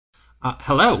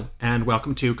Hello, and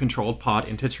welcome to Controlled Pod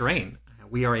into Terrain.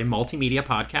 We are a multimedia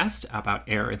podcast about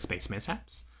air and space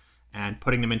mishaps, and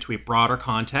putting them into a broader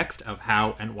context of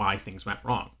how and why things went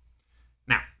wrong.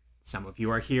 Now, some of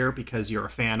you are here because you're a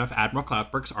fan of Admiral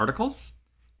Cloudberg's articles,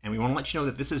 and we want to let you know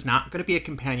that this is not going to be a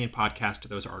companion podcast to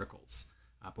those articles,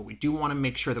 but we do want to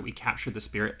make sure that we capture the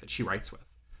spirit that she writes with.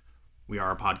 We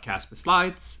are a podcast with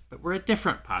slides, but we're a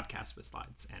different podcast with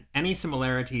slides, and any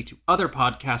similarity to other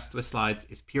podcasts with slides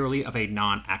is purely of a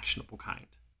non-actionable kind.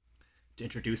 To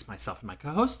introduce myself and my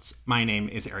co-hosts, my name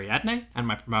is Ariadne, and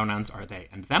my pronouns are they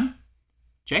and them.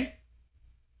 Jay?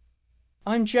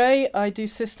 I'm Jay. I do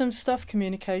systems stuff,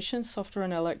 communications, software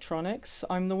and electronics.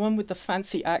 I'm the one with the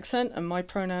fancy accent, and my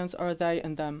pronouns are they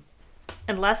and them.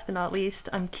 And last but not least,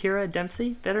 I'm Kyra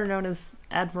Dempsey, better known as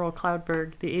Admiral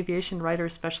Cloudberg, the aviation writer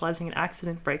specializing in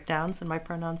accident breakdowns, and my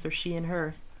pronouns are she and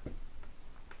her.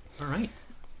 All right.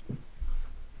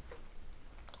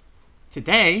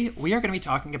 Today, we are going to be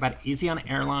talking about Asiana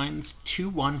Airlines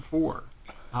 214,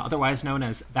 otherwise known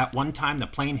as that one time the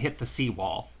plane hit the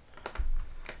seawall.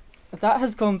 That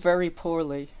has gone very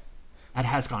poorly. That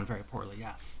has gone very poorly,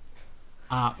 yes.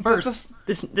 First,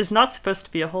 there's not supposed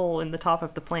to be a hole in the top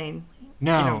of the plane.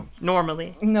 No.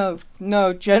 Normally.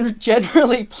 No.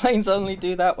 Generally, planes only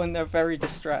do that when they're very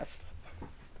distressed.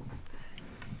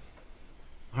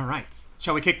 All right.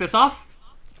 Shall we kick this off?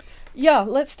 Yeah,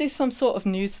 let's do some sort of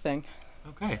news thing.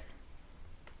 Okay.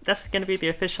 That's going to be the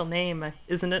official name,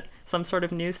 isn't it? Some sort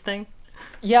of news thing?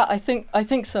 Yeah, I think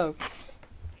so.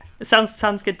 It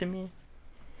sounds good to me.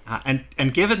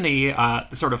 And given the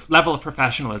sort of level of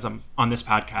professionalism on this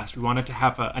podcast, we wanted to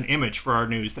have an image for our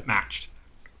news that matched.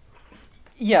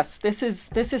 Yes, this is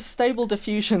Stable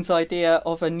Diffusion's idea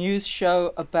of a news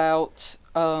show about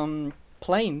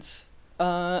planes,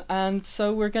 and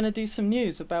so we're going to do some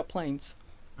news about planes.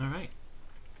 All right.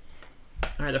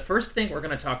 The first thing we're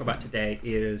going to talk about today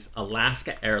is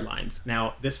Alaska Airlines.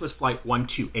 Now, this was flight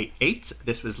 1288.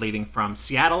 This was leaving from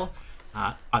Seattle,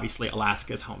 obviously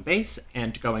Alaska's home base,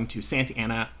 and going to Santa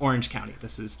Ana, Orange County.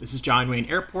 This is John Wayne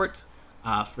Airport.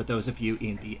 For those of you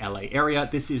in the LA area,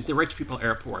 this is the rich people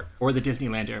airport or the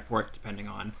Disneyland airport, depending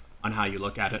on how you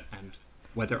look at it and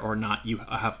whether or not you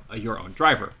have your own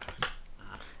driver.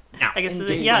 Now, I guess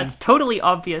it's totally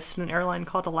obvious when an airline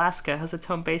called Alaska has its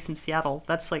home base in Seattle.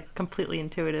 That's like completely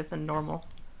intuitive and normal.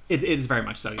 It is very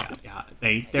much so.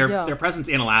 Yeah. Their presence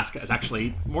in Alaska is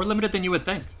actually more limited than you would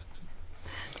think.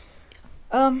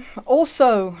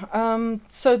 So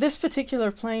this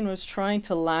particular plane was trying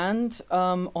to land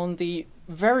on the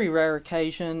very rare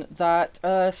occasion that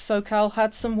SoCal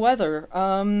had some weather.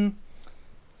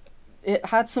 It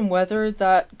had some weather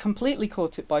that completely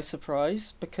caught it by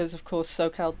surprise because, of course,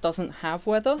 SoCal doesn't have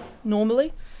weather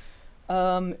normally.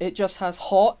 It just has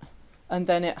hot and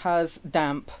then it has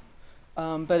damp.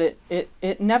 But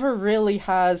it never really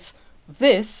has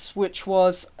this, which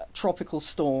was tropical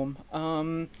storm.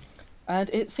 And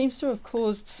it seems to have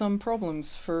caused some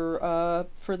problems for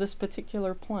this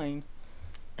particular plane.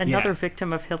 Another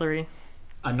victim of Hillary.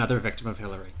 Another victim of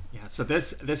Hillary. Yeah. So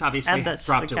this obviously and that's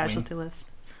dropped the a casualty wing. list.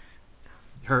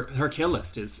 Her kill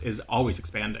list is always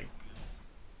expanding.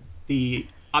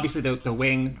 Obviously the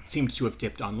wing seemed to have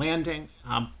dipped on landing,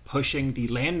 pushing the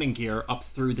landing gear up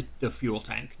through the fuel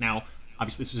tank. Now,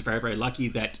 obviously this was very, very lucky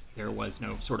that there was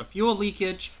no sort of fuel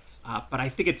leakage. But I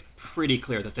think it's pretty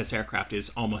clear that this aircraft is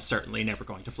almost certainly never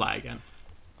going to fly again.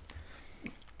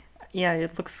 Yeah,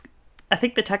 it looks... I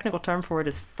think the technical term for it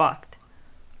is fucked.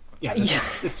 Yeah,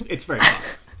 it's very fucked.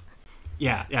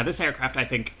 Yeah, this aircraft, I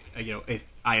think,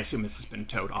 I assume this has been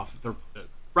towed off of the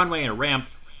runway and a ramp,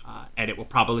 and it will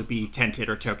probably be tented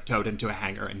or towed into a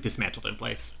hangar and dismantled in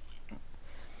place.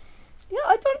 Yeah,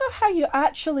 I don't know how you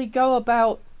actually go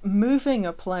about moving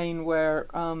a plane where...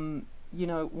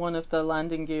 one of the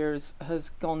landing gears has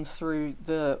gone through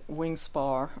the wing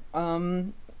spar.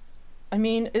 I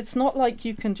mean, it's not like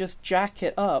you can just jack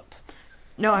it up.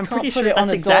 No, I'm pretty sure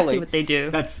that's exactly what they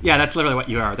do. That's literally what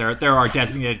you are. There are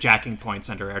designated jacking points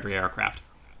under every aircraft.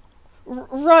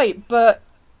 Right, but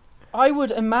I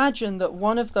would imagine that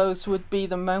one of those would be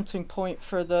the mounting point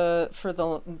for the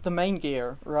main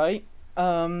gear, right?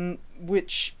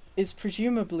 Which is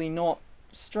presumably not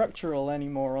structural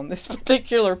anymore on this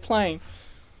particular plane.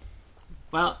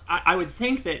 Well, I would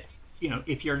think that,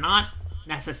 if you're not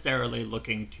necessarily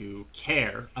looking to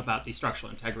care about the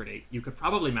structural integrity, you could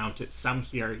probably mount it some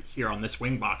here on this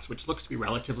wing box, which looks to be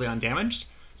relatively undamaged.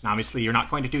 And obviously, you're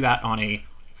not going to do that on a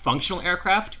functional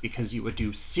aircraft because you would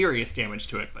do serious damage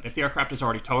to it. But if the aircraft is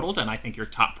already totaled, and I think your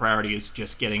top priority is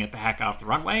just getting it the heck off the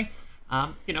runway,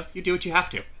 you do what you have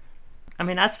to. I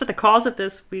mean, as for the cause of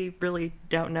this, we really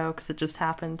don't know because it just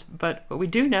happened. But what we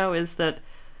do know is that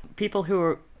people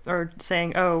who are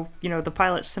saying, oh, the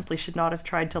pilot simply should not have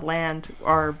tried to land,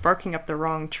 are barking up the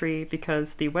wrong tree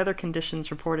because the weather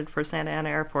conditions reported for Santa Ana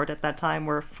Airport at that time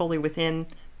were fully within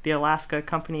the Alaska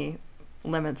company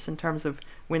limits in terms of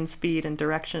wind speed and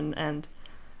direction and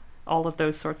all of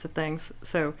those sorts of things.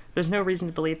 So there's no reason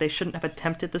to believe they shouldn't have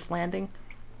attempted this landing.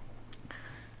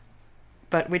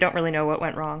 But we don't really know what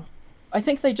went wrong. I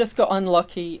think they just got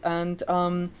unlucky, and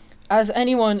as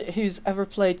anyone who's ever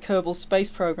played Kerbal Space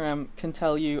Program can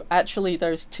tell you, actually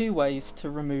there's two ways to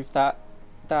remove that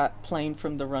plane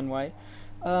from the runway.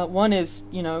 One is,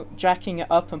 jacking it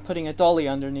up and putting a dolly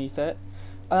underneath it.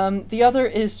 The other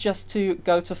is just to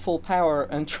go to full power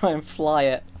and try and fly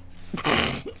it.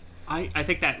 I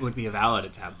think that would be a valid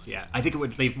attempt, yeah. I think it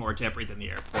would leave more debris than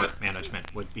the airport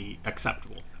management would be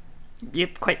acceptable.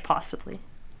 Yep, quite possibly.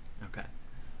 Okay.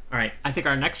 All right, I think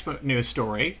our next news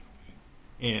story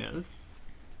is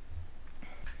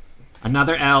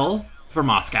another L for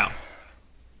Moscow.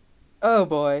 Oh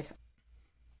boy.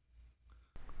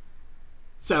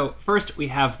 So first we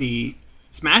have the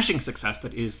smashing success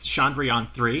that is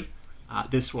Chandrayaan-3.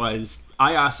 This was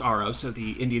ISRO, so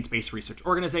the Indian Space Research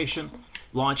Organization,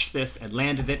 launched this and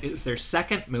landed it. It was their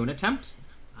second moon attempt.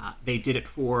 They did it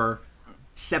for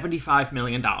 $75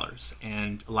 million,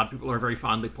 and a lot of people are very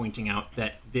fondly pointing out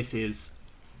that this is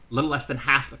a little less than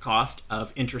half the cost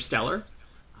of Interstellar,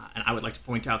 and I would like to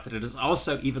point out that it is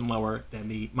also even lower than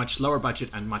the much lower budget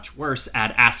and much worse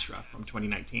Ad Astra from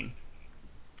 2019.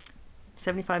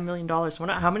 $75 million.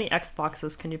 How many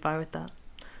Xboxes can you buy with that?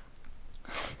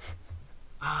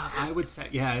 I would say,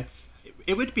 yeah,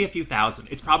 it would be a few thousand.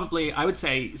 It's probably, I would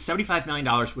say $75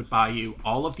 million would buy you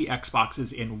all of the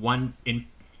Xboxes in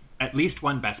at least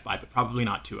one Best Buy, but probably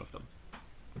not two of them.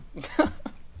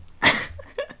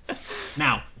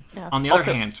 Now, yeah. On the other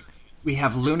hand, we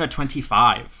have Luna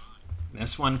 25.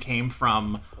 This one came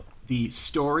from the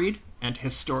storied and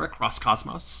historic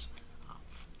Roscosmos.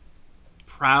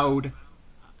 Proud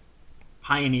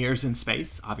pioneers in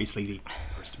space. Obviously, the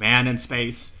first man in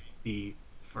space, the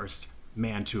first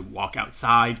man to walk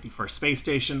outside, the first space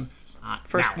station.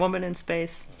 First woman in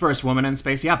space. First woman in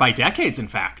space, yeah, by decades, in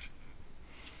fact.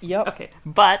 Yep. Okay,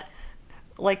 but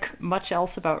like much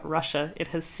else about Russia, it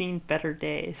has seen better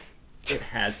days. It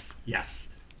has,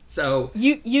 yes. So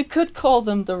you could call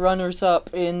them the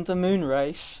runners-up in the moon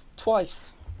race twice.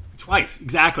 Twice,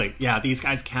 exactly. Yeah, these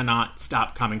guys cannot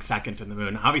stop coming second in the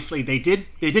moon. Obviously, they did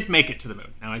make it to the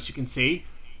moon. Now, as you can see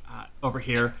over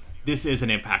here, this is an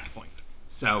impact point.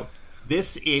 So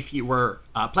this, if you were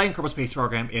playing Kerbal Space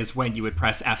Program, is when you would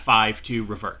press F5 to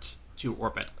revert to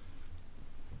orbit.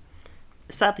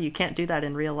 Sadly, you can't do that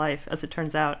in real life, as it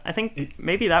turns out. I think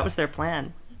maybe that was their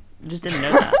plan. I just didn't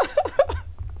know that.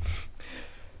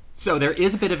 So there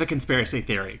is a bit of a conspiracy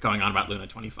theory going on about Luna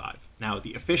 25. Now,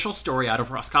 the official story out of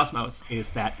Roscosmos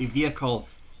is that the vehicle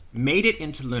made it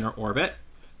into lunar orbit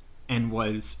and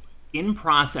was in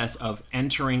process of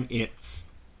entering its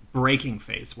braking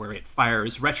phase, where it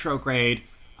fires retrograde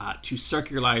to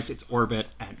circularize its orbit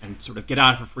and sort of get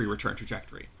out of a free return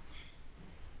trajectory.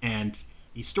 And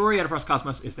the story out of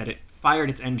Roscosmos is that it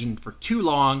fired its engine for too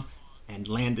long and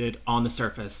landed on the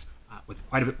surface with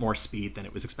quite a bit more speed than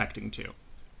it was expecting to.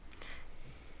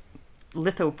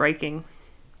 Litho-braking.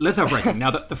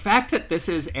 Now, the fact that this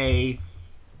is a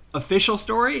official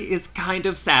story is kind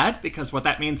of sad, because what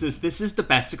that means is this is the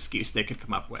best excuse they could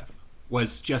come up with,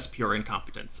 was just pure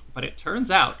incompetence. But it turns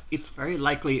out it's very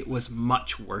likely it was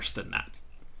much worse than that.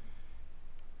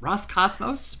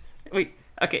 Roscosmos? Wait,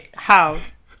 okay, how?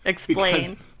 Explain.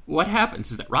 Because what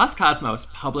happens is that Roscosmos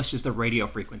publishes the radio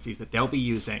frequencies that they'll be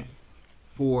using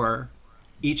for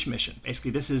each mission. Basically,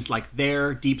 this is like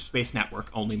their deep space network,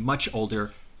 only much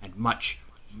older and much,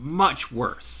 much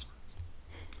worse.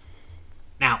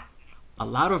 Now, a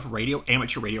lot of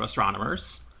amateur radio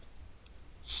astronomers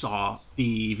saw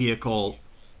the vehicle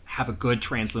have a good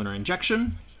translunar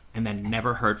injection and then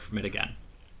never heard from it again.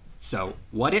 So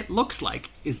what it looks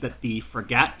like is that the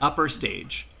Fregat upper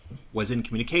stage was in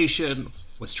communication,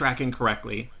 was tracking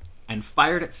correctly, and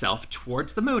fired itself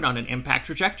towards the moon on an impact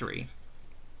trajectory.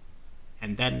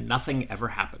 And then nothing ever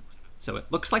happened. So it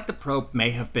looks like the probe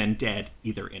may have been dead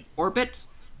either in orbit,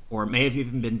 or may have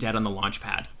even been dead on the launch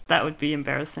pad. That would be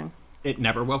embarrassing. It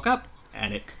never woke up,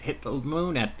 and it hit the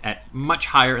moon at much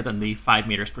higher than the 5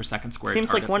 meters per second squared.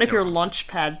 Seems like one of your launch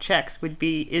pad checks would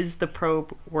be, is the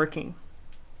probe working?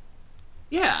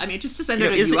 Yeah, I mean, just to send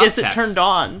it a is UL it text. turned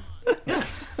on? Yeah.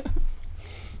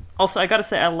 Also, I gotta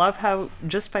say, I love how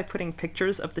just by putting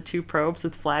pictures of the two probes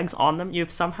with flags on them,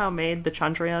 you've somehow made the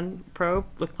Chandrayaan probe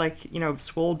look like,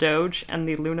 Swole Doge, and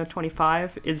the Luna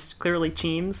 25 is clearly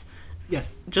Cheems.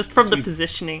 Yes. Just from the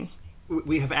positioning.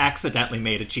 We have accidentally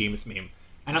made a Cheems meme.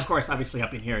 And of course, obviously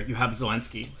up in here, you have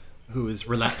Zelensky, who is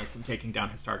relentless in taking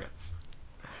down his targets.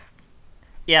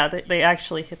 Yeah, they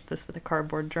actually hit this with a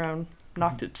cardboard drone,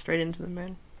 knocked it straight into the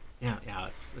moon. Yeah,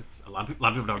 it's a lot of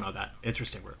people don't know that.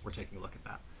 Interesting. We're taking a look at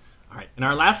that. All right, and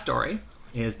our last story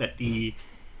is that the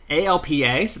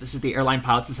ALPA, so this is the Airline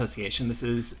Pilots Association, this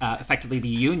is effectively the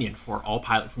union for all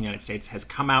pilots in the United States, has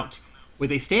come out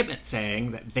with a statement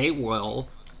saying that they will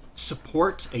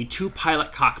support a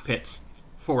two-pilot cockpit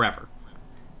forever.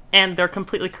 And they're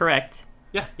completely correct.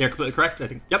 Yeah, they're completely correct, I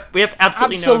think. Yep. We have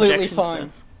absolutely no objection to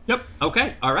this. Yep,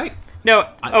 okay, all right. No,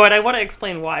 and I want to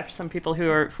explain why, for some people who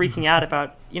are freaking out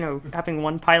about, having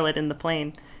one pilot in the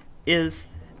plane, is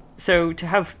so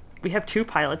we have two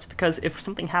pilots, because if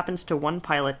something happens to one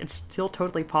pilot, it's still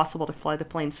totally possible to fly the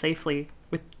plane safely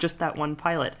with just that one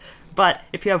pilot. But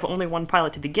if you have only one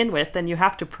pilot to begin with, then you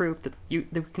have to prove that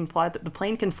that the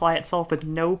plane can fly itself with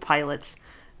no pilots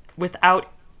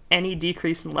without any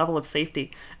decrease in level of safety.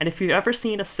 And if you've ever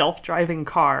seen a self-driving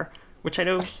car, which I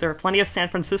know there are plenty of San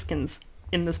Franciscans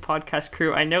in this podcast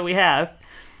crew, I know we have,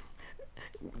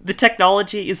 the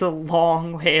technology is a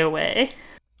long way away.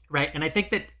 Right, and I think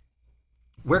that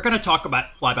we're going to talk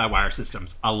about fly-by-wire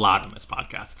systems a lot on this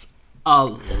podcast. A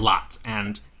lot.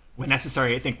 And when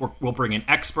necessary, I think we'll bring in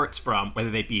experts from,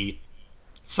 whether they be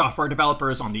software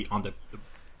developers on the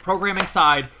programming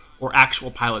side or actual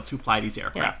pilots who fly these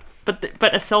aircraft. Yeah.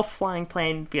 But a self-flying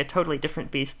plane would be a totally different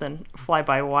beast than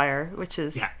fly-by-wire, which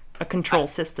is a control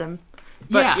system.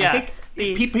 But, I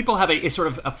think people have a sort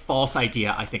of a false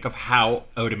idea, I think, of how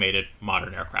automated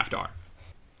modern aircraft are.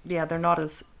 Yeah,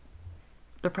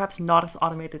 they're perhaps not as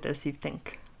automated as you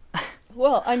think.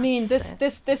 Well, I mean,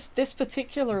 this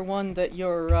particular one that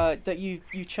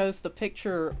you chose the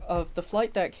picture of the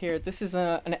flight deck here. This is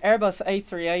an Airbus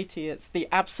A380. It's the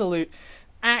absolute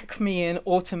acme in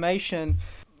automation,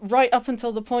 right up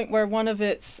until the point where one of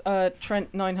its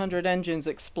Trent 900 engines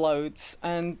explodes,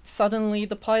 and suddenly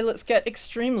the pilots get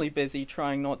extremely busy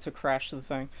trying not to crash the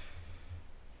thing.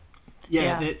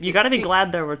 Yeah, you got to be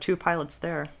glad there were two pilots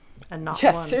there and not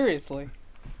one. Yeah, seriously.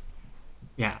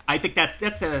 Yeah, I think that's the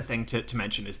other thing to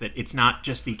mention, is that it's not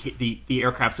just the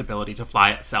aircraft's ability to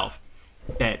fly itself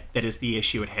that is the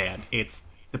issue at hand. It's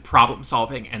the problem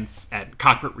solving and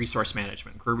cockpit resource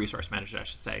management, crew resource management, I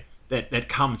should say, that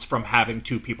comes from having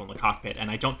two people in the cockpit, and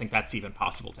I don't think that's even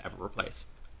possible to ever replace.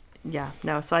 Yeah,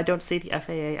 no, so I don't see the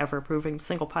FAA ever approving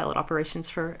single pilot operations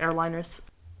for airliners.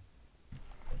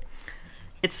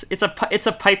 It's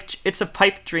a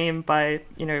pipe dream by,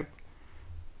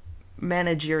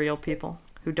 managerial people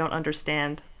who don't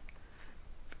understand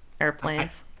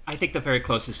airplanes. I think the very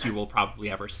closest you will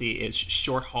probably ever see is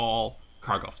short haul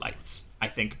cargo flights. I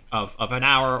think of an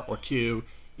hour or two,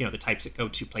 the types that go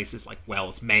to places like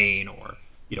Wells, Maine, or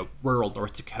rural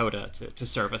North Dakota to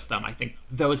service them. I think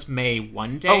those may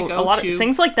one day go a lot to... of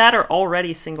things like that are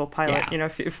already single pilot. Yeah.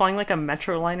 If you're flying like a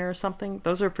Metroliner or something,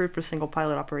 those are approved for single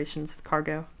pilot operations with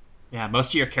cargo. Yeah, most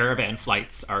of your caravan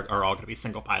flights are all going to be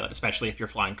single pilot, especially if you're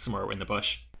flying somewhere in the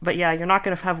bush. But yeah, you're not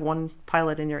going to have one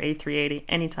pilot in your A380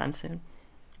 anytime soon.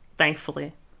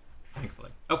 Thankfully.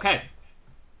 Okay.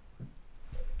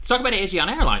 Let's talk about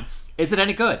Asiana Airlines. Is it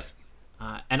any good?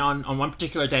 And on one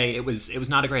particular day, it was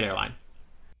not a great airline.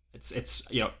 It's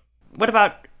What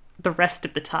about the rest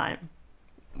of the time?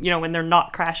 When they're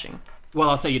not crashing. Well,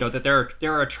 I'll say that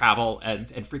there are travel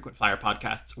and frequent flyer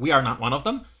podcasts. We are not one of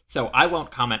them, so I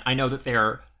won't comment. I know that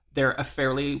they're a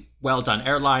fairly well done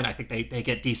airline. I think they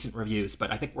get decent reviews,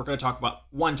 but I think we're going to talk about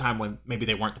one time when maybe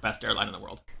they weren't the best airline in the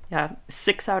world. Yeah,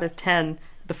 6 out of 10.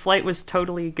 The flight was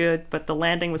totally good, but the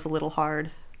landing was a little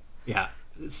hard. Yeah,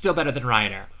 still better than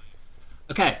Ryanair.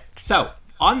 Okay, so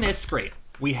on this screen,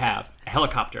 we have a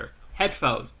helicopter,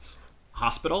 headphones,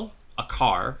 hospital, a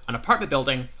car, an apartment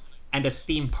building, and a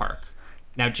theme park.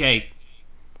 Now, Jay,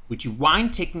 would you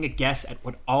mind taking a guess at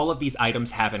what all of these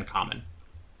items have in common?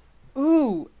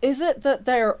 Ooh, is it that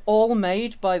they're all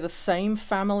made by the same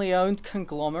family-owned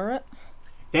conglomerate?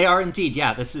 They are indeed,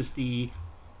 yeah. This is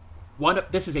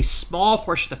this is a small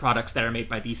portion of the products that are made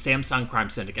by the Samsung Crime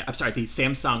Syndicate. I'm sorry, the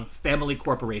Samsung Family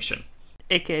Corporation.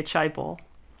 AKA Chaebol.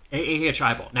 AKA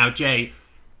Chaebol. Now, Jay,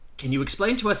 can you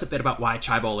explain to us a bit about why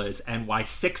Chaebol is and why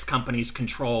 6 companies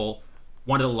control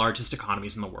one of the largest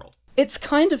economies in the world? It's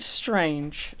kind of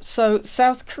strange. So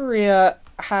South Korea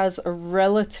has a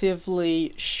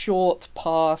relatively short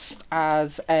past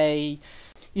as a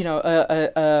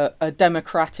a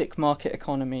democratic market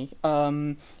economy.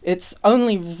 It's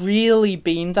only really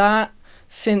been that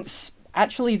since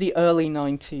actually the early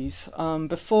 90s.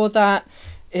 Before that,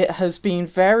 it has been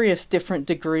various different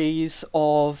degrees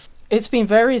of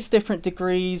Dictatorship.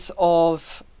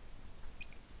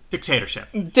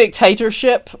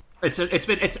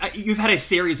 You've had a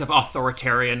series of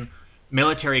authoritarian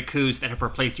military coups that have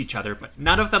replaced each other, but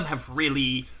none of them have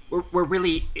really were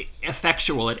really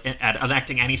effectual at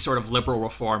enacting any sort of liberal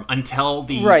reform until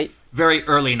the very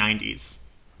early 90s.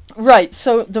 Right,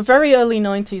 so the very early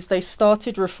 90s, they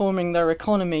started reforming their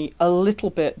economy a little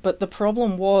bit, but the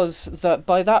problem was that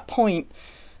by that point,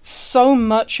 so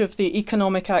much of the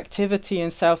economic activity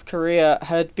in South Korea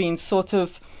had been sort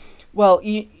of, well,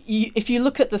 if you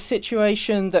look at the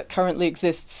situation that currently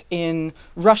exists in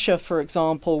Russia, for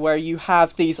example, where you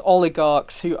have these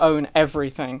oligarchs who own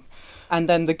everything, and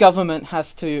then the government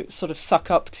has to sort of suck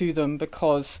up to them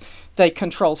because they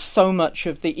control so much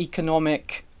of the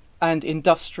economic and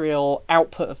industrial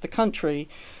output of the country,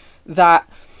 that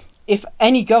if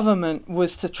any government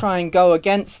was to try and go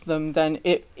against them, then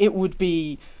it would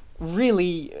be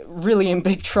really, really in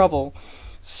big trouble.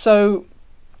 So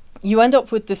you end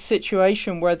up with this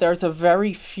situation where there's a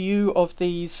very few of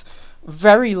these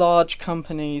very large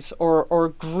companies or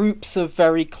groups of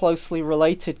very closely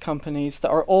related companies that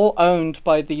are all owned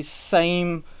by these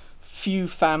same few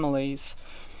families.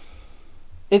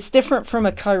 It's different from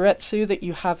a kairetsu that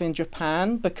you have in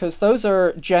Japan, because those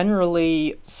are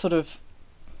generally sort of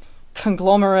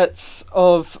conglomerates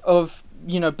of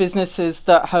businesses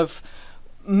that have,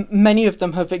 many of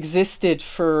them have existed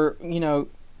for,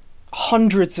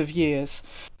 hundreds of years.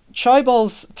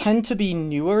 Chaebols tend to be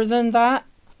newer than that.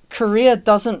 Korea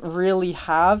doesn't really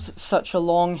have such a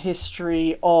long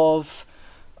history of,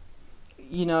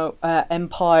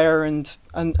 empire and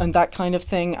that kind of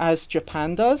thing as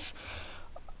Japan does.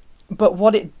 But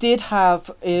what it did have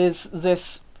is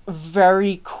this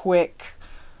very quick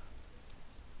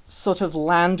sort of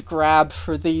land grab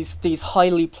for these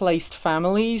highly placed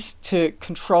families to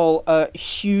control a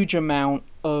huge amount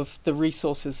of the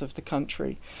resources of the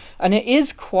country. And it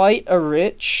is quite a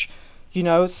rich,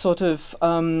 sort of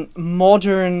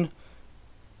modern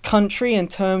country in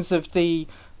terms of the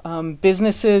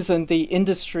businesses and the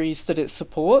industries that it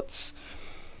supports.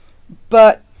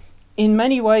 But in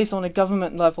many ways, on a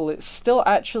government level, it's still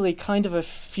actually kind of a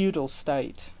feudal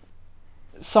state.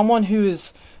 Someone who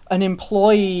is an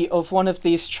employee of one of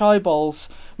these chaebols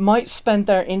might spend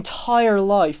their entire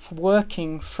life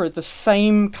working for the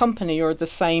same company or the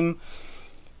same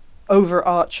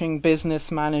overarching business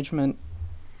management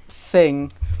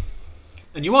thing.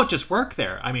 And you won't just work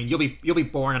there. I mean, you'll be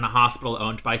born in a hospital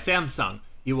owned by Samsung.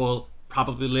 You will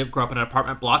probably grow up in an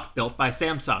apartment block built by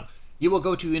Samsung. You will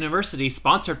go to university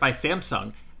sponsored by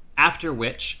Samsung, after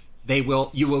which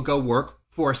you will go work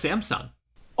for Samsung.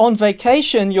 On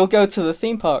vacation, you'll go to the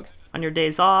theme park. On your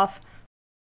days off,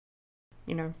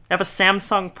 have a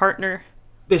Samsung partner.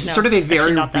 This is sort of a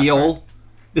very real.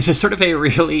 This is sort of a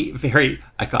really very.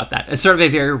 I got that. It's sort of a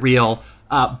very real,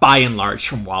 by and large,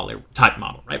 from Wall-E type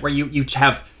model, right? Where you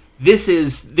have this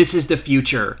is the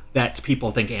future that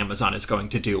people think Amazon is going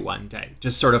to do one day.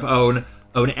 Just sort of own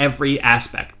every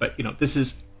aspect. But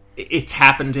it's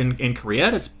happened in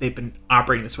Korea. They've been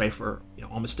operating this way for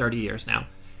almost 30 years now,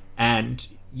 and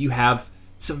you have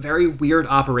some very weird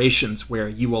operations where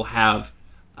you will have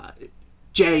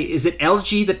Jay, is it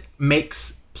LG that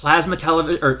makes plasma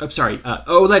television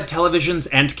OLED televisions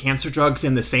and cancer drugs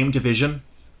in the same division?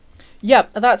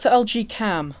 Yep, that's LG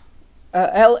Chem.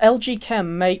 LG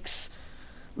Chem makes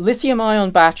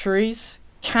lithium-ion batteries,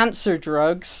 cancer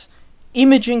drugs,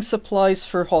 imaging supplies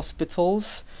for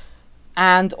hospitals,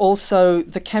 and also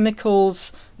the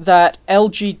chemicals that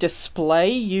LG Display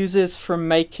uses for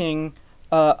making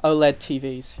OLED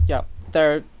TVs. Yeah,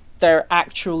 they're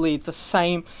actually the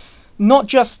same, not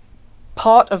just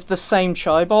part of the same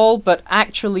chaebol, but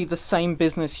actually the same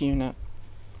business unit.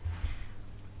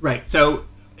 Right. So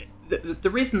the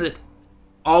reason that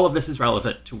all of this is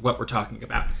relevant to what we're talking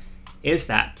about is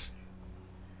that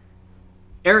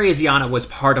Asiana was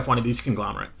part of one of these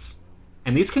conglomerates.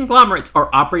 And these conglomerates are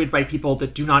operated by people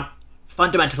that do not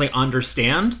fundamentally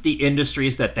understand the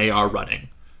industries that they are running.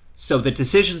 So the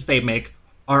decisions they make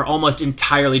are almost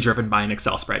entirely driven by an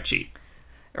Excel spreadsheet.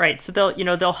 Right. So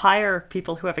they'll hire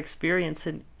people who have experience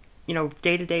in,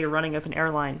 day-to-day running of an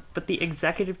airline, but the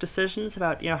executive decisions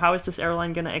about, how is this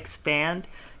airline going to expand?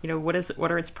 What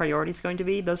are its priorities going to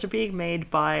be? Those are being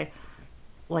made by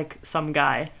some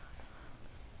guy.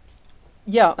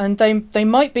 Yeah, and they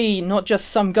might be not just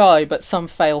some guy, but some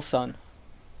fail son.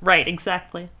 Right,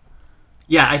 exactly.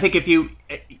 Yeah, I think if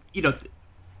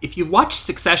if you watch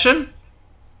Succession,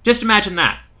 just imagine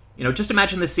that. Just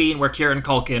imagine the scene where Kieran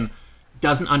Culkin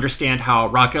doesn't understand how a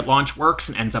rocket launch works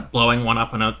and ends up blowing one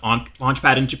up on a launch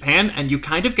pad in Japan, and you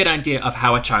kind of get an idea of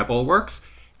how a chaebol works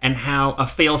and how a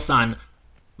fail son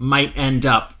might end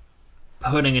up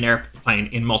putting an airplane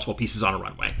in multiple pieces on a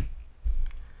runway.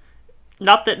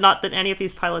 Not that any of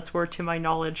these pilots were, to my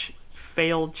knowledge,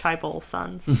 failed chaebol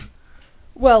sons.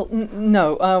 Well,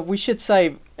 no. We should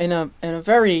say in a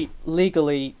very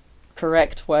legally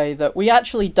correct way that we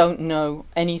actually don't know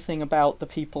anything about the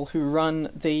people who run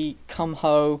the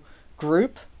Kumho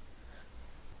group.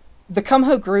 The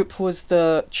Kumho group was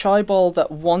the chaebol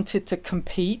that wanted to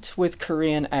compete with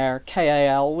Korean Air,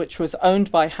 KAL, which was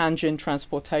owned by Hanjin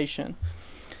Transportation.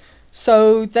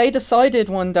 So they decided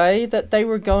one day that they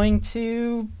were going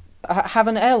to have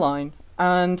an airline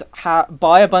and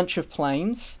buy a bunch of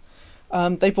planes.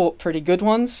 They bought pretty good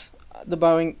ones. The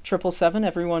Boeing 777,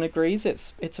 everyone agrees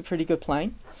it's a pretty good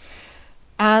plane.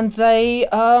 And they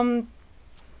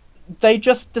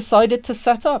just decided to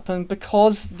set up, and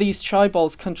because these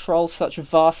chaebols control such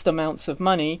vast amounts of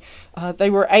money, they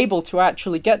were able to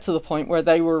actually get to the point where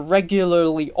they were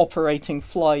regularly operating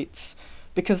flights,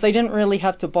 because they didn't really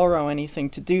have to borrow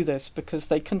anything to do this, because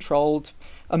they controlled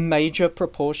a major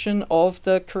proportion of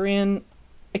the Korean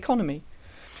economy.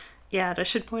 Yeah, and I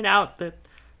should point out that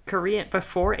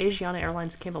before Asiana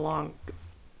Airlines came along,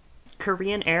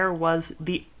 Korean Air was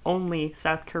the only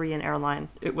South Korean airline.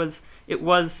 It was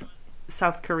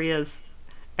South Korea's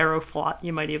Aeroflot,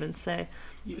 you might even say.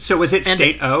 So was it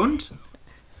state-owned?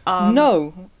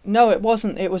 No, it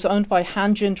wasn't. It was owned by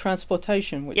Hanjin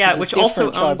Transportation, which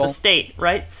also chaebol. owned the state,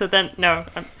 right? So then, no.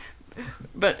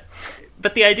 But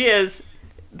the idea is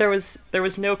there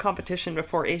was no competition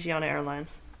before Asiana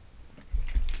Airlines.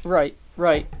 Right.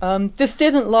 This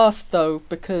didn't last, though,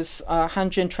 because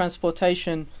Hanjin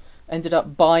Transportation ended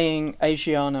up buying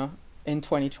Asiana in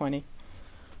 2020.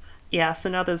 Yeah, so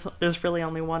now there's really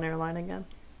only one airline again.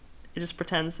 It just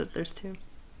pretends that there's two.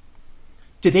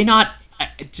 Did they not?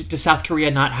 Does South Korea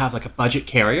not have like a budget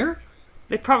carrier?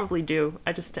 They probably do.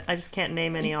 I just can't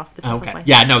name any off the top of my head.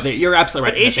 Yeah, no, you're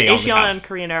absolutely right. But Asiana and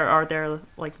Korean Air are their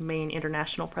like main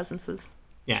international presences.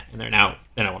 Yeah, and they're now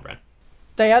one brand.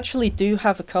 They actually do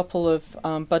have a couple of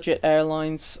budget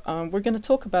airlines. We're going to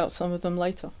talk about some of them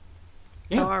later.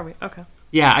 Yeah. Oh, are we? Okay.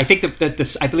 Yeah, I think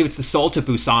that I believe it's the Seoul to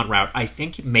Busan route. I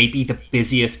think may be the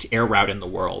busiest air route in the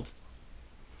world.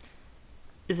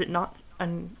 Is it not a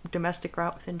domestic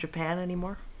route within Japan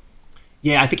anymore?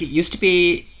 Yeah, I think it used to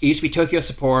be Tokyo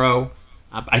Sapporo.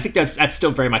 I think that's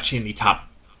still very much in the top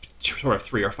sort of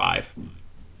 3 or 5.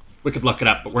 We could look it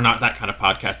up, but we're not that kind of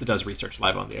podcast that does research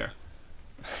live on the air.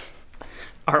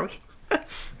 Are we?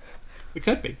 We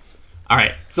could be. All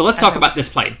right, so let's talk about this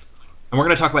plane. And we're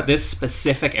going to talk about this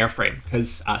specific airframe,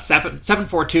 because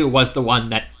 742 was the one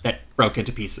that broke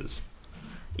into pieces.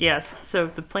 Yes, so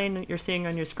the plane that you're seeing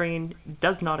on your screen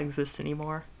does not exist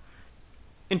anymore.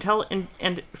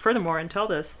 And furthermore, until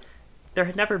this, there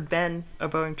had never been a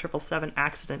Boeing 777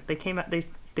 accident.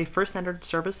 They first entered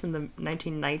service in the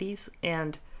 1990s,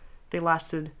 and they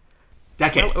lasted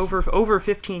decades, well, over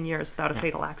 15 years without a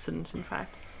fatal accident. In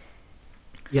fact,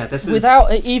 yeah, this is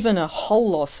without even a hull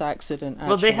loss accident.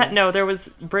 Actually. Well, there was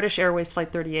British Airways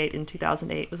Flight 38 in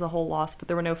 2008. It was a hull loss, but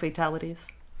there were no fatalities.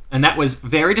 And that was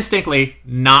very distinctly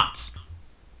not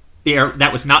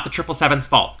that was not the 777's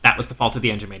fault. That was the fault of the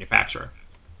engine manufacturer.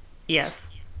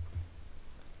 Yes.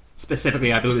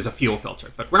 Specifically, I believe it was a fuel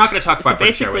filter. But we're not going to talk about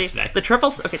British Airways today. The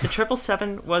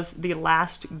 777 was the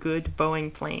last good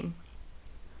Boeing plane.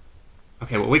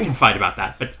 Okay, well, we can fight about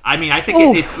that. But, I mean, I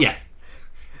think it's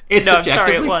It's no,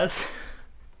 subjectively. I'm sorry, it was.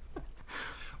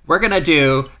 We're going to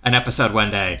do an episode one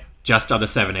day just on the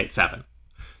 787.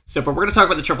 But we're going to talk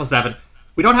about the 777.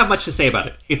 We don't have much to say about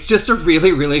it. It's just a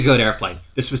really, really good airplane.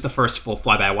 This was the first full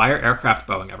fly-by-wire aircraft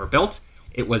Boeing ever built.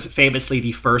 It was famously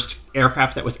the first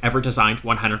aircraft that was ever designed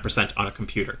 100% on a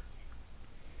computer.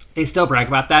 They still brag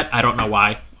about that. I don't know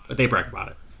why, but they brag about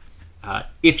it.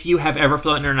 If you have ever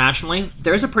flown internationally,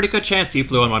 there's a pretty good chance you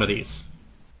flew on one of these.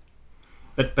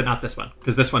 But not this one,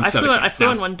 because this one's I flew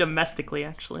on one domestically,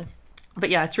 actually. But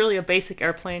yeah, it's really a basic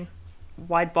airplane.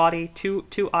 Wide body,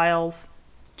 two aisles,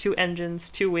 2 engines,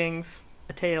 2 wings,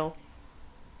 a tail.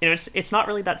 You know, it's not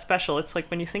really that special. It's like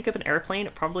when you think of an airplane,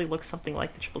 it probably looks something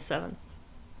like the 777.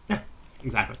 Yeah,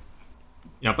 exactly.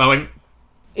 You know, Boeing...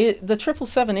 The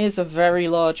 777 is a very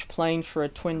large plane for a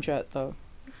twin jet, though.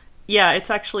 Yeah,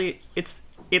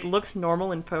 it looks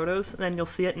normal in photos, and then you'll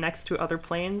see it next to other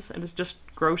planes, and it's just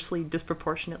grossly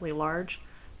disproportionately large,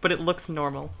 but it looks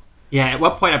normal. Yeah, at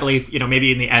what point I believe,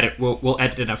 maybe in the edit, we'll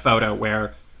edit in a photo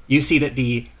where you see that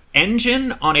the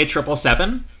engine on a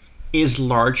 777 is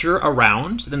larger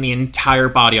around than the entire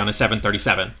body on a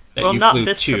 737 that you not flew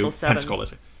this to 777. Pensacola.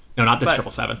 No, not this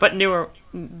 777. But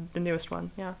the newest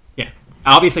one, yeah. Yeah.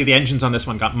 Obviously, the engines on this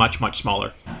one got much, much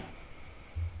smaller.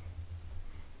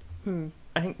 I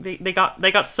think they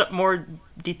got more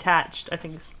detached, I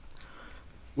think.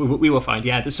 We will find,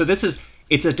 yeah. So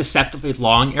it's a deceptively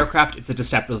long aircraft. It's a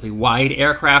deceptively wide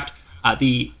aircraft.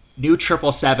 The new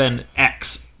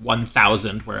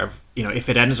 777X1000, wherever, if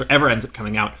it ever ends up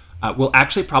coming out, will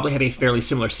actually probably have a fairly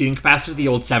similar seating capacity to the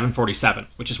old 747,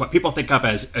 which is what people think of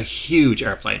as a huge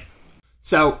airplane.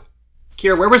 So,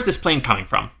 Kyra, where was this plane coming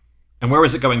from? And where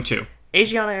was it going to?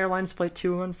 Asiana Airlines Flight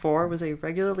 214 was a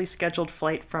regularly scheduled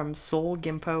flight from Seoul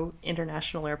Gimpo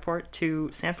International Airport to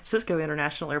San Francisco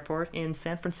International Airport in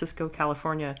San Francisco,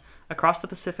 California. Across the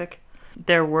Pacific,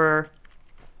 there were...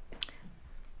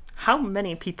 How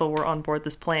many people were on board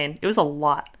this plane? It was a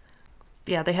lot.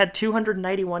 Yeah, they had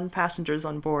 291 passengers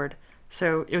on board,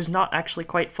 so it was not actually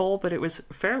quite full, but it was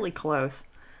fairly close.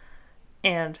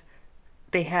 And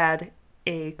they had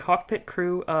a cockpit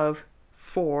crew of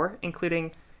 4,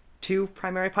 including 2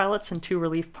 primary pilots and 2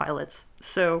 relief pilots.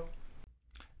 So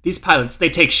these pilots, they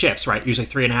take shifts, right? Usually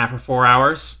 3.5 or 4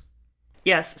 hours?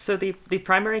 Yes, so the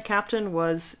primary captain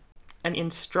was an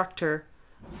instructor,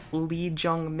 Lee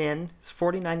Jung-min,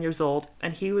 49 years old,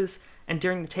 and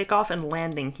during the takeoff and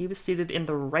landing, he was seated in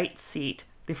the right seat,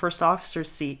 the first officer's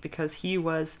seat, because he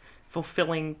was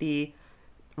fulfilling the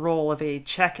role of a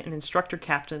check and instructor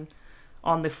captain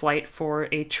on the flight for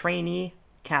a trainee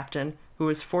captain who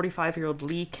was 45-year-old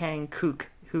Lee Kang-kook,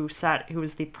 who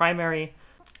was the primary,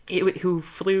 who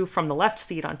flew from the left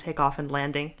seat on takeoff and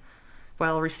landing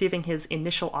while receiving his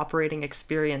initial operating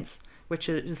experience, which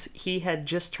is he had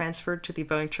just transferred to the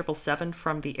Boeing 777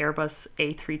 from the Airbus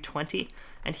A320,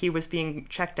 and he was being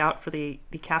checked out for the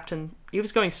captain. He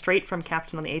was going straight from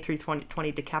captain on the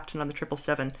A320 to captain on the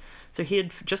 777. So he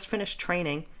had just finished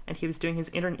training, and he was doing his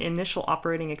initial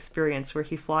operating experience, where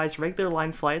he flies regular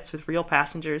line flights with real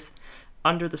passengers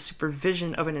under the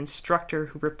supervision of an instructor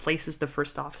who replaces the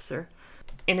first officer.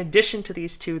 In addition to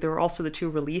these 2, there were also the 2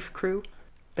 relief crew.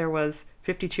 There was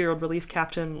 52-year-old relief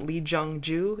captain Lee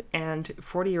Jung-ju and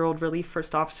 40-year-old relief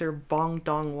first officer Bong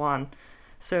Dong-wan.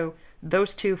 So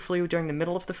those 2 flew during the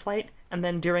middle of the flight, and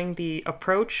then during the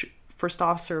approach,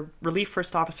 relief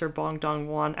first officer Bong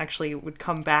Dong-wan actually would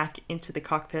come back into the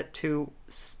cockpit to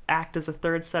act as a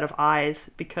third set of eyes,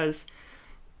 because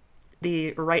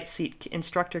the right seat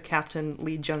instructor captain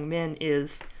Lee Jung-min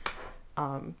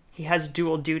he has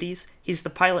dual duties. He's the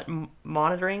pilot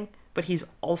monitoring, but he's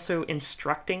also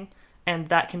instructing, and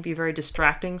that can be very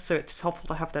distracting, so it's helpful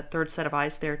to have that third set of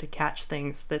eyes there to catch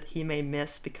things that he may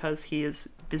miss, because he is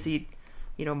busy,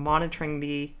 monitoring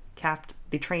the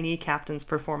trainee captain's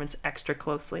performance extra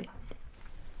closely.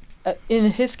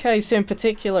 In his case in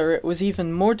particular, it was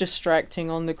even more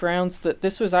distracting on the grounds that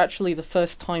this was actually the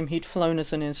first time he'd flown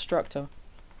as an instructor.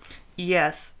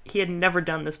 Yes, he had never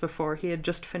done this before. He had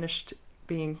just finished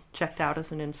being checked out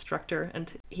as an instructor,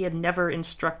 and he had never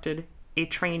instructed a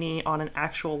trainee on an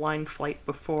actual line flight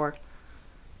before,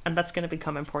 and that's going to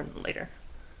become important later.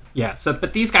 Yeah,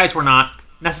 but these guys were not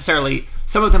necessarily,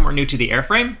 some of them were new to the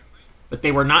airframe, but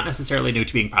they were not necessarily new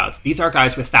to being pilots. These are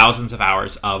guys with thousands of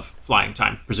hours of flying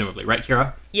time, presumably, right,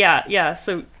 Kyra? Yeah,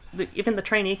 so even the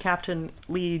trainee captain,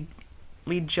 Lee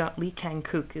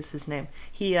Kang-kook is his name,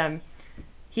 he had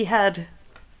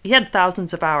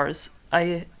thousands of hours.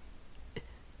 I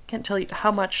can't tell you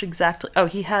how much exactly. Oh,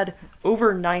 he had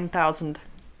over 9,000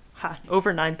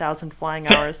 flying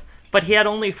hours, but he had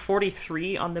only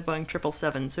 43 on the Boeing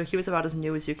 777, so he was about as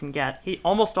new as you can get.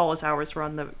 Almost all his hours were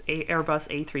on the Airbus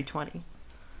A320.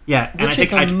 Yeah, and which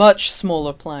is a much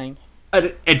smaller plane.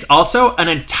 It's also an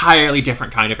entirely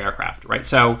different kind of aircraft, right?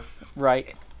 So,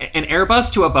 right, an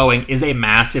Airbus to a Boeing is a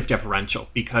massive differential,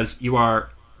 because you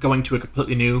are going to a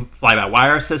completely new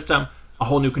fly-by-wire system, a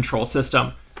whole new control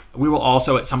system. We will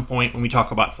also, at some point, when we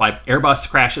talk about Airbus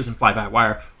crashes and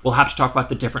fly-by-wire, we'll have to talk about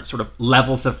the different sort of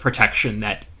levels of protection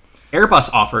that Airbus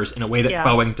offers in a way that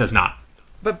Boeing does not.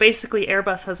 But basically,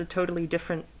 Airbus has a totally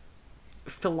different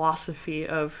philosophy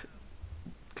of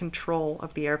control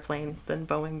of the airplane than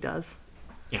Boeing does.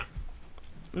 Yeah.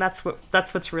 And that's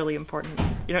what's really important.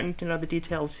 You don't need to know the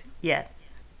details yet,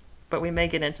 but we may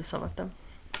get into some of them.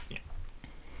 Yeah.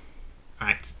 All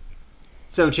right.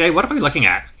 So, Jay, what are we looking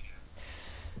at?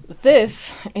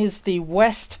 This is the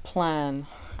West Plan.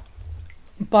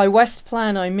 By West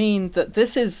Plan, I mean that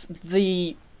this is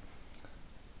the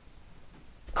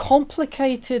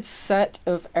complicated set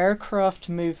of aircraft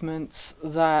movements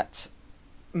that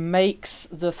makes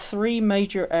the three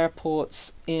major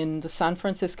airports in the San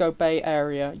Francisco Bay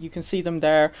Area, you can see them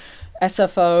there,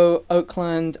 SFO,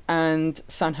 Oakland, and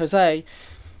San Jose.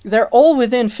 They're all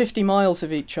within 50 miles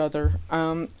of each other,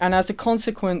 and as a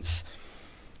consequence,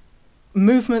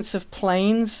 movements of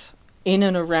planes in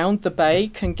and around the bay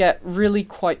can get really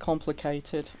quite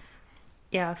complicated.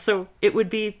 Yeah, so it would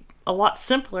be a lot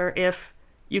simpler if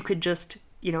you could just,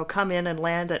 come in and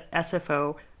land at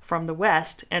SFO from the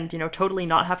west and, totally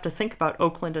not have to think about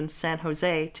Oakland and San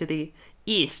Jose to the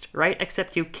east, right?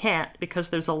 Except you can't, because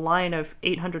there's a line of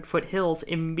 800-foot hills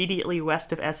immediately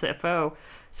west of SFO,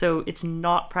 so it's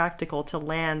not practical to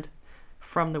land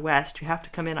from the west. You have to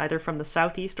come in either from the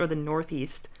southeast or the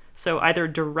northeast. So either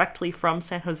directly from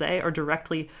San Jose or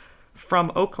directly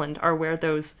from Oakland are where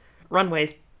those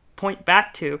runways point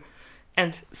back to.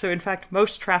 And so, in fact,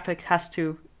 most traffic has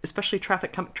to, especially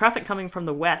traffic coming from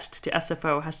the west to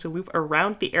SFO, has to loop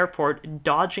around the airport,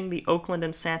 dodging the Oakland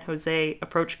and San Jose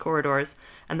approach corridors,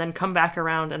 and then come back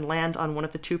around and land on one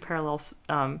of the two parallel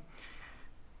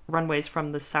runways from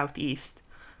the southeast.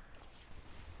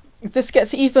 This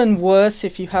gets even worse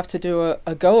if you have to do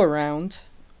a go-around,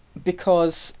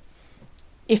 because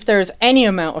if there's any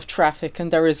amount of traffic,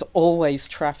 and there is always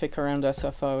traffic around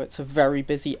SFO, it's a very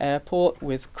busy airport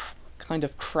with kind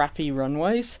of crappy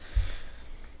runways.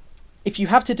 If you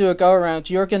have to do a go-around,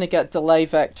 you're going to get delay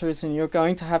vectors, and you're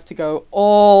going to have to go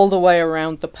all the way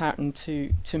around the pattern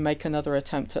to make another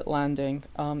attempt at landing.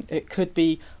 It could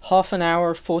be half an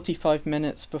hour, 45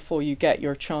 minutes before you get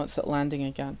your chance at landing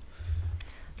again.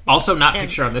 Also, not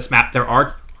pictured on this map, there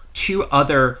are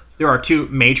two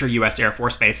major U.S. Air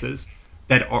Force bases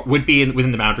that would be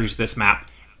within the boundaries of this map,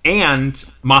 and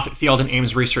Moffett Field and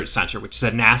Ames Research Center, which is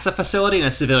a NASA facility and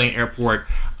a civilian airport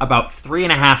about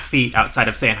 3.5 feet outside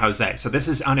of San Jose. So this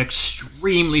is an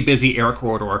extremely busy air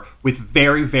corridor with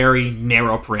very, very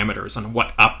narrow parameters on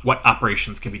what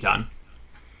operations can be done.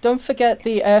 Don't forget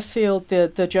the airfield,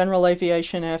 the General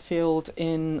Aviation Airfield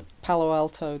in Palo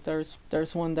Alto.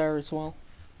 There's one there as well.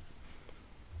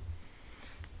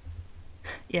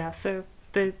 Yeah, so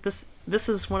this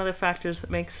is one of the factors that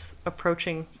makes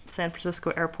approaching San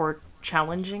Francisco Airport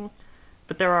challenging.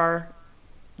 But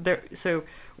so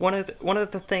one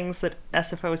of the things that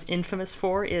SFO is infamous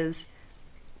for is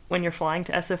when you're flying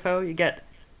to SFO, you get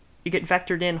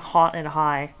vectored in hot and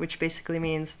high, which basically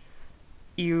means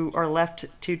you are left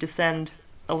to descend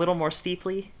a little more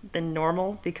steeply than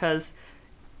normal, because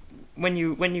when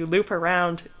you loop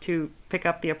around to pick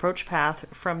up the approach path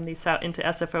from the south into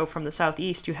SFO from the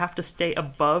southeast, you have to stay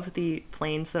above the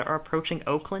planes that are approaching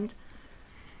Oakland,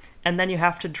 and then you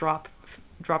have to drop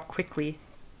quickly,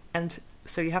 and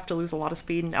so you have to lose a lot of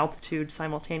speed and altitude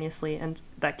simultaneously, and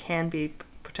that can be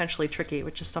potentially tricky,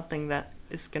 which is something that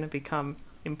is going to become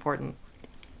important.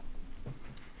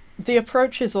 The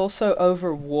approach is also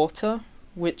over water,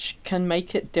 which can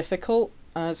make it difficult,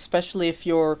 especially if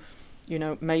you're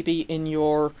maybe in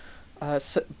your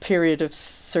period of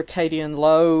circadian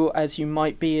low, as you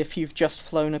might be if you've just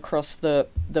flown across the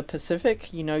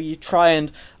Pacific. You try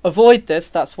and avoid this.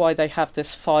 That's why they have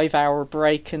this 5-hour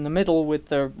break in the middle with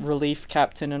the relief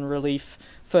captain and relief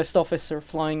first officer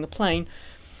flying the plane.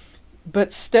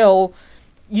 But still,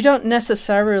 you don't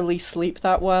necessarily sleep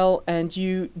that well, and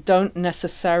you don't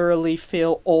necessarily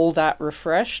feel all that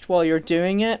refreshed while you're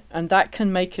doing it, and that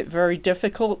can make it very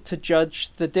difficult to judge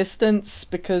the distance,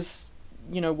 because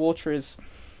water is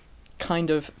kind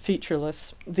of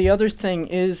featureless. The other thing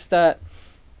is that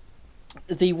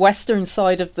the western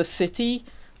side of the city,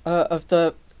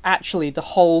 the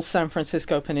whole San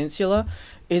Francisco Peninsula,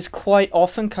 is quite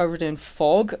often covered in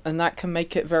fog, and that can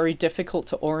make it very difficult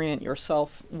to orient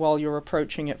yourself while you're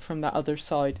approaching it from that other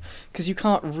side, because you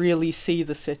can't really see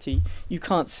the city. You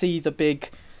can't see the big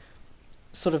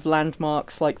sort of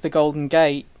landmarks like the Golden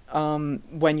Gate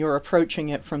when you're approaching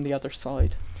it from the other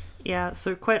side. Yeah,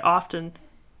 so quite often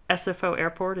SFO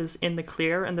Airport is in the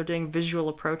clear and they're doing visual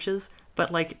approaches,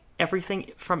 but like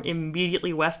everything from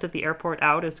immediately west of the airport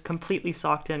out is completely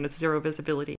socked in with zero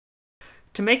visibility.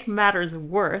 To make matters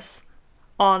worse,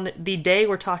 on the day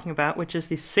we're talking about, which is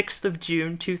the 6th of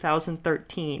June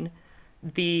 2013,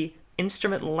 the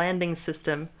instrument landing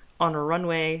system on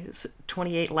runway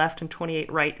 28 left and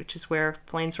 28 right, which is where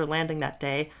planes were landing that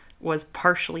day, was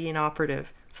partially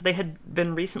inoperative. So they had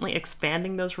been recently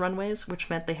expanding those runways, which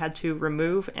meant they had to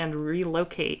remove and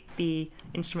relocate the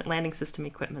instrument landing system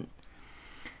equipment.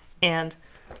 And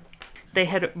they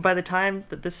had, by the time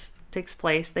that this takes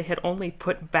place, they had only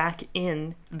put back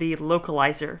in the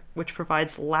localizer, which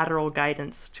provides lateral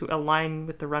guidance to align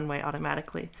with the runway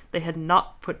automatically. They had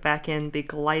not put back in the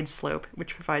glide slope,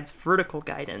 which provides vertical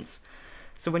guidance.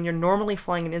 So when you're normally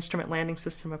flying an instrument landing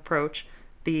system approach,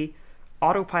 the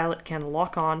autopilot can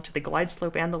lock on to the glide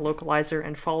slope and the localizer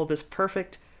and follow this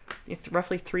perfect,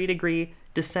 roughly 3-degree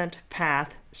descent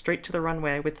path straight to the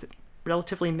runway with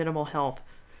relatively minimal help.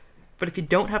 But if you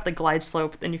don't have the glide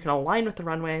slope, then you can align with the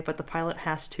runway, but the pilot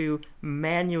has to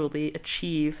manually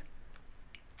achieve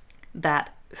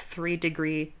that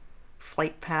 3-degree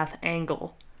flight path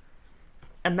angle.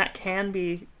 And that can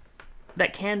be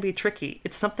tricky.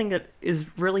 It's something that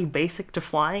is really basic to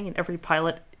flying, and every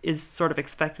pilot is sort of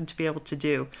expected to be able to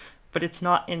do, but it's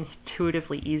not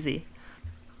intuitively easy.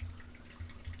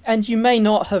 And you may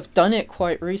not have done it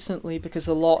quite recently, because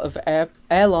a lot of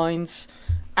airlines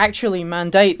actually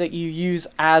mandate that you use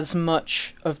as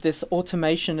much of this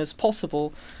automation as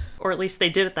possible. Or at least they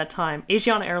did at that time.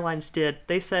 Asiana Airlines did.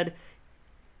 They said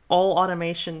all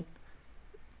automation,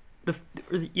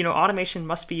 automation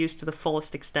must be used to the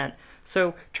fullest extent.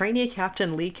 So trainee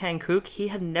captain Lee Kang-kook, he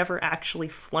had never actually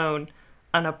flown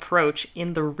an approach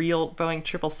in the real Boeing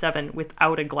 777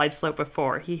 without a glide slope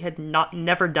before. He had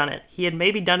never done it. He had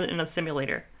maybe done it in a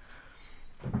simulator,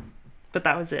 but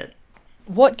that was it.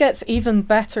 What gets even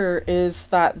better is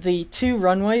that the two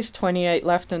runways, 28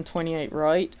 left and 28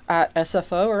 right, at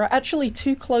SFO are actually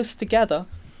too close together.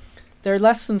 They're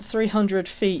less than 300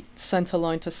 feet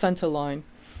centerline to centerline.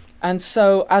 And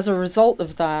so, as a result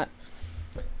of that,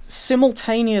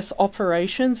 simultaneous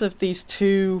operations of these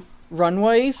two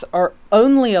runways are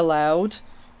only allowed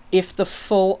if the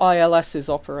full ILS is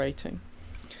operating.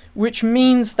 Which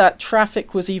means that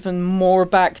traffic was even more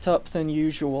backed up than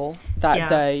usual that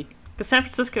day. Because San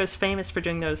Francisco is famous for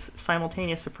doing those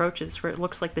simultaneous approaches where it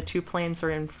looks like the two planes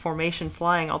are in formation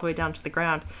flying all the way down to the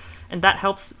ground. And that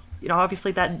helps,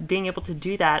 obviously that being able to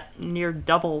do that near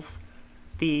doubles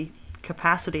the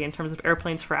capacity in terms of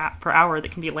airplanes per hour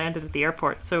that can be landed at the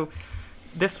airport. So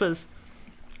this was,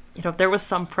 there was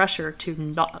some pressure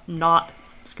to not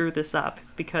screw this up,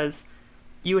 because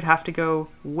you would have to go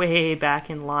way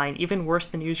back in line, even worse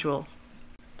than usual.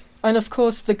 And of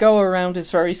course the go-around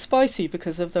is very spicy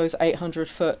because of those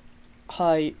 800-foot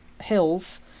high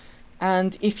hills.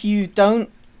 And if you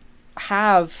don't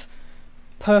have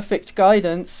perfect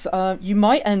guidance, you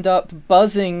might end up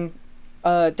buzzing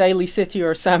Daly City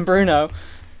or San Bruno,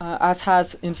 as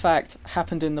has in fact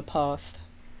happened in the past.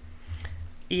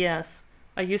 Yes,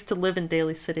 I used to live in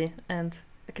Daly City, and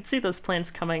I could see those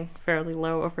planes coming fairly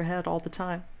low overhead all the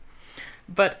time.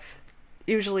 But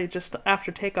usually just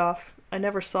after takeoff, I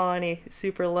never saw any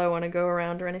super low on a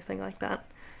go-around or anything like that.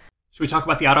 Should we talk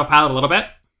about the autopilot a little bit?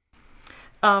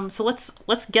 So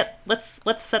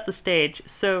let's set the stage.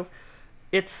 So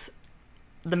it's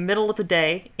the middle of the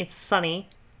day, it's sunny,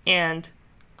 and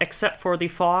except for the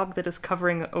fog that is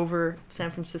covering over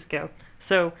San Francisco.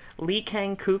 So Lee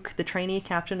Kang-kook, the trainee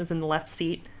captain, is in the left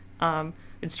seat.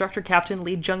 Instructor Captain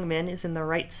Lee Jung-min is in the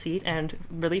right seat, and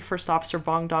Relief First Officer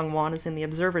Bong Dong-won is in the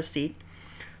observer seat.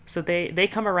 So they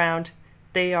come around.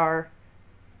 They are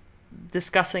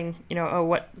discussing,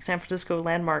 what San Francisco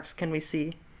landmarks can we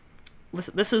see?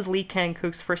 This is Lee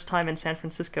Kang-kook's first time in San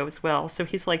Francisco as well. So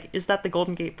he's like, is that the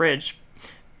Golden Gate Bridge?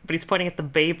 But he's pointing at the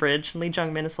Bay Bridge, and Lee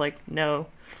Jung-min is like, no.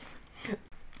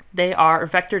 They are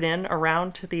vectored in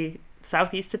around to the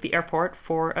southeast of the airport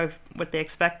for what they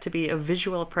expect to be a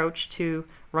visual approach to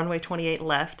runway 28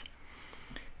 left,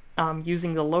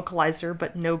 using the localizer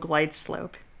but no glide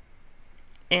slope.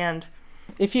 And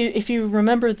if you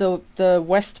remember the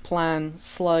West Plan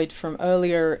slide from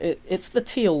earlier, it's the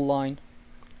teal line.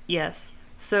 Yes.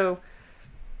 So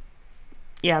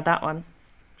yeah, that one.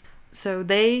 So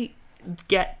they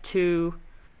get to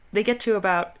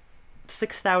about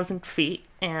 6,000 feet,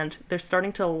 and they're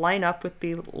starting to line up with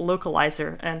the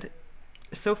localizer, and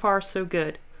so far so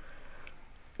good.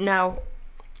 Now,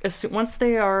 once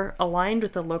they are aligned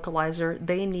with the localizer,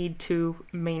 they need to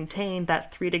maintain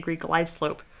that 3-degree glide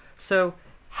slope. So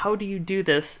how do you do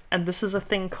this? And this is a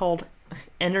thing called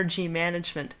energy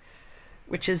management,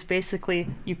 which is basically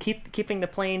you keeping the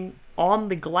plane on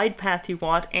the glide path you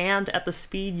want and at the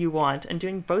speed you want, and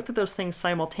doing both of those things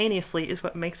simultaneously is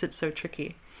what makes it so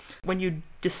tricky. When you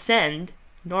descend,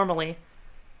 normally,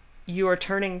 you are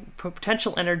turning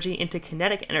potential energy into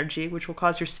kinetic energy, which will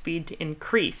cause your speed to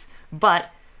increase.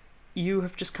 But you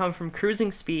have just come from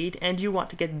cruising speed, and you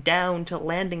want to get down to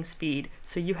landing speed,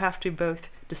 so you have to both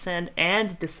descend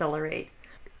and decelerate.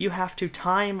 You have to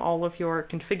time all of your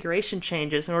configuration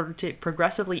changes in order to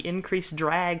progressively increase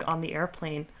drag on the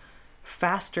airplane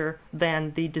faster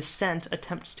than the descent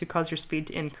attempts to cause your speed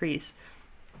to increase.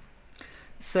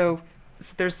 So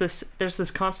there's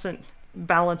this constant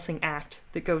balancing act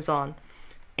that goes on.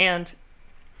 And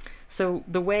so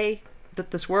the way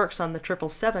that this works on the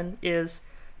 777 is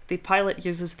the pilot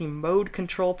uses the mode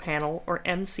control panel, or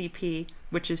MCP,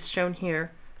 which is shown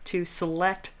here, to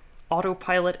select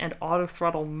autopilot and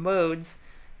autothrottle modes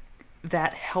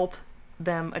that help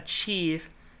them achieve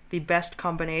the best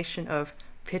combination of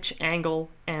pitch, angle,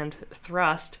 and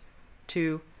thrust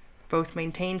to both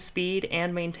maintain speed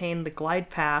and maintain the glide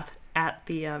path at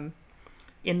the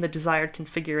in the desired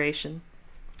configuration.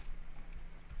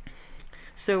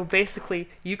 So basically,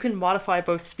 you can modify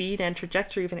both speed and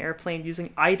trajectory of an airplane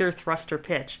using either thrust or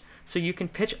pitch. So you can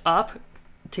pitch up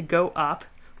to go up,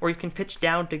 or you can pitch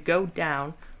down to go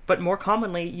down, but more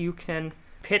commonly you can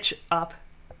pitch up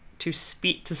to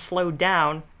slow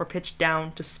down, or pitch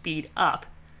down to speed up.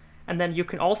 And then you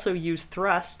can also use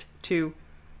thrust to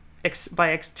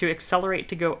accelerate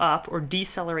to go up, or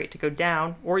decelerate to go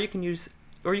down, or you can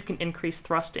increase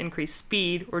thrust to increase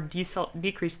speed, or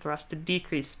decrease thrust to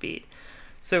decrease speed.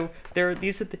 So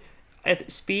these are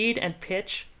at speed and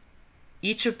pitch.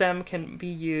 Each of them can be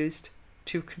used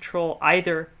to control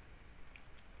either.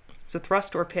 So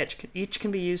thrust or pitch, each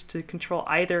can be used to control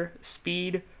either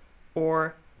speed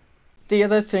or. The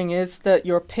other thing is that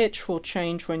your pitch will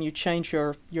change when you change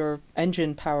your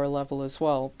engine power level as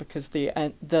well, because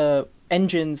the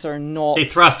engines are not. They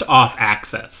thrust off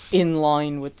axis. In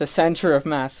line with the center of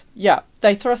mass. Yeah,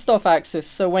 they thrust off axis.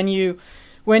 So when you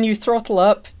throttle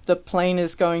up, the plane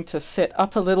is going to sit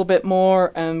up a little bit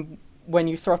more, and when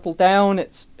you throttle down,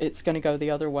 it's going to go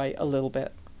the other way a little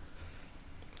bit.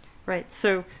 Right.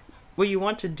 So what you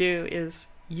want to do is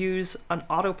use an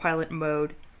autopilot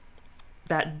mode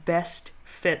that best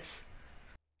fits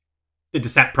the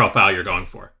descent profile you're going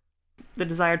for. The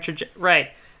desired trajectory.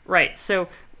 Right. So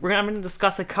I'm going to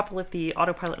discuss a couple of the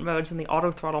autopilot modes and the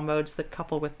autothrottle modes that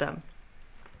couple with them.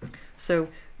 So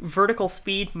vertical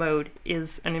speed mode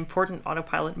is an important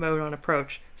autopilot mode on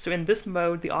approach. So in this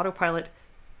mode, the autopilot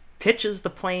pitches the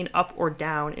plane up or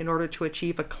down in order to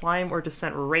achieve a climb or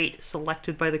descent rate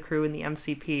selected by the crew in the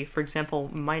MCP, for example,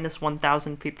 minus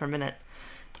 1,000 feet per minute.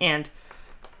 And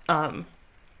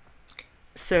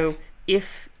so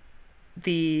if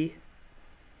the...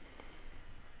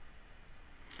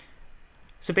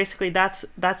 So basically that's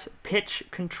pitch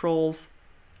controls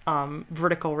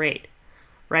vertical rate,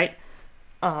 right?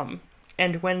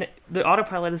 And when the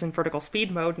autopilot is in vertical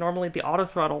speed mode, normally the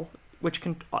autothrottle,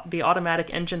 the automatic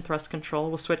engine thrust control,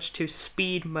 will switch to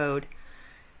speed mode.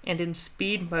 And in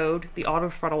speed mode, the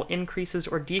autothrottle increases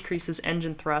or decreases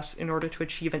engine thrust in order to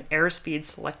achieve an airspeed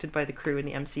selected by the crew in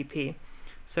the MCP.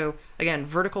 So again,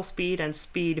 vertical speed and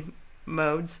speed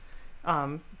modes,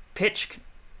 pitch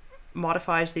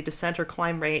modifies the descent or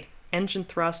climb rate, engine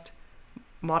thrust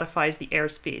modifies the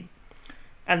airspeed.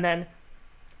 And then,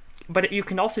 but you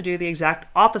can also do the exact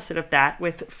opposite of that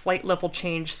with flight level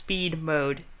change speed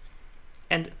mode.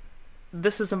 And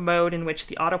this is a mode in which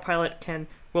the autopilot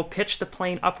will pitch the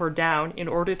plane up or down in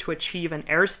order to achieve an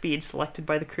airspeed selected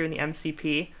by the crew in the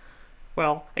MCP.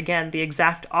 Well, again, the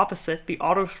exact opposite, the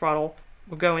autothrottle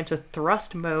will go into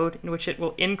thrust mode, in which it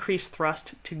will increase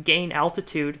thrust to gain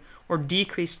altitude or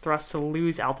decrease thrust to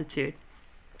lose altitude.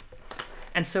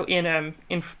 And so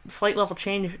in flight level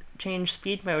change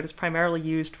speed mode is primarily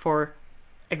used for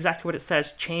exactly what it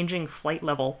says, changing flight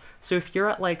level. So if you're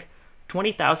at like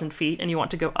 20,000 feet and you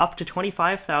want to go up to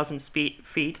 25,000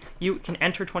 feet, you can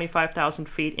enter 25,000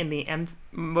 feet in the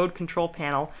mode control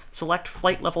panel, select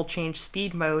flight level change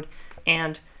speed mode,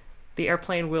 and the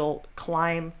airplane will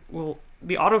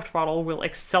the autothrottle will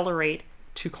accelerate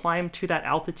to climb to that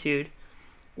altitude,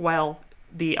 while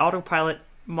the autopilot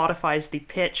modifies the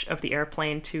pitch of the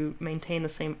airplane to maintain the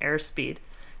same airspeed.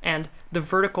 And the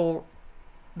vertical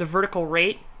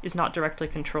rate is not directly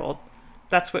controlled.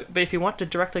 But if you want to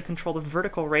directly control the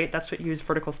vertical rate, that's what you use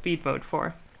vertical speed mode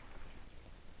for.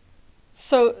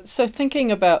 So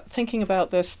thinking about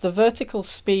this, the vertical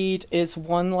speed is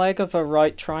one leg of a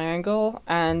right triangle,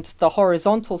 and the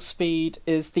horizontal speed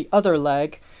is the other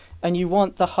leg, and you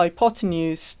want the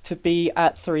hypotenuse to be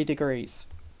at 3 degrees.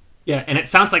 Yeah, and it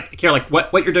sounds like, Kyra,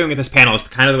 like what you're doing with this panel is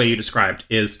kind of the way you described,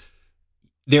 is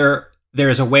there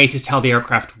is a way to tell the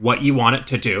aircraft what you want it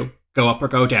to do, go up or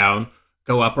go down,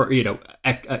 go up or,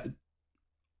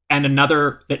 and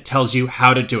another that tells you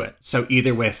how to do it. So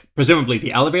either with, presumably,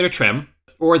 the elevator trim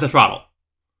or the throttle.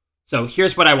 So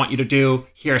here's what I want you to do,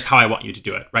 here's how I want you to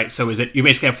do it, right? So is it, you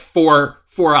basically have four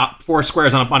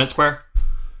squares on a Punnett square?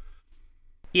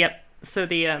 Yep. So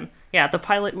the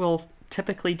pilot will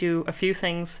typically do a few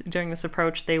things during this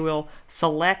approach. They will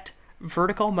select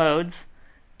vertical modes,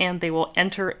 and they will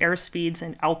enter airspeeds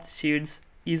and altitudes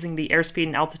using the airspeed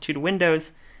and altitude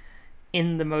windows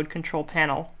in the mode control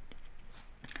panel.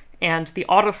 And the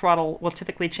auto throttle will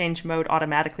typically change mode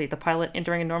automatically. The pilot,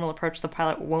 during a normal approach, the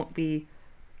pilot won't be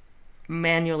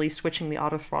manually switching the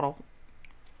auto throttle,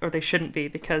 or they shouldn't be,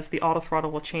 because the auto throttle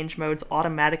will change modes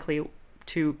automatically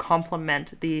to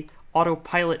complement the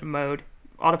autopilot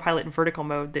vertical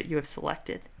mode that you have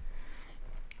selected.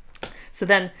 So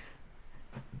then,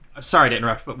 sorry to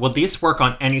interrupt, but will these work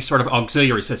on any sort of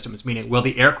auxiliary systems? Meaning, will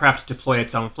the aircraft deploy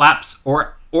its own flaps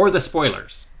or the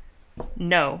spoilers?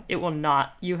 No, it will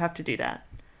not. You have to do that.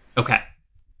 Okay.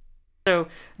 So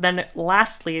then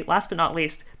last but not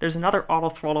least, there's another auto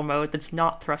throttle mode that's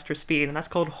not thruster speed, and that's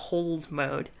called hold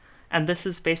mode. And this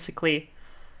is basically,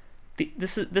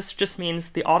 this just means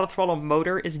the auto throttle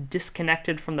motor is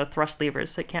disconnected from the thrust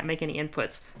levers, so it can't make any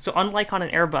inputs. So unlike on an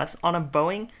Airbus, on a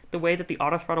Boeing, the way that the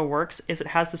auto throttle works is it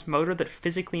has this motor that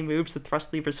physically moves the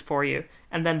thrust levers for you,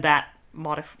 and then that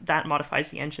modifies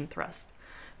the engine thrust.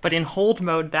 But in hold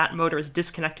mode, that motor is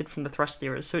disconnected from the thrust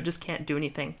levers, so it just can't do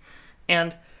anything.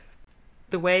 And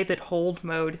the way that hold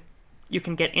mode, you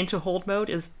can get into hold mode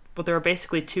is, well, there are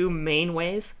basically two main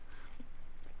ways.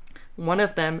 One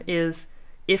of them is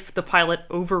if the pilot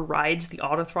overrides the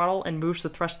auto throttle and moves the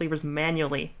thrust levers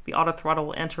manually, the auto throttle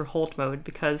will enter hold mode,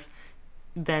 because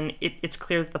then it's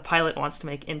clear that the pilot wants to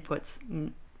make inputs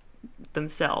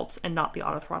themselves and not the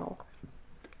auto throttle.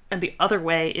 And the other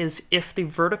way is if the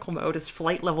vertical mode is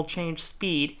flight level change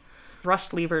speed,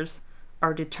 thrust levers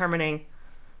are determining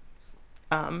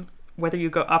whether you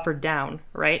go up or down,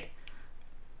 right?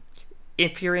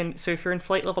 If you're in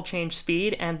flight level change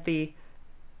speed and the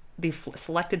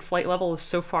selected flight level is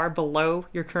so far below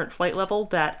your current flight level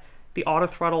that the auto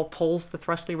throttle pulls the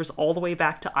thrust levers all the way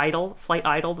back to flight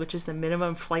idle, which is the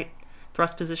minimum flight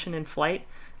thrust position in flight,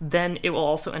 then it will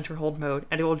also enter hold mode,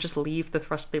 and it will just leave the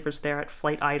thrust levers there at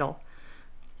flight idle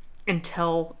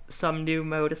until some new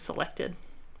mode is selected,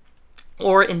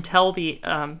 or until the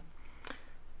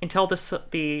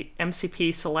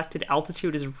MCP selected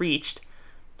altitude is reached.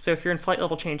 So if you're in flight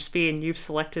level change speed and you've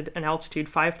selected an altitude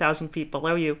 5,000 feet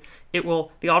below you, the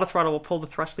auto throttle will pull the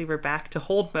thrust lever back to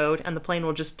hold mode, and the plane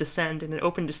will just descend in an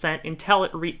open descent until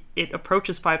it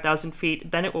approaches 5,000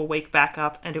 feet. Then it will wake back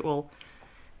up, and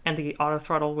the auto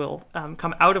throttle will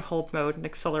come out of hold mode and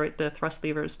accelerate the thrust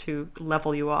levers to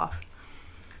level you off.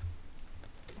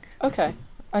 Okay,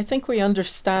 I think we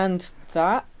understand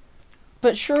that,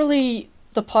 but surely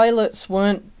the pilots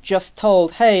weren't just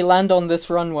told, hey, land on this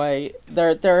runway.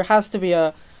 There has to be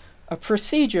a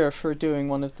procedure for doing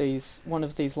one of these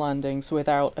landings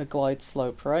without a glide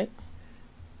slope, right?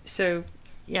 So,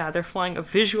 yeah, they're flying a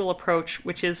visual approach,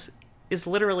 which is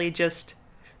literally just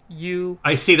you...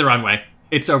 I see the runway.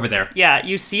 It's over there. Yeah,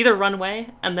 you see the runway,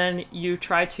 and then you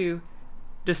try to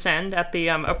descend at the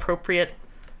appropriate...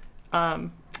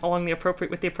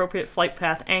 with the appropriate flight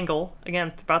path angle,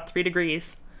 again, about 3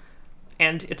 degrees.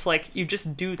 And it's like, you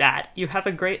just do that. You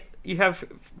have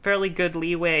fairly good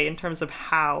leeway in terms of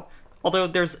how, although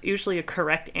there's usually a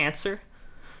correct answer.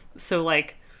 So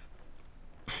but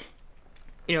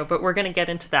we're going to get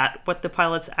into that, what the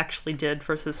pilots actually did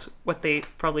versus what they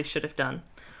probably should have done.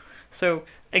 So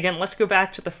again, let's go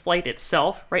back to the flight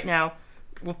itself. Right now,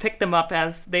 we'll pick them up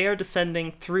as they are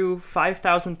descending through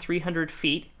 5,300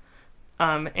 feet.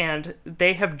 And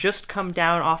they have just come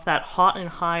down off that hot and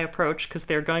high approach because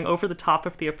they're going over the top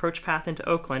of the approach path into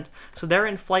Oakland. So they're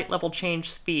in flight level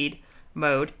change speed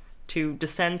mode to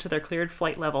descend to their cleared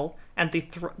flight level. And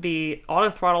the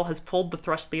auto throttle has pulled the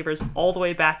thrust levers all the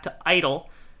way back to idle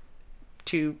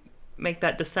to make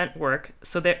that descent work.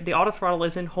 So the auto throttle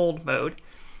is in hold mode.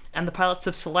 And the pilots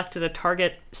have selected a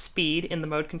target speed in the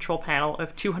mode control panel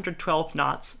of 212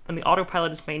 knots. And the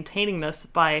autopilot is maintaining this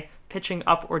by pitching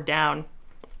up or down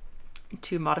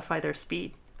to modify their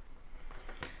speed.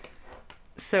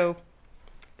 So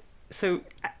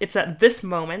it's at this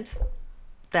moment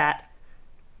that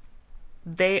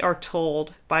they are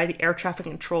told by the air traffic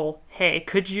control, hey,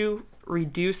 could you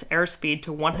reduce airspeed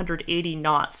to 180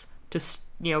 knots to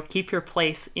keep your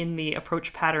place in the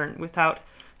approach pattern without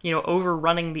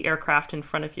overrunning the aircraft in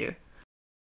front of you.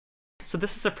 So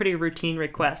this is a pretty routine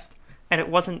request, and it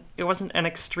wasn't an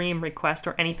extreme request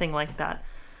or anything like that.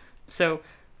 So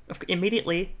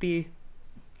immediately the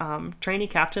trainee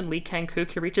captain, Lee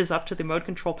Kang-kook, he reaches up to the mode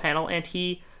control panel and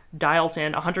he dials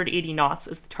in 180 knots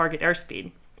as the target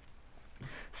airspeed.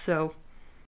 So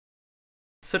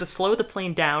to slow the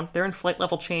plane down, they're in flight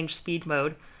level change speed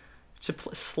mode. To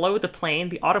slow the plane,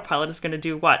 the autopilot is going to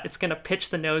do what? It's going to pitch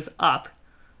the nose up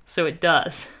So it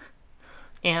does.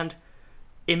 And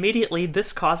immediately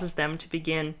this causes them to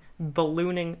begin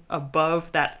ballooning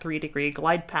above that 3-degree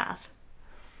glide path.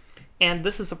 And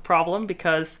this is a problem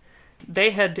because they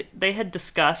had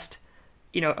discussed,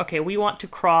 okay, we want to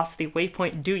cross the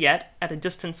waypoint Duyet at a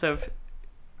distance of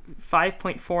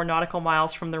 5.4 nautical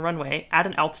miles from the runway at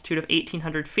an altitude of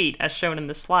 1,800 feet, as shown in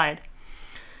this slide.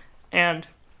 And,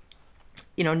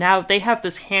 now they have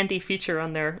this handy feature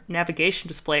on their navigation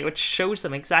display which shows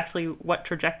them exactly what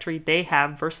trajectory they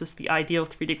have versus the ideal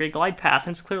 3-degree glide path,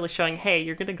 and it's clearly showing, hey,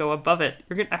 you're going to go above it.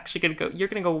 You're going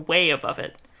to go way above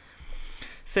it.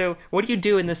 So what do you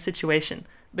do in this situation?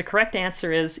 The correct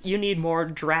answer is you need more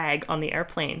drag on the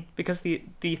airplane because the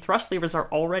thrust levers are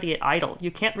already at idle. You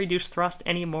can't reduce thrust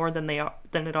any more than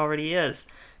it already is.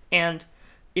 And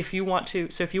if you want to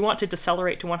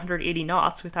decelerate to 180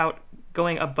 knots without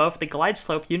going above the glide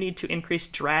slope, you need to increase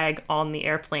drag on the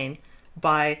airplane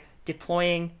by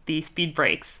deploying the speed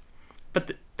brakes.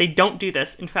 But they don't do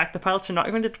this. In fact, the pilots are not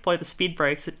going to deploy the speed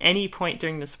brakes at any point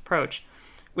during this approach,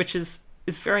 which is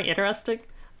very interesting.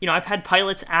 I've had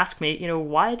pilots ask me,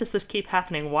 why does this keep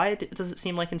happening? Why does it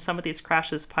seem like in some of these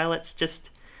crashes, pilots just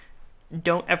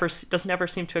doesn't ever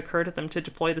seem to occur to them to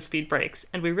deploy the speed brakes?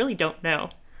 And we really don't know.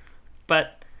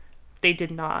 But they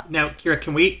did not. Now, Kyra,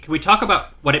 can we talk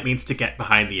about what it means to get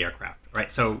behind the aircraft,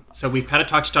 right? So we've kind of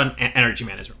touched on energy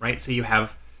management, right? So you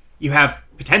have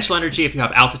potential energy if you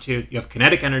have altitude, you have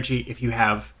kinetic energy if you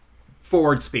have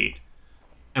forward speed.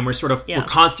 And we're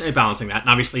constantly balancing that. And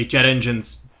obviously jet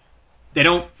engines, they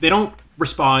don't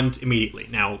respond immediately.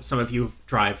 Now, some of you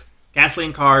drive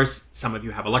gasoline cars, some of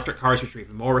you have electric cars, which are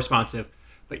even more responsive,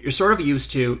 but you're sort of used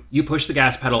to, you push the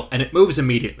gas pedal and it moves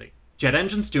immediately. Jet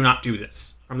engines do not do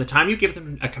this. From the time you give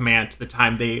them a command to the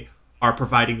time they are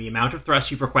providing the amount of thrust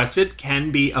you've requested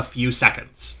can be a few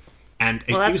seconds. And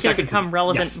that's going to become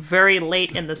relevant very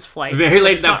late in this flight. Very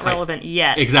late in that flight. It's not relevant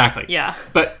yet. Exactly. Yeah.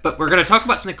 But we're going to talk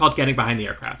about something called getting behind the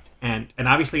aircraft. And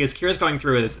obviously, as Kyra's going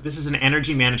through this is an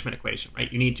energy management equation,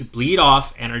 right? You need to bleed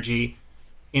off energy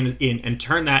and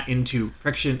turn that into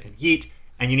friction and heat,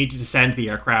 and you need to descend the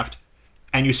aircraft.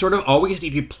 And you sort of always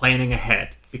need to be planning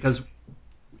ahead because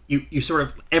you sort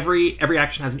of, every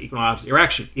action has an equal and opposite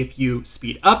reaction. If you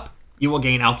speed up, you will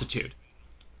gain altitude.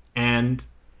 And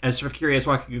as sort of Kyra is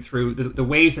walking you through the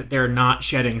ways that they're not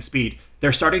shedding speed,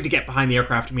 they're starting to get behind the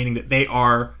aircraft, meaning that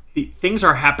things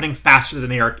are happening faster than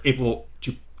they are able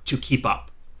to keep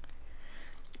up.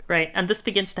 Right, and this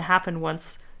begins to happen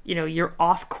once, you're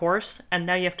off course, and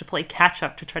now you have to play catch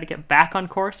up to try to get back on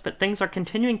course, but things are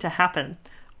continuing to happen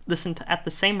at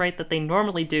the same rate that they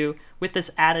normally do with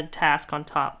this added task on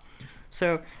top.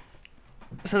 So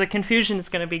the confusion is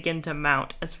going to begin to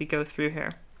mount as we go through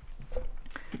here.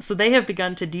 So they have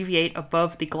begun to deviate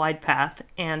above the glide path,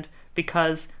 and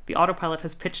because the autopilot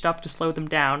has pitched up to slow them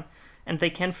down, and they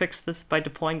can fix this by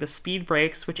deploying the speed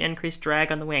brakes, which increase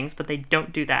drag on the wings, but they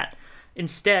don't do that.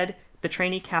 Instead, the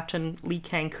trainee captain Lee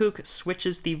Kang-kook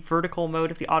switches the vertical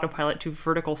mode of the autopilot to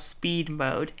vertical speed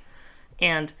mode.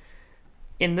 And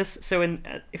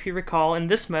if you recall, in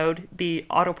this mode, the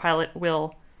autopilot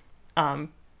will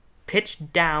pitch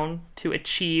down to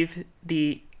achieve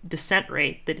the descent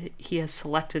rate that he has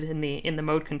selected in the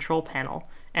mode control panel,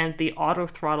 and the auto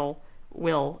throttle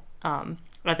will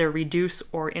either reduce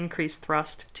or increase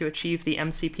thrust to achieve the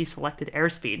MCP selected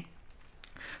airspeed.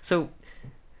 So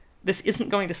this isn't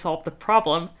going to solve the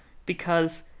problem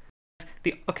because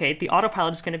the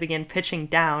autopilot is going to begin pitching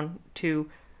down to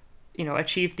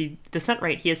achieve the descent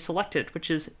rate he has selected,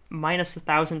 which is minus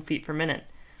 1,000 feet per minute.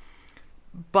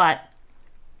 But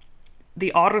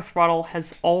the auto throttle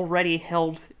has already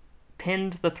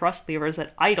pinned the thrust levers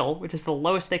at idle, which is the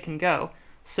lowest they can go.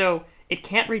 So it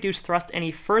can't reduce thrust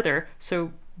any further.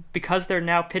 So because they're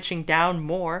now pitching down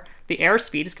more, the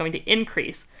airspeed is going to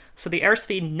increase. So the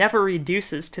airspeed never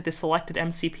reduces to the selected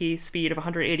MCP speed of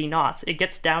 180 knots. It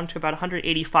gets down to about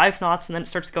 185 knots and then it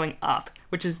starts going up,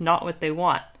 which is not what they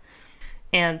want.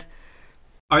 And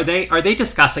are they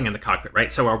discussing in the cockpit,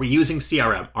 right? So are we using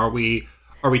CRM? Are we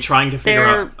trying to figure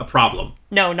out a problem?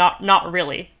 No, not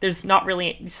really. There's not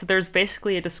really. So there's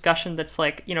basically a discussion that's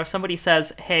like, somebody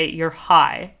says, "Hey, you're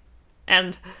high,"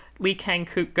 and Lee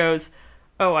Kang-kook goes,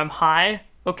 "Oh, I'm high?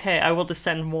 Okay, I will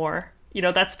descend more."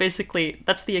 That's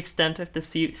the extent of the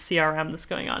CRM that's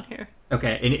going on here.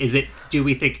 Okay, and do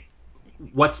we think,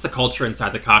 what's the culture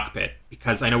inside the cockpit?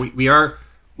 Because I know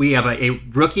we have a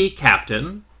rookie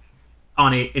captain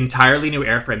on an entirely new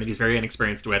airframe that he's very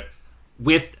inexperienced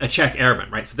with a Czech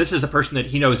airman, right? So this is a person that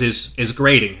he knows is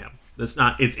grading him.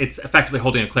 It's effectively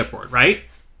holding a clipboard, right?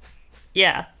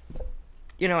 Yeah.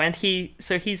 and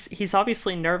he's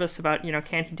obviously nervous about,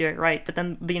 can he do it right? But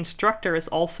then the instructor is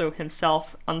also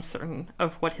himself uncertain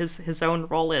of what his own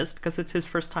role is, because it's his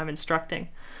first time instructing.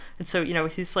 And so,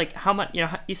 he's like, how much,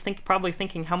 he's probably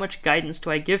thinking, how much guidance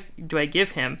do I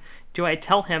give him? Do I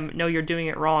tell him, no, you're doing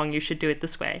it wrong, you should do it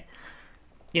this way?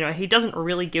 He doesn't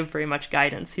really give very much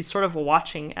guidance. He's sort of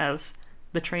watching as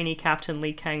the trainee captain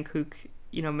Lee Kang-kook,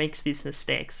 makes these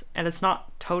mistakes. And it's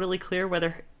not totally clear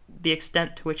whether the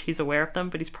extent to which he's aware of them,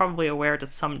 but he's probably aware to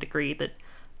some degree that,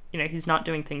 he's not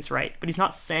doing things right. But he's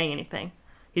not saying anything.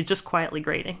 He's just quietly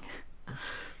grading.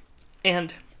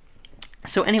 And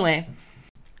so anyway,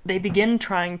 they begin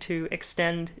trying to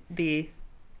extend the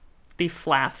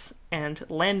flaps and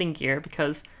landing gear,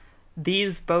 because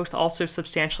these both also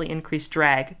substantially increase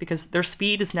drag, because their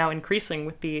speed is now increasing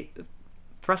with the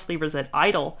thrust levers at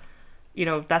idle.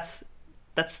 That's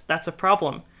a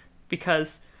problem,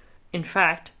 because in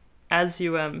fact, as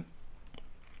you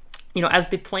as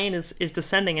the plane is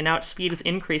descending and now its speed is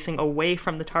increasing away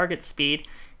from the target speed,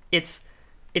 it's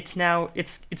going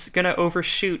to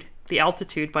overshoot the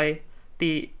altitude by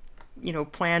the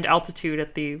planned altitude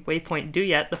at the waypoint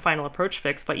Duyet, the final approach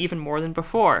fix, by even more than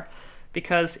before.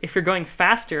 Because if you're going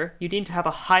faster, you need to have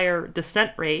a higher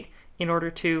descent rate in order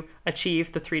to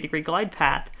achieve the 3-degree glide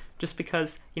path, just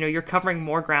because you're covering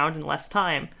more ground in less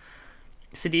time.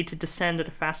 So you need to descend at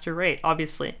a faster rate,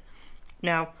 obviously.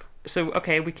 Now, so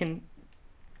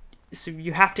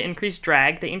you have to increase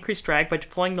drag. They increase drag by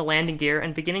deploying the landing gear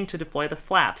and beginning to deploy the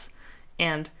flaps.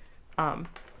 And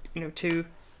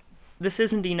this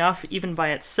isn't enough even by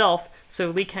itself,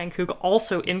 so Lee Kang-kook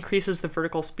also increases the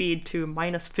vertical speed to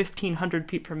minus 1,500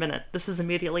 feet per minute. This is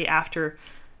immediately after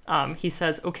he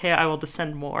says, okay, I will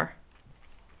descend more.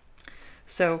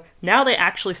 So now they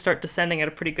actually start descending at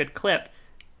a pretty good clip.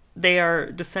 They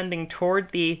are descending toward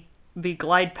the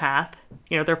glide path.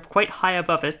 They're quite high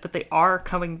above it, but they are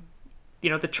coming,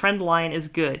 the trend line is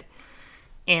good.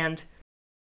 And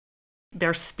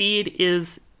their speed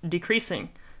is decreasing.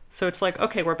 So it's like,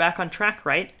 okay, we're back on track,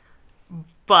 right?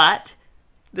 But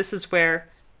this is where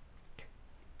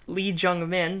Lee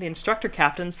Jung-min, the instructor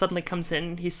captain, suddenly comes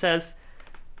in. He says,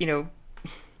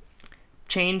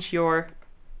 change your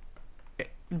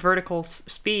vertical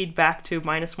speed back to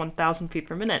minus 1,000 feet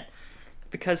per minute.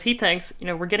 Because he thinks,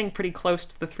 we're getting pretty close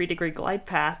to the 3-degree glide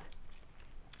path.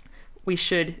 We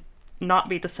should not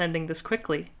be descending this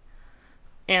quickly.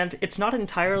 And it's not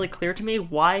entirely clear to me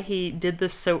why he did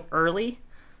this so early,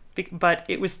 but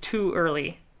it was too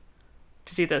early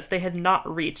to do this. They had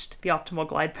not reached the optimal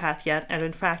glide path yet, and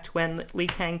in fact, when Lee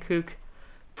Kang-kook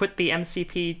put the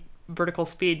MCP vertical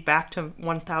speed back to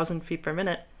 1,000 feet per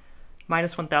minute,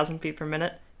 minus 1,000 feet per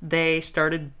minute, they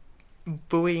started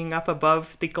buoying up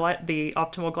above the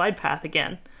optimal glide path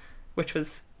again, which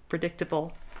was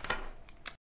predictable.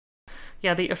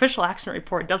 Yeah, the official accident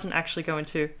report doesn't actually go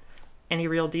into any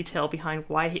real detail behind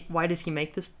why did he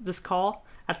make this call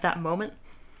at that moment.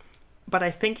 But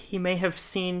I think he may have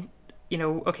seen,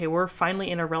 okay, we're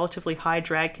finally in a relatively high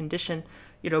drag condition,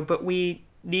 but we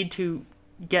need to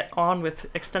get on with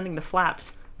extending the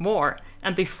flaps more.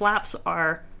 And the flaps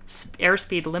are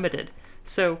airspeed limited.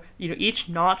 So, each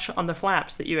notch on the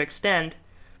flaps that you extend,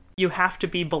 you have to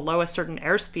be below a certain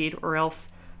airspeed, or else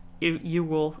you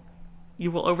will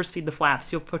overspeed the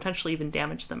flaps. You'll potentially even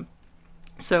damage them.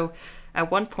 So at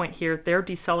one point here, they're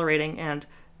decelerating, and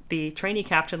the trainee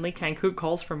captain, Lee Kang-kook,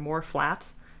 calls for more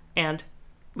flaps, and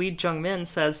Lee Jung-min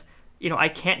says, I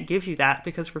can't give you that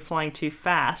because we're flying too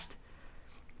fast.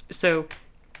 So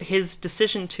his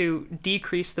decision to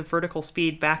decrease the vertical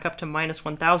speed back up to minus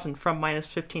 1,000 from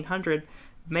minus 1,500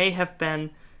 may have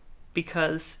been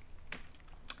because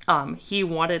he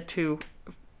wanted to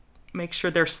make sure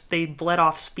they bled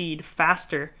off speed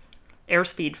faster,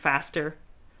 airspeed faster,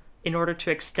 in order to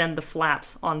extend the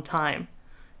flaps on time.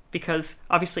 Because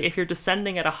obviously if you're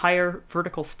descending at a higher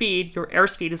vertical speed, your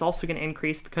airspeed is also going to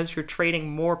increase because you're trading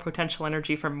more potential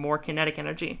energy for more kinetic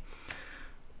energy.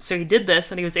 So he did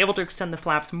this, and he was able to extend the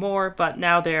flaps more, but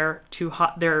now they're too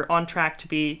hot. They're on track to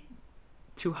be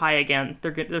too high again.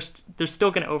 They're still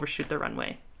going to overshoot the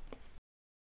runway.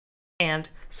 And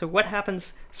so what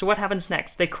happens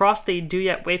next? They cross the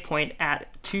Duyet waypoint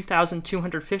at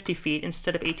 2,250 feet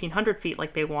instead of 1,800 feet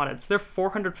like they wanted. So they're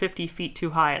 450 feet too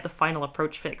high at the final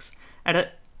approach fix. And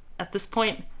at this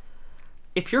point,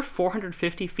 if you're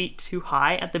 450 feet too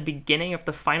high at the beginning of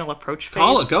the final approach phase,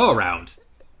 call a go around.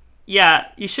 Yeah,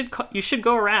 you should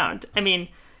go around. I mean,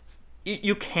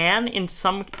 you can in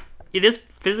some. It is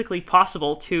physically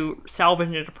possible to salvage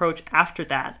an approach after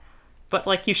that,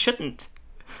 but you shouldn't.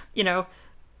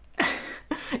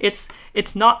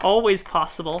 It's not always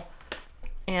possible.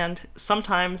 And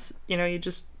sometimes, you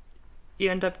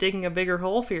end up digging a bigger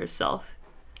hole for yourself.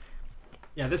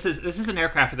 Yeah, this is an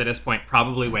aircraft that at this point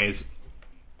probably weighs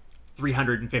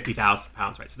 350,000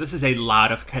 pounds, right? So this is a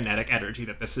lot of kinetic energy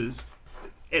that this is,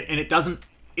 and it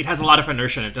has a lot of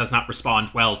inertia, and it does not respond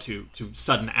well to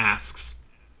sudden asks.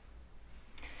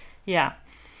 Yeah.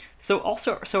 So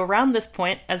around this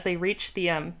point, as they reach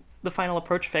the final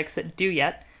approach fix at due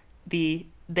yet, they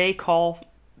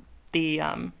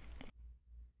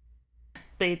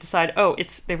decide,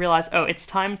 they realize, it's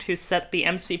time to set the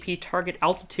MCP target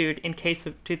altitude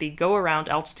to the go-around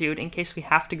altitude in case we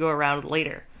have to go around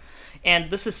later. And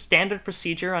this is standard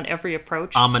procedure on every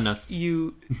approach. Ominous.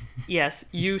 You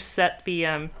set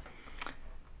the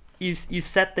you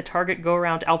set the target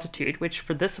go-around altitude, which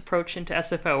for this approach into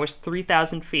SFO is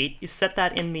 3,000 feet. You set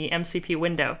that in the MCP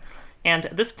window. And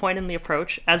at this point in the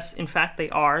approach, as in fact they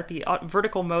are, the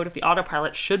vertical mode of the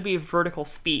autopilot should be vertical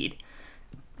speed,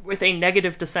 with a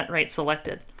negative descent rate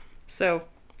selected. So,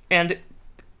 and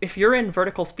if you're in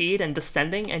vertical speed and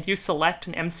descending and you select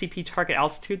an MCP target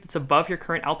altitude that's above your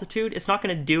current altitude, it's not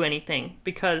going to do anything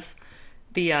because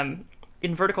in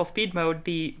vertical speed mode,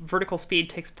 the vertical speed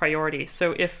takes priority.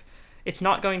 So if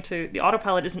the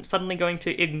autopilot isn't suddenly going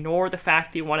to ignore the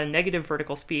fact that you want a negative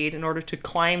vertical speed in order to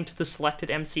climb to the selected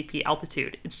MCP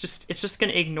altitude. It's just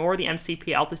going to ignore the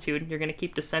MCP altitude, and you're going to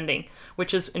keep descending,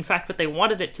 which is in fact what they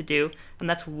wanted it to do, and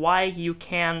that's why you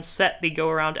can set the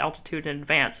go-around altitude in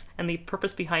advance. And the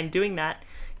purpose behind doing that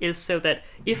is so that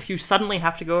if you suddenly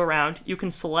have to go around, you can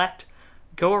select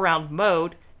go-around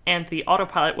mode, and the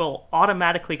autopilot will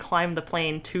automatically climb the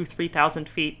plane to 3,000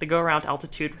 feet, the go-around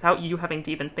altitude, without you having to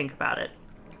even think about it.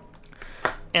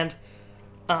 And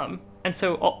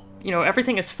so,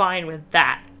 everything is fine with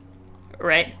that,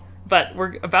 right? But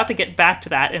we're about to get back to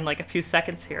that in like a few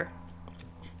seconds here.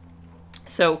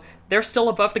 So they're still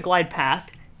above the glide path.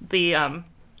 The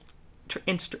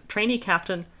trainee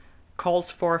captain calls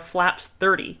for flaps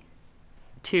 30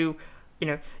 to...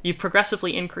 you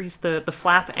progressively increase the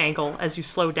flap angle as you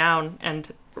slow down,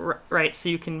 and right, so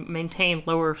you can maintain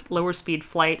lower speed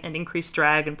flight and increase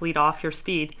drag and bleed off your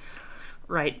speed,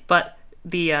 right? But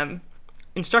the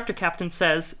instructor captain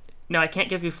says, no, I can't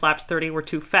give you flaps 30, we're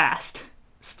too fast,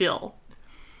 still.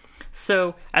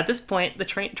 So at this point, the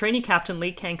trainee captain,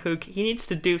 Lee Kang-kook, he needs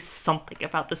to do something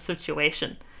about this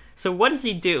situation. So what does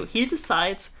he do? He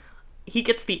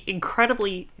gets the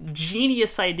incredibly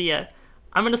genius idea,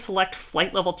 I'm going to select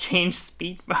flight level change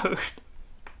speed mode.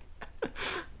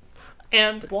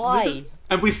 And why?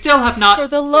 And we still have not... For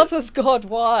the love of God,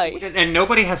 why? And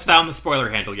nobody has found the spoiler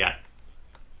handle yet.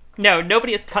 No,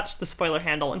 nobody has touched the spoiler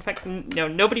handle. In fact, no,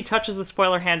 nobody touches the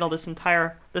spoiler handle this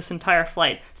entire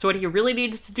flight. So what he really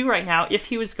needed to do right now, if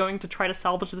he was going to try to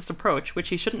salvage this approach, which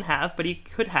he shouldn't have, but he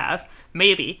could have,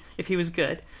 maybe, if he was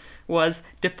good, was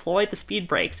deploy the speed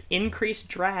brakes, increase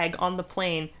drag on the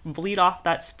plane, bleed off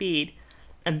that speed,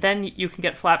 and then you can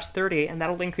get flaps 30, and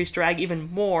that'll increase drag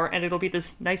even more, and it'll be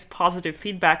this nice positive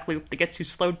feedback loop that gets you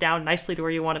slowed down nicely to where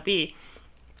you want to be,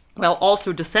 while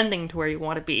also descending to where you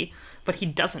want to be. But he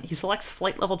doesn't. He selects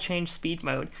flight level change speed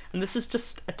mode, and this is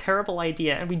just a terrible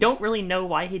idea, and we don't really know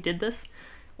why he did this.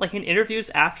 Like, in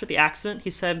interviews after the accident, he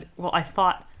said, well, I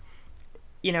thought,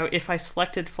 if I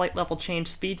selected flight level change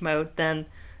speed mode, then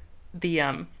the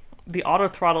auto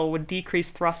throttle would decrease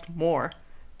thrust more,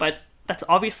 but that's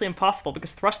obviously impossible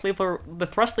because the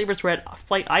thrust levers were at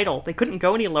flight idle. They couldn't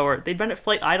go any lower. They'd been at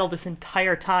flight idle this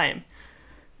entire time.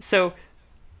 So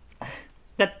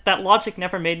that logic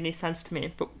never made any sense to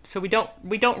me. But so we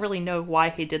don't really know why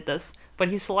he did this. But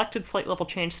he selected flight level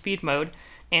change speed mode,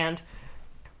 and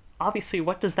obviously,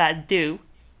 what does that do?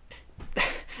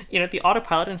 The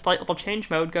autopilot in flight level change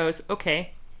mode goes,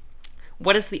 okay,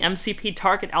 what is the MCP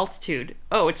target altitude?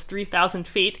 Oh, it's 3,000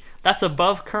 feet. That's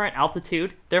above current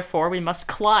altitude. Therefore, we must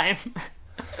climb.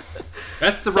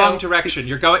 That's the wrong direction.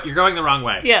 You're going the wrong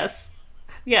way. Yes.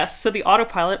 So the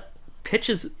autopilot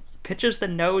pitches the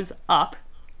nose up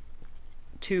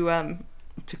to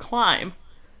climb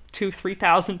to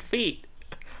 3,000 feet.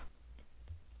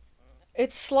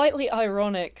 It's slightly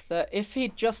ironic that if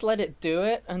he'd just let it do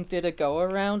it and did a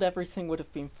go-around, everything would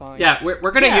have been fine. Yeah, we're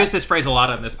going to use this phrase a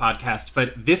lot on this podcast,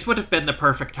 but this would have been the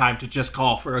perfect time to just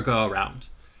call for a go-around.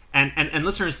 And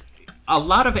listeners, a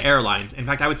lot of airlines, in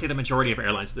fact, I would say the majority of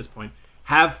airlines at this point,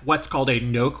 have what's called a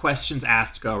no questions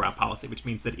asked go-around policy, which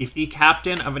means that if the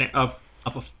captain of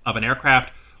an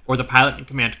aircraft or the pilot in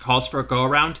command calls for a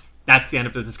go-around, that's the end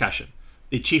of the discussion.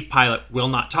 The chief pilot will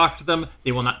not talk to them.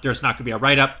 There's not going to be a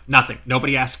write-up. Nothing.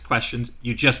 Nobody asks questions.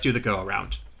 You just do the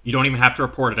go-around. You don't even have to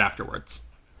report it afterwards.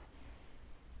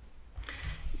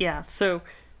 Yeah, so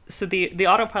So the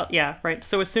autopilot, yeah, right.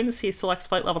 So as soon as he selects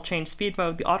flight level change speed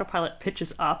mode, the autopilot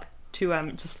pitches up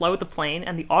to slow the plane,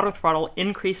 and the auto throttle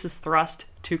increases thrust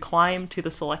to climb to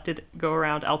the selected go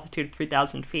around altitude of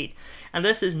 3,000 feet. And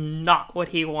this is not what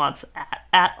he wants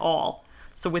at all.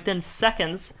 So within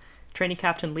seconds, Trainee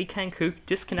Captain Lee Kang-kook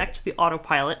disconnects the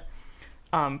autopilot,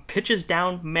 pitches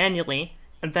down manually,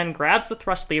 and then grabs the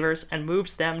thrust levers and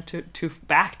moves them to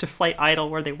back to flight idle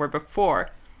where they were before.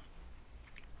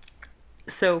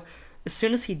 So as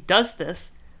soon as he does this,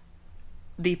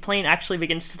 the plane actually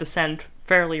begins to descend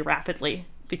fairly rapidly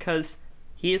because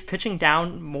he is pitching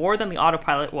down more than the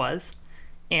autopilot was,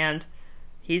 and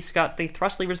he's got the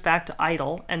thrust levers back to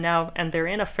idle, and they're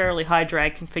in a fairly high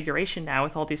drag configuration now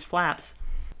with all these flaps.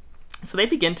 So they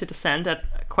begin to descend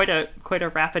at quite a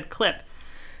rapid clip,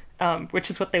 which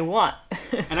is what they want.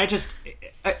 And I just,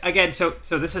 again, so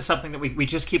this is something that we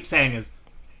just keep saying is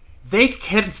they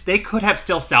could have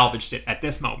still salvaged it at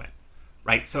this moment,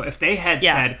 right? So if they had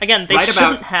said, again, they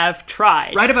shouldn't have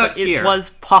tried. Right about here, it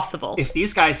was possible. If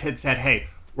these guys had said, "Hey,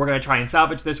 we're going to try and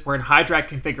salvage this. We're in high drag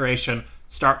configuration.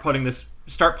 Start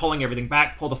pulling everything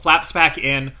back. Pull the flaps back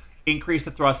in. Increase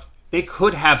the thrust." They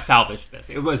could have salvaged this.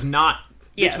 It was not.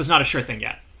 This was not a sure thing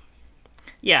yet.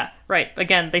 Yeah, right.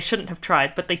 Again, they shouldn't have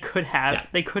tried, but they could have. Yeah.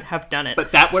 They could have done it.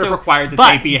 But that would have required that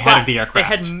they be ahead of the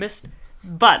aircraft.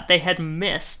 They had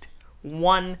missed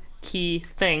one key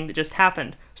thing that just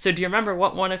happened. So do you remember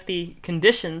what one of the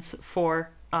conditions for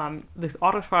the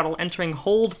autothrottle entering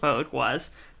hold mode was?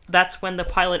 That's when the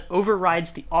pilot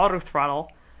overrides the autothrottle.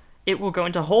 It will go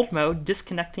into hold mode,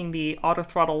 disconnecting the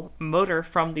autothrottle motor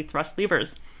from the thrust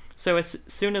levers. So as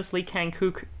soon as Lee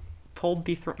Kang-kook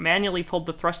manually pulled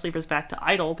the thrust levers back to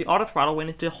idle, the autothrottle went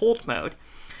into hold mode.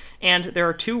 And there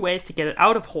are two ways to get it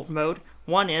out of hold mode.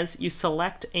 One is you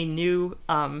select a new,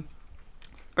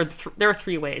 there are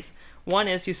three ways. One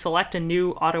is you select a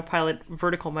new autopilot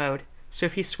vertical mode. So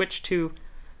if he switched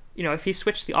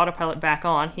the autopilot back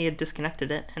on, he had disconnected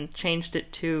it and changed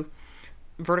it to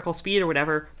vertical speed or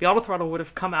whatever, the autothrottle would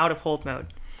have come out of hold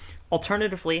mode.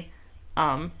 Alternatively,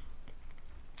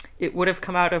 it would have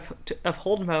come out of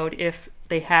hold mode if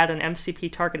they had an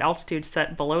MCP target altitude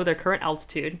set below their current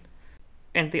altitude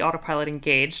and the autopilot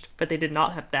engaged, but they did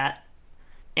not have that.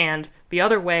 And the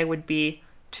other way would be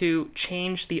to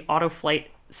change the autoflight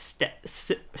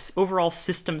overall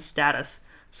system status.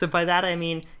 So by that I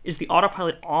mean, is the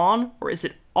autopilot on, or is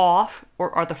it off,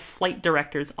 or are the flight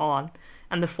directors on?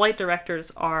 And the flight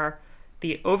directors are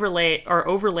the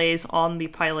overlays on the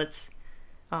pilot's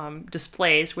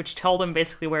displays, which tell them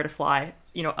basically where to fly.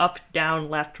 Up, down,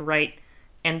 left, right,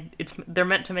 and they're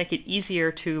meant to make it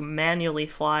easier to manually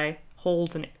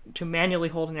hold an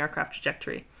aircraft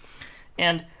trajectory.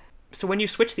 And so when you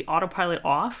switch the autopilot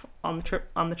off on the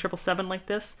 777 like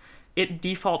this, it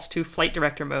defaults to flight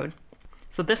director mode.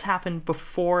 So this happened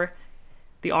before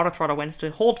the autothrottle went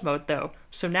into hold mode, though.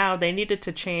 So now they needed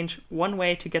to change. One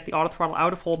way to get the autothrottle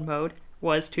out of hold mode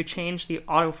was to change the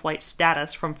autoflight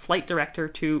status from flight director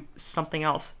to something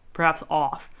else, perhaps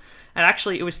off. And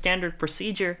actually, it was standard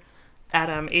procedure at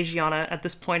Asiana at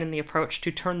this point in the approach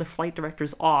to turn the flight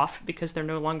directors off because they're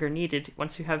no longer needed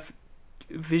once you have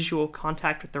visual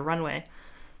contact with the runway.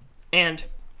 And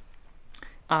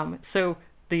so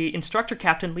the instructor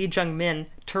captain, Lee Jung-min,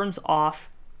 turns off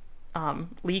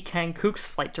Lee Kang-kook's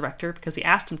flight director because he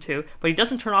asked him to, but he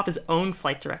doesn't turn off his own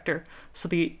flight director. So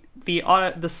the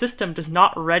system does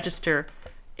not register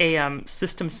a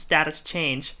system status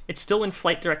change. It's still in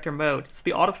flight director mode, so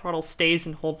the autothrottle stays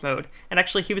in hold mode. And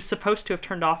actually, he was supposed to have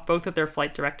turned off both of their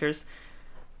flight directors,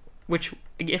 which,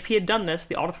 if he had done this,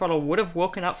 the autothrottle would have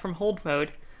woken up from hold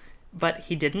mode, but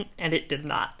he didn't, and it did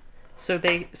not. So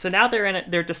now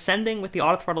they're descending with the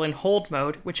autothrottle in hold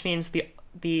mode, which means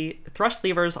the thrust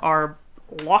levers are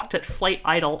locked at flight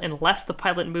idle unless the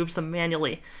pilot moves them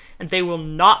manually, and they will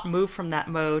not move from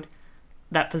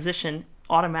that position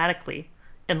automatically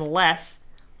unless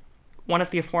one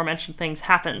of the aforementioned things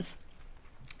happens.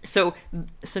 So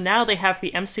now they have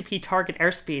the MCP target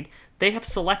airspeed. They have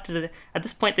selected it. At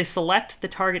this point, they select the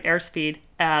target airspeed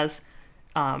as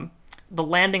the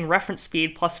landing reference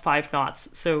speed plus 5 knots,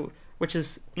 which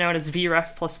is known as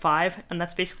VREF plus 5, and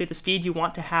that's basically the speed you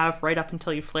want to have right up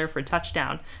until you flare for a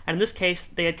touchdown. And in this case,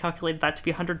 they had calculated that to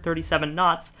be 137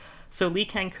 knots, so Lee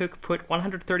Kang-kook put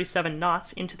 137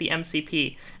 knots into the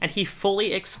MCP, and he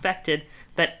fully expected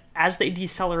that as they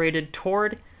decelerated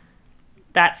toward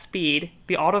that speed,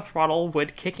 the autothrottle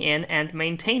would kick in and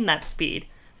maintain that speed.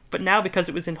 But now, because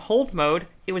it was in hold mode,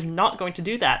 it was not going to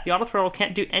do that. The autothrottle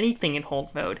can't do anything in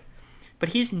hold mode. But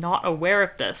he's not aware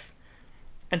of this.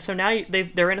 And so now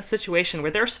they're in a situation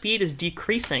where their speed is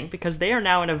decreasing because they are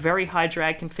now in a very high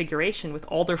drag configuration with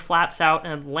all their flaps out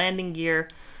and landing gear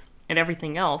and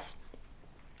everything else.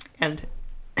 And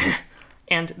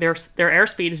and their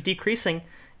airspeed is decreasing,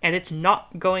 and it's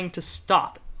not going to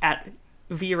stop at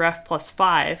VREF plus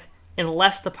 5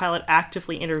 unless the pilot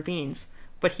actively intervenes.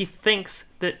 But he thinks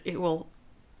that it will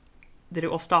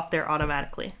stop there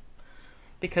automatically,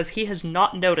 because he has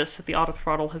not noticed that the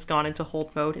autothrottle has gone into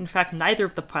hold mode. In fact, neither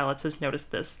of the pilots has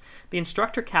noticed this. The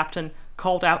instructor captain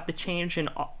called out the change in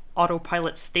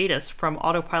autopilot status from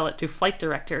autopilot to flight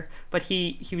director, but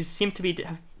he seemed to be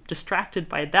distracted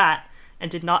by that and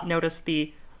did not notice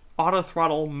the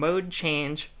autothrottle mode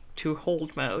change to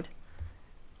hold mode.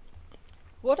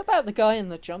 What about the guy in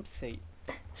the jump seat?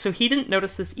 So he didn't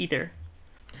notice this either.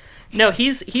 No,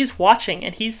 he's watching,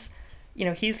 and he's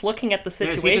looking at the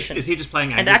situation. Is he just playing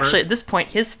Angry And actually, Birds? at this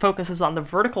point, his focus is on the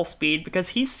vertical speed, because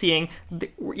he's seeing,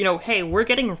 hey, we're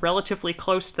getting relatively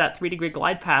close to that 3-degree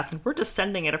glide path, and we're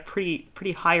descending at a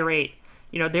pretty high rate.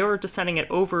 They were descending at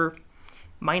over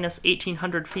minus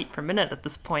 1,800 feet per minute at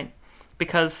this point,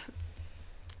 because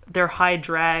they're high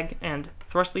drag and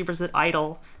thrust levers at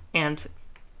idle, and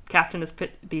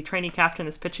the trainee captain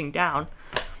is pitching down.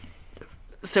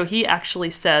 So he actually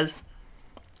says,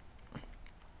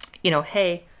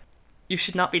 hey, you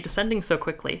should not be descending so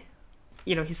quickly.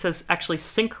 He says, actually,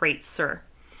 sink rate, sir.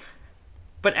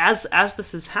 But as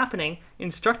this is happening,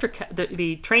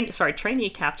 trainee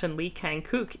captain Lee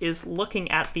Kang-kook is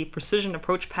looking at the precision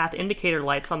approach path indicator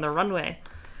lights on the runway,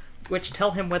 which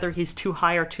tell him whether he's too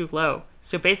high or too low.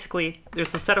 So basically,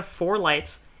 there's a set of 4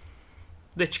 lights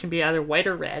that can be either white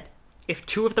or red. If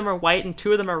 2 of them are white and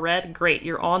 2 of them are red, great,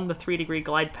 you're on the 3-degree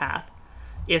glide path.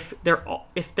 If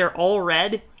they're all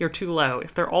red, you're too low.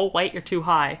 If they're all white, you're too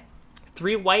high.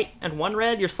 3 white and 1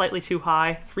 red, you're slightly too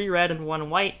high. 3 red and 1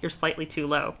 white, you're slightly too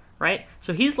low, right?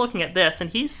 So he's looking at this, and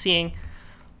he's seeing,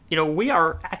 we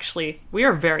are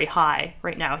very high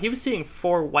right now. He was seeing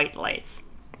 4 white lights.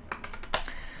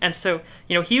 And so,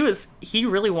 he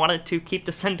really wanted to keep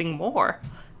descending more.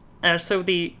 And so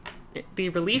the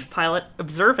relief pilot,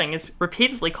 observing, is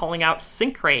repeatedly calling out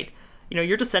sink rate.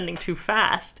 You're descending too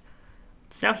fast.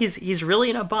 So now he's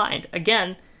really in a bind.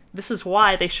 Again, this is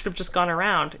why they should have just gone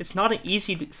around. It's not an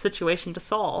easy situation to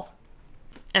solve.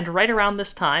 And right around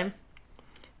this time,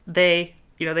 they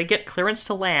get clearance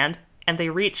to land, and they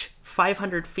reach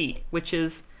 500 feet, which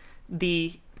is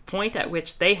the point at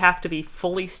which they have to be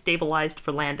fully stabilized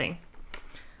for landing.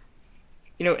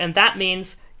 And that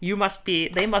means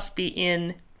they must be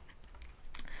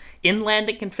in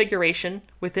landing configuration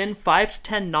within 5 to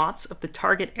 10 knots of the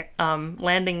target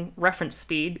landing reference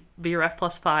speed, VRF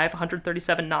plus 5,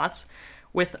 137 knots,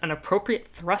 with an appropriate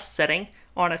thrust setting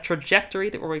on a trajectory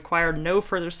that will require no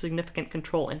further significant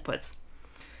control inputs.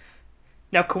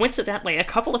 Now, coincidentally, a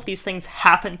couple of these things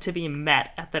happen to be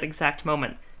met at that exact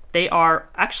moment. They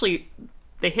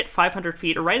hit 500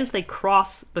 feet right as they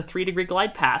cross the 3-degree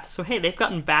glide path. So, hey, they've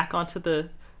gotten back onto the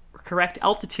correct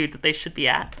altitude that they should be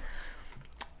at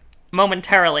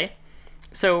momentarily.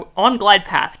 So on glide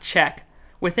path, check.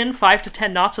 Within 5 to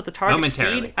 10 knots of the target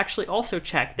speed, actually also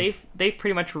check. They've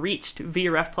pretty much reached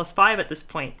VRF plus 5 at this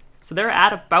point. So they're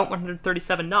at about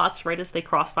 137 knots right as they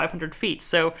cross 500 feet.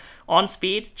 So on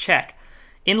speed, check.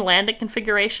 In landing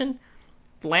configuration,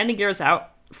 landing gear is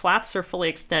out. Flaps are fully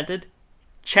extended.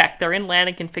 Check. They're in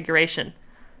landing configuration.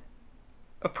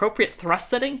 Appropriate thrust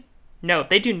setting? No,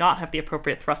 they do not have the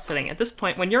appropriate thrust setting. At this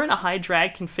point, when you're in a high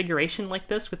drag configuration like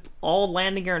this, with all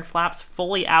landing gear and flaps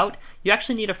fully out, you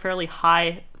actually need a fairly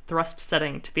high thrust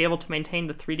setting to be able to maintain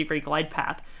the 3-degree glide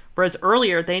path. Whereas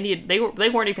earlier, they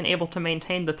weren't even able to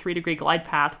maintain the 3-degree glide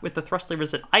path with the thrust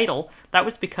levers at idle. That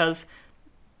was because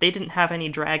they didn't have any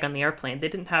drag on the airplane. They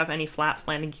didn't have any flaps,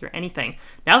 landing gear, anything.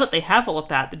 Now that they have all of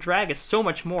that, the drag is so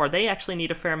much more. They actually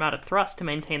need a fair amount of thrust to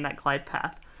maintain that glide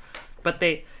path. But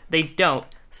they don't.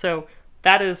 So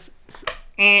that is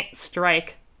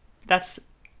strike. That's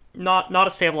not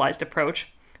a stabilized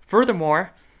approach.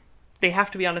 Furthermore, they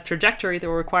have to be on a trajectory that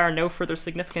will require no further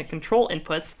significant control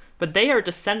inputs, but they are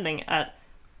descending at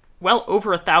well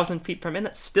over 1,000 feet per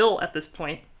minute still at this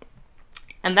point.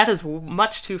 And that is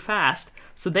much too fast.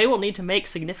 So they will need to make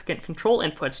significant control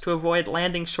inputs to avoid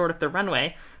landing short of the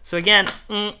runway. So again,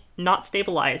 not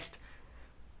stabilized.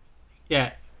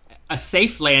 Yeah. A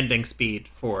safe landing speed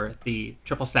for the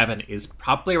 777 is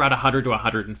probably around 100 to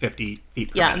 150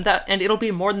 feet per minute. Yeah, and it'll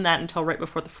be more than that until right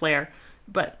before the flare.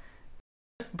 But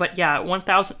yeah,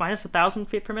 1,000 minus 1,000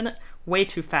 feet per minute, way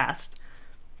too fast.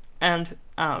 And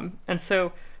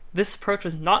so this approach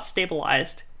was not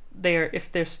stabilized.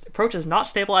 If their approach is not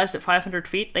stabilized at 500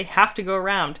 feet, they have to go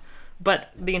around.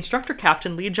 But the instructor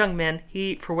captain, Lee Jung-min,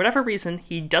 he, for whatever reason,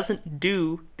 he doesn't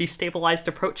do the stabilized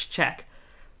approach check.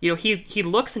 He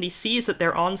looks and he sees that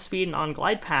they're on speed and on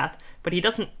glide path, but he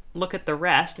doesn't look at the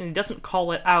rest, and he doesn't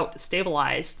call it out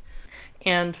stabilized.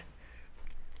 And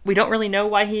we don't really know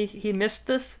why he missed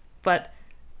this, but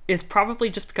it's probably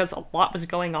just because a lot was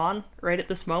going on right at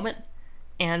this moment.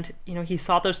 And, he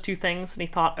saw those two things and he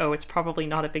thought, oh, it's probably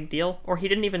not a big deal. Or he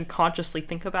didn't even consciously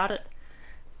think about it.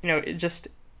 It just,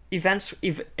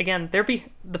 again,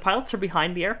 the pilots are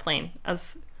behind the airplane,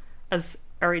 as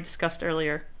Ari discussed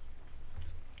earlier.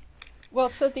 Well,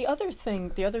 so the other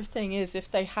thing is, if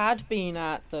they had been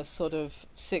at the sort of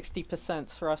 60%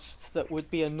 thrust that would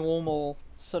be a normal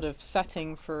sort of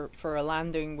setting for a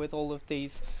landing, with all of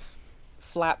these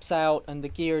flaps out and the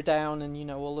gear down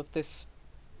and, all of these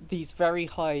very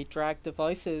high drag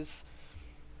devices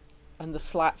and the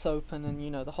slats open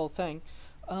and, the whole thing,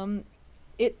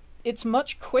 it's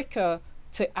much quicker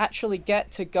to actually get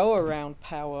to go around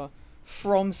power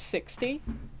from 60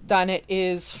 than it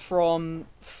is from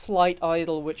flight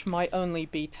idle, which might only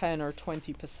be 10 or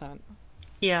 20%.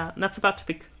 Yeah, and that's about to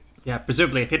be... Yeah,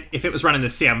 presumably, if it was running the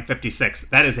CM56,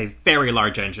 that is a very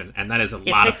large engine, and that is a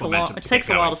lot of momentum. It takes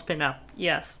a while to spin up,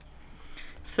 yes.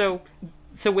 So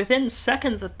within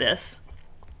seconds of this,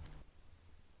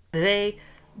 they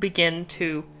begin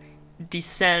to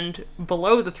descend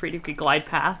below the 3-degree glide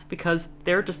path because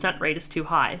their descent rate is too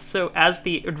high. So as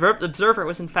the observer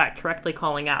was in fact correctly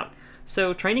calling out,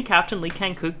 so trainee captain Lee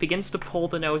Kang-kook begins to pull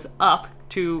the nose up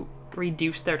to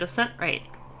reduce their descent rate.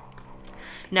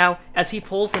 Now, as he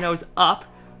pulls the nose up,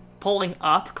 pulling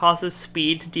up causes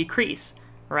speed to decrease,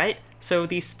 right? So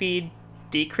the speed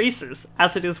decreases,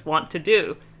 as it is wont to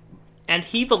do. And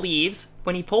he believes,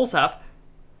 when he pulls up,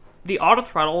 the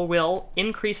autothrottle will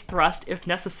increase thrust if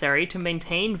necessary to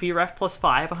maintain VREF plus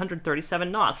 5,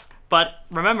 137 knots. But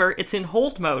remember, it's in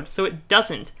hold mode, so it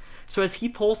doesn't. So as he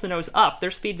pulls the nose up,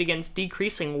 their speed begins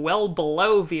decreasing well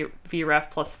below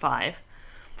VREF plus 5.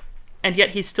 And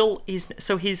yet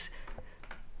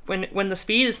when the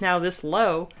speed is now this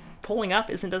low, pulling up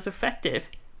isn't as effective.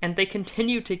 And they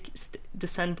continue to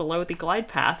descend below the glide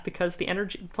path because the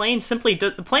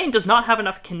plane does not have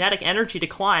enough kinetic energy to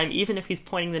climb, even if he's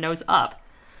pointing the nose up.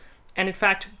 And in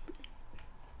fact,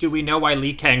 do we know why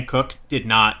Lee Kang-kook did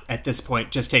not, at this point,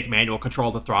 just take manual control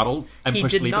of the throttle and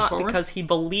push the levers forward? Because he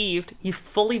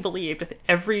fully believed with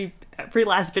every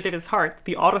last bit of his heart,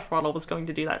 the autothrottle was going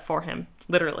to do that for him,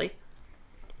 literally.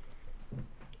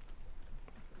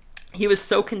 He was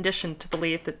so conditioned to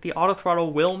believe that the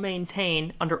autothrottle will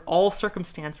maintain, under all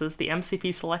circumstances, the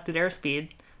MCP selected airspeed,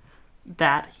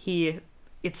 that it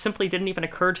simply didn't even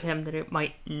occur to him that it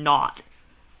might not,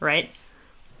 right?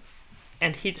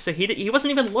 And he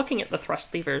wasn't even looking at the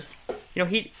thrust levers.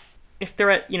 He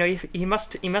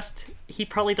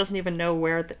probably doesn't even know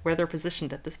where they're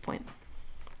positioned at this point.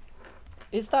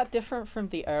 Is that different from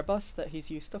the Airbus that he's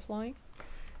used to flying?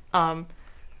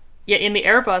 Yeah, in the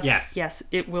Airbus, yes,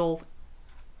 it will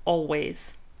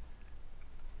always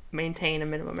maintain a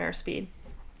minimum airspeed.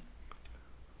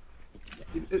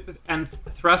 And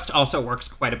thrust also works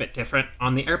quite a bit different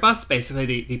on the Airbus.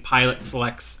 Basically, the pilot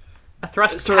selects a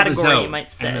thrust sort category, of a zone, you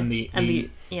might say. And then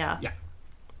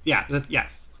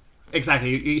yes, exactly.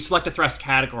 You select a thrust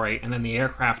category, and then the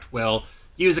aircraft will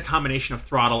use a combination of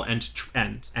throttle and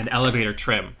elevator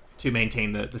trim to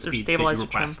maintain the speed that you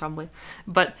request. Trim, probably.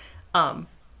 But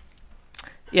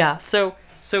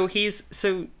so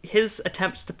his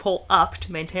attempts to pull up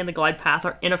to maintain the glide path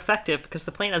are ineffective because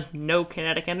the plane has no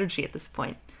kinetic energy at this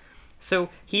point. So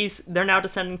they're now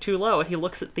descending too low, and he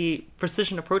looks at the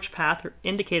precision approach path or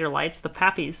indicator lights, the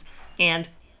PAPIs, and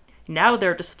now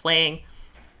they're displaying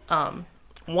 1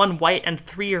 white and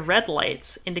 3 red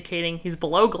lights, indicating he's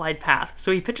below glide path.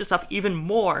 So he pitches up even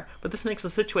more, but this makes the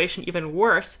situation even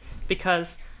worse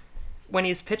because when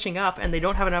he's pitching up and they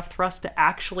don't have enough thrust to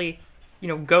actually,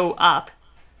 go up,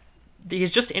 he's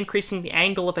just increasing the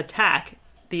angle of attack,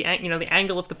 the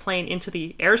angle of the plane into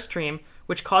the airstream,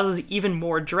 which causes even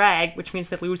more drag, which means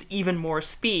they lose even more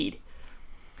speed.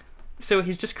 So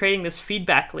he's just creating this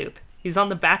feedback loop. He's on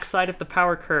the backside of the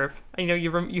power curve.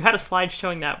 You had a slide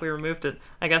showing that. We removed it.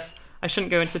 I guess I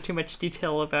shouldn't go into too much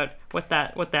detail about what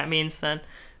that means then.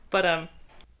 But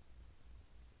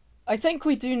I think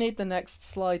we do need the next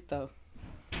slide, though.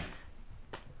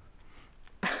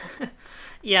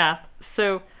 Yeah.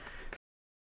 So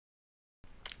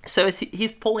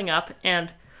he's pulling up,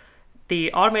 and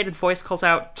the automated voice calls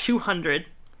out 200,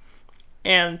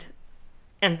 and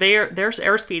their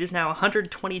airspeed is now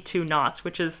 122 knots,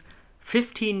 which is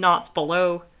 15 knots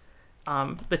below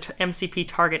the MCP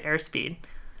target airspeed.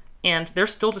 and they're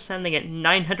still descending at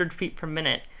 900 feet per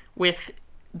minute with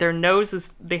their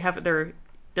noses. They have their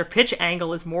pitch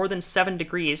angle is more than 7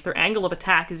 degrees. Their angle of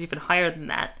attack is even higher than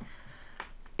that.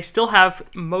 They still have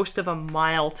most of a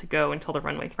mile to go until the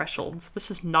runway thresholds. This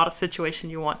is not a situation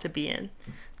you want to be in.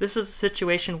 This is a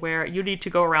situation where you need to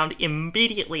go around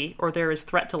immediately or there is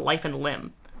threat to life and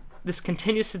limb. This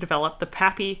continues to develop. The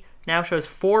PAPI now shows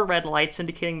 4 red lights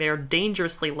indicating they are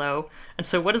dangerously low. And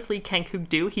so what does Lee Kang-kook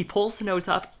do? He pulls the nose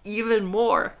up even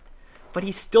more. But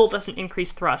he still doesn't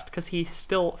increase thrust because he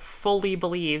still fully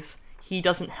believes he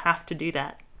doesn't have to do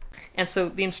that. And so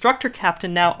the instructor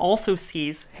captain now also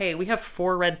sees, hey, we have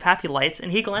 4 red PAPI lights,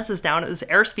 and he glances down at his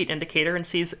airspeed indicator and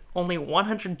sees only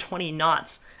 120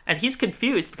 knots. And he's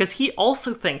confused because he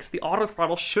also thinks the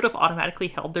autothrottle should have automatically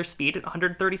held their speed at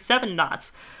 137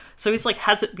 knots. So he's like,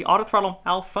 the autothrottle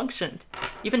malfunctioned?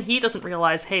 Even he doesn't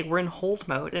realize, hey, we're in hold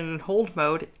mode, and in hold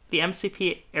mode, the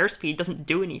MCP airspeed doesn't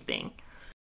do anything.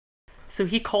 So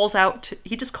he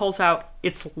just calls out,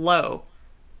 it's low.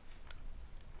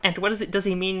 And what is it? Does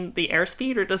he mean the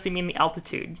airspeed or does he mean the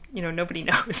altitude? Nobody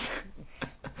knows.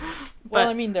 Well,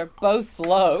 I mean, they're both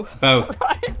low. Both.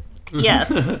 Right?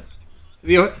 Yes.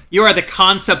 You are the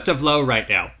concept of low right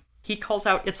now. He calls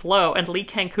out, it's low, and Lee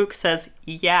Kang-kook says,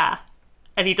 yeah.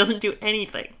 And he doesn't do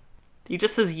anything. He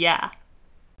just says, yeah.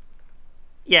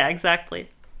 Yeah, exactly.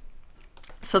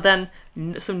 So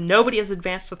nobody has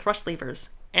advanced the thrust levers.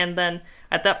 And then,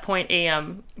 at that point,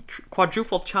 a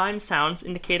quadruple chime sounds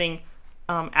indicating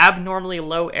abnormally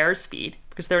low airspeed,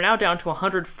 because they're now down to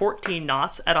 114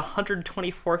 knots at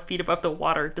 124 feet above the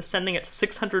water, descending at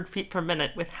 600 feet per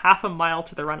minute with half a mile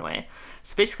to the runway.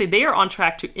 So basically, they are on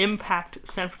track to impact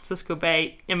San Francisco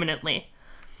Bay imminently.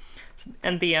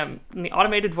 And the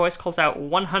automated voice calls out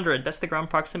 100. That's the ground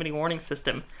proximity warning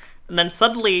system. And then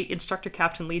suddenly, Instructor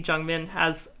Captain Lee Jung-min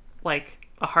has like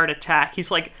a heart attack.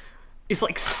 He's like,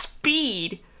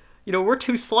 speed. We're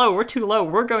too slow. We're too low.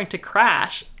 We're going to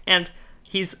crash. And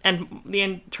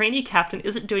the trainee captain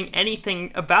isn't doing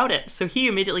anything about it. So he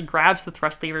immediately grabs the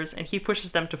thrust levers and he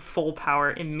pushes them to full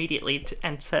power immediately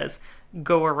and says,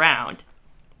 go around.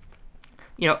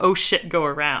 Oh shit, go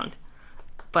around.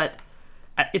 But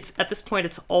at this point,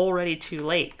 it's already too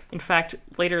late. In fact,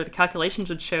 later the calculations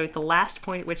would show the last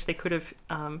point at which they could have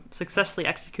successfully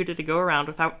executed a go around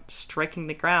without striking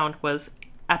the ground was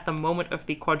at the moment of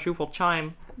the quadruple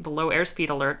chime, the low airspeed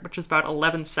alert, which was about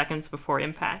 11 seconds before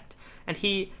impact. And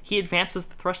he advances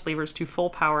the thrust levers to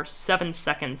full power 7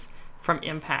 seconds from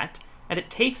impact. And it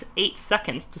takes 8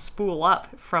 seconds to spool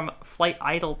up from flight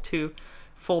idle to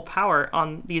full power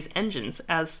on these engines,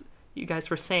 as you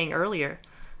guys were saying earlier.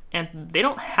 And they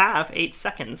don't have 8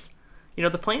 seconds. The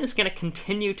plane is going to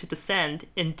continue to descend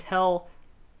until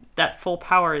that full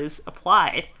power is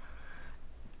applied.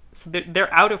 So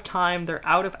they're out of time, they're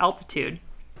out of altitude.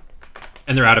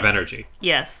 And they're out of energy.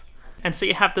 Yes. And so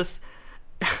you have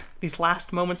these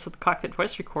last moments of the cockpit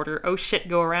voice recorder. Oh shit,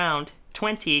 go around.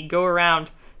 20, go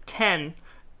around. 10,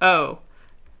 oh.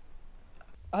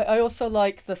 I also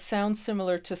like the sound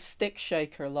similar to stick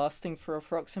shaker lasting for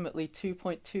approximately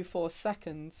 2.24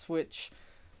 seconds, which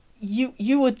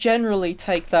you would generally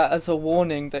take that as a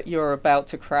warning that you're about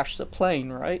to crash the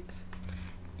plane, right?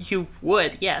 You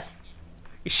would, yes.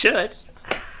 You should.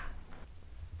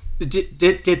 Did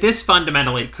this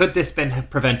could this been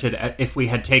prevented if we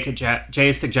had taken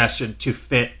Jay's suggestion to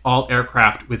fit all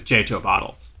aircraft with JTO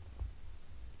bottles?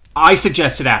 I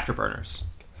suggested afterburners.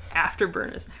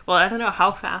 Afterburners. Well, I don't know,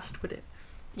 how fast would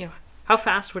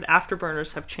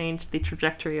afterburners have changed the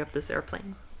trajectory of this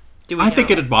airplane? I think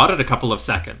it had bought it a couple of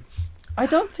seconds. I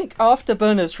don't think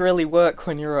afterburners really work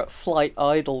when you're at flight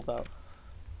idle, though.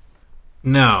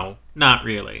 No, not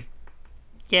really.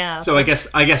 Yeah. So I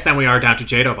guess then we are down to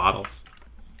JTO bottles.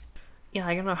 Yeah,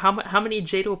 I don't know how many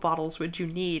JTO bottles would you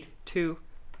need to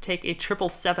take a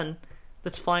 777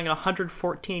 that's flying at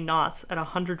 114 knots at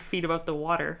 100 feet above the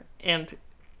water and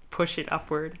push it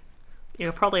upward?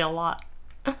 Probably a lot.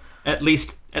 At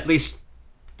least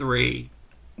 3.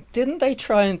 Didn't they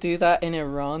try and do that in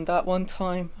Iran that one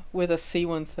time with a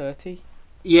C-130?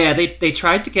 Yeah, they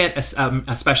tried to get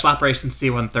a special operations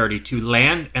C-130 to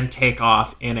land and take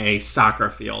off in a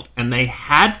soccer field, and they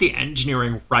had the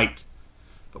engineering right.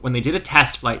 But when they did a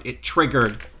test flight, it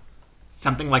triggered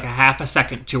something like a half a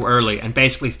second too early and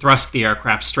basically thrust the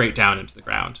aircraft straight down into the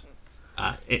ground.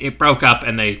 It broke up,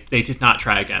 and they did not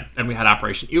try again. Then we had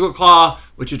Operation Eagle Claw,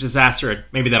 which was a disaster, and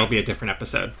maybe that'll be a different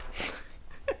episode.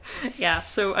 Yeah,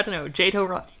 so, I don't know,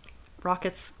 JTO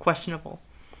rockets, questionable.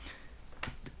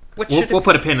 We'll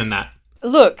put a pin in that.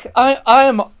 Look, I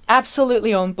am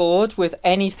absolutely on board with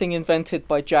anything invented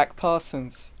by Jack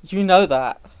Parsons. You know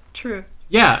that. True.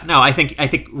 Yeah, no, I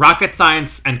think rocket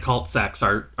science and cult sex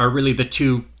are really the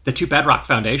two bedrock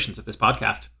foundations of this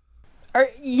podcast.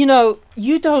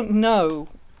 You don't know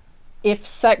if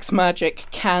sex magic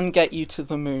can get you to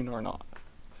the moon or not.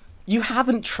 You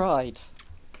haven't tried.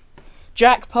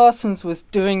 Jack Parsons was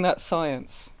doing that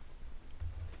science.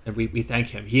 And we thank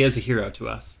him. He is a hero to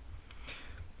us.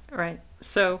 Right.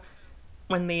 So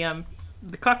when the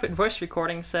cockpit voice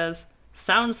recording says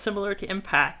sounds similar to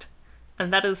impact,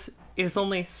 and it is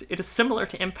similar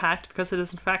to impact because it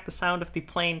is in fact the sound of the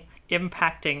plane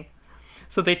impacting.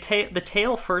 So the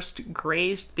tail first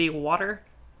grazed the water,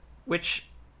 which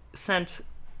sent,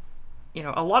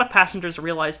 a lot of passengers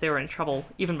realized they were in trouble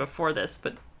even before this,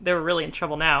 but they were really in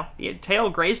trouble now. The tail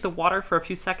grazed the water for a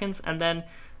few seconds and then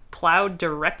plowed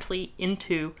directly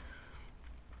into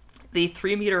the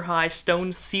 3-meter-high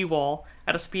stone seawall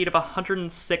at a speed of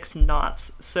 106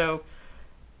 knots. So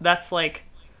that's like,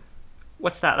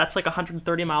 what's that? That's like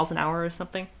 130 miles an hour or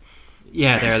something?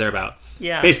 Yeah, thereabouts.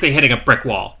 Yeah. Basically hitting a brick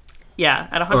wall. Yeah,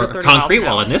 at 130 or a miles concrete an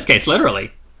wall, hour. in this case,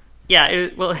 literally. Yeah,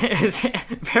 it was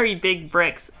very big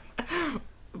bricks.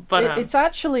 But it's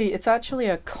actually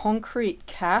a concrete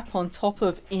cap on top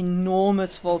of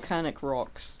enormous volcanic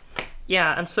rocks.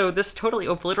 Yeah, and so this totally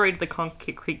obliterated the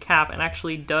concrete cap and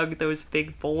actually dug those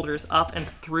big boulders up and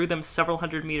threw them several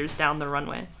hundred meters down the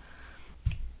runway.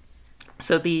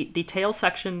 So the tail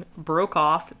section broke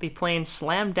off, the plane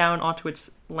slammed down onto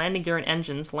its landing gear and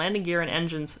engines. Landing gear and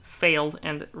engines failed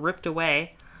and ripped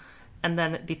away, and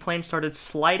then the plane started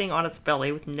sliding on its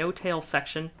belly with no tail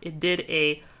section. It did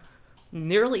a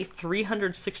nearly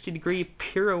 360-degree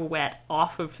pirouette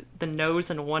off of the nose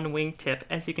and one wingtip.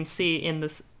 As you can see in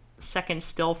this second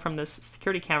still from this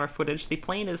security camera footage, the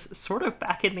plane is sort of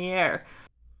back in the air.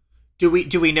 Do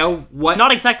we know what?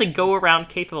 Not exactly go around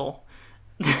capable.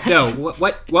 No,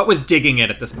 what was digging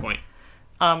it at this point?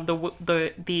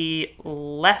 The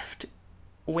left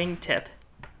wingtip.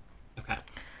 Okay.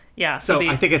 Yeah. So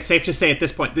I think it's safe to say at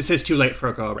this point this is too late for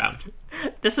a go around.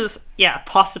 This is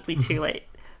possibly too late.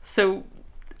 So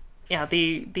yeah,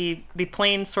 the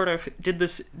plane sort of did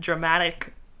this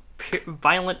dramatic,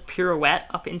 violent pirouette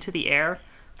up into the air,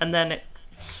 and then it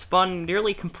spun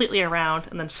nearly completely around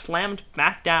and then slammed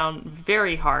back down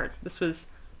very hard. This was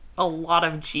a lot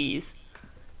of G's.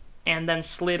 And then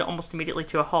slid almost immediately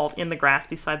to a halt in the grass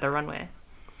beside the runway.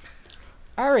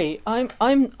 Ari, I'm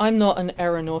not an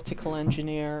aeronautical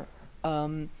engineer.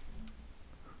 I'm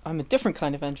a different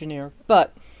kind of engineer,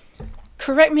 but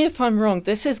correct me if I'm wrong.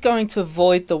 This is going to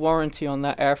void the warranty on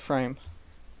that airframe.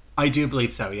 I do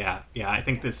believe so. Yeah. I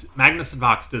think this Magnus and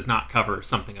Vox does not cover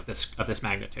something of this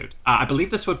magnitude. I believe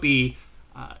this would be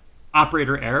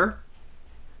operator error.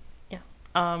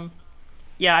 Yeah.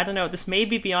 Yeah, I don't know. This may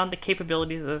be beyond the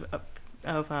capabilities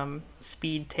of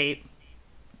speed tape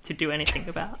to do anything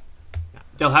about.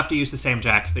 They'll have to use the same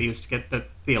jacks they used to get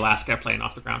the Alaska plane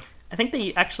off the ground. I think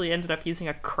they actually ended up using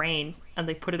a crane, and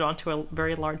they put it onto a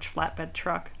very large flatbed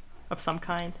truck of some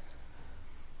kind.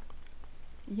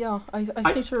 Yeah,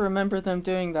 I seem to remember them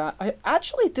doing that.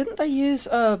 Didn't they use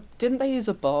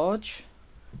a barge?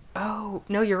 Oh,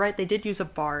 no, you're right. They did use a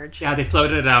barge. Yeah, they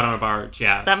floated it out on a barge,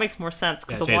 yeah. That makes more sense,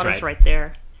 because the Jay's water's right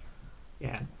there.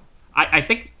 Yeah. I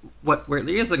think what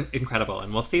really is incredible,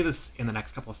 and we'll see this in the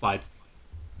next couple of slides,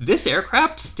 this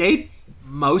aircraft stayed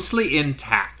mostly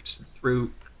intact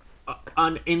through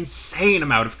an insane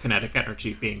amount of kinetic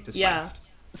energy being displaced.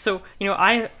 Yeah. So,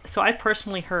 I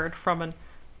personally heard from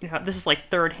this is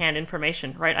like third-hand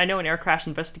information, right? I know an air crash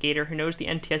investigator who knows the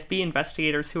NTSB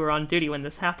investigators who were on duty when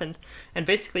this happened. And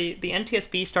basically, the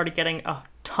NTSB started getting a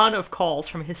ton of calls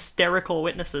from hysterical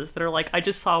witnesses that are like, I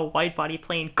just saw a wide-body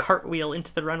plane cartwheel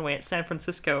into the runway at San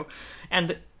Francisco.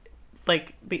 And,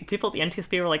 like, the people at the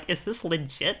NTSB were like, is this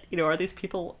legit? Are these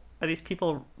people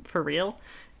for real?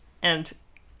 And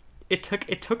it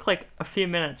took like a few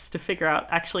minutes to figure out,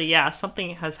 actually, yeah,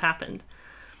 something has happened.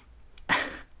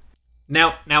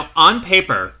 Now, on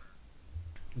paper,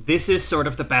 this is sort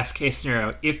of the best case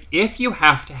scenario. If you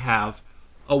have to have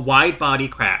a wide body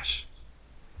crash,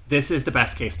 this is the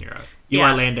best case scenario. You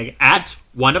are landing at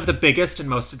one of the biggest and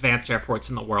most advanced airports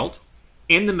in the world,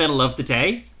 in the middle of the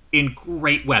day, in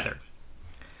great weather.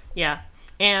 Yeah,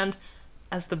 and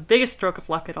as the biggest stroke of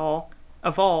luck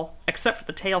of all, except for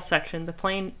the tail section, the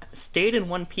plane stayed in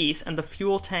one piece and the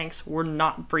fuel tanks were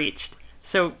not breached.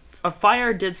 So a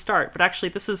fire did start, but actually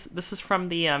this is from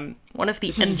the one of the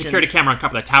engines. This is a security camera on top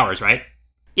of the towers, right?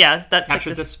 Yeah, that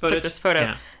captured took this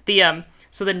Yeah. photo.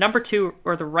 So the number 2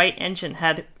 or the right engine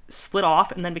had split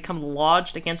off and then become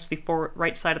lodged against the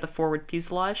right side of the forward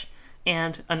fuselage,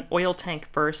 and an oil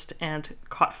tank burst and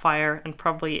caught fire, and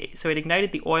probably, so it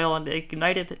ignited the oil and it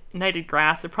ignited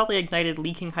grass. It probably ignited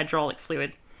leaking hydraulic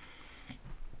fluid.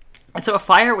 And so a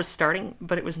fire was starting,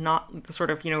 but it was not the sort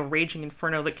of, raging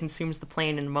inferno that consumes the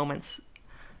plane in moments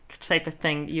type of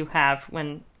thing you have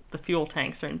when the fuel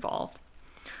tanks are involved.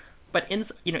 But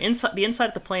inside the inside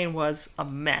of the plane was a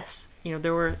mess.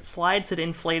 There were slides that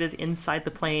inflated inside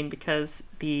the plane because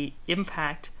the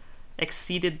impact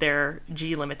exceeded their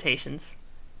G limitations,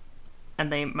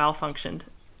 and they malfunctioned.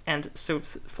 And so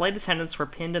flight attendants were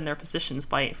pinned in their positions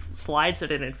by slides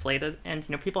that had inflated, and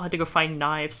people had to go find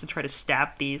knives to try to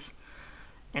stab these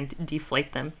and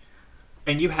deflate them.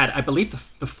 And you had, I believe,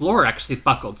 the floor actually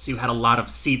buckled, so you had a lot of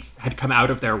seats had come out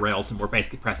of their rails and were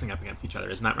basically pressing up against each other.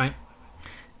 Isn't that right?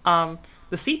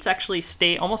 The seats actually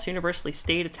almost universally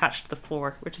stayed attached to the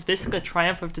floor, which is basically a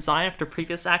triumph of design after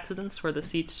previous accidents where the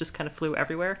seats just kind of flew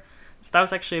everywhere. So that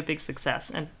was actually a big success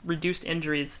and reduced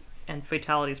injuries and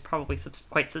fatalities probably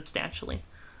quite substantially.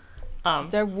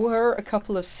 There were a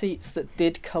couple of seats that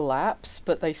did collapse,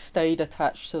 but they stayed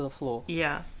attached to the floor.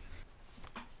 Yeah.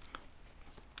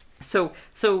 So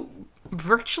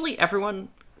virtually everyone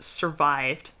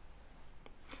survived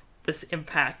this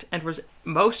impact, and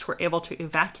most were able to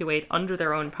evacuate under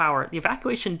their own power. The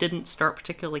evacuation didn't start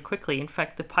particularly quickly. In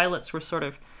fact, the pilots were sort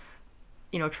of,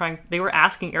 they were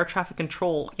asking air traffic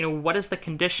control, what is the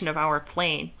condition of our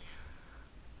plane?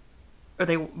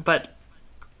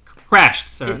 Crashed,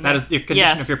 so that is the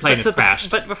condition of your plane is crashed.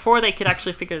 But before they could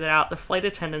actually figure that out, the flight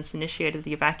attendants initiated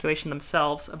the evacuation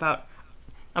themselves about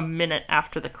a minute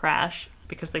after the crash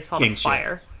because they saw the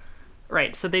fire. Shit.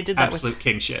 Right, so they did that. Absolute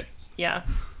king shit. Yeah.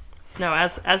 No,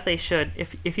 as they should.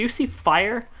 If you see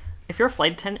fire, if you're a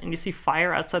flight attendant and you see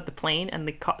fire outside the plane and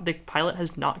the pilot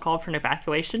has not called for an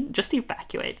evacuation, just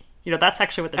evacuate. That's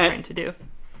actually what they're trained to do.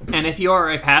 And if you're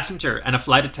a passenger and a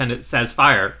flight attendant says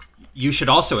fire, you should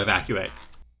also evacuate.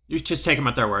 You just take them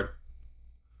at their word.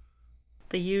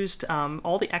 They used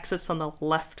all the exits on the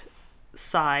left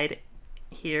side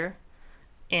here,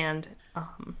 and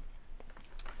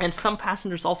some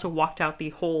passengers also walked out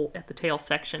the hole at the tail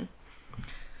section.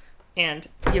 And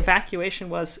the evacuation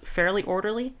was fairly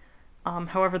orderly.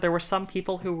 However, there were some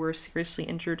people who were seriously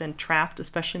injured and trapped,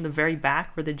 especially in the very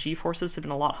back where the G-forces had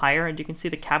been a lot higher, and you can see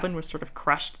the cabin was sort of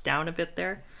crushed down a bit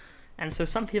there. And so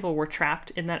some people were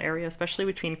trapped in that area, especially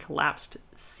between collapsed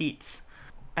seats.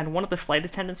 And one of the flight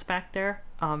attendants back there,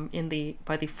 by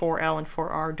the 4L and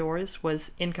 4R doors,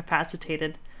 was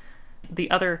incapacitated. The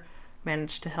other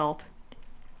managed to help,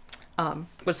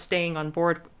 was staying on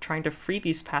board trying to free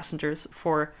these passengers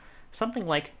for something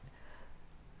like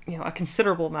a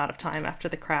considerable amount of time after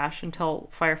the crash until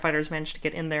firefighters managed to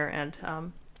get in there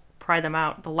and pry them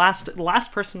out. The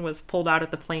last person was pulled out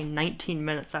of the plane 19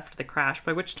 minutes after the crash,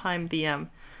 by which time the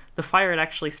fire had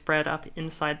actually spread up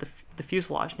inside the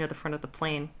fuselage near the front of the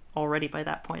plane already by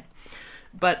that point.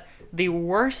 But the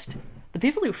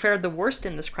people who fared the worst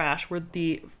in this crash were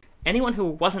anyone who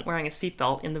wasn't wearing a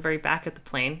seatbelt in the very back of the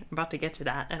plane. I'm about to get to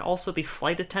that. And also the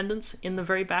flight attendants in the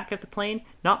very back of the plane.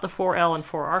 Not the 4L and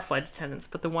 4R flight attendants,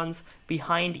 but the ones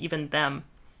behind even them.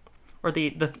 Or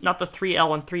not the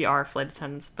 3L and 3R flight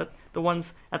attendants, but the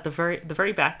ones at the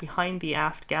very back behind the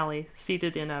aft galley,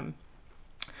 seated in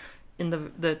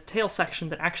the tail section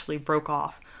that actually broke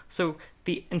off. So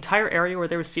the entire area where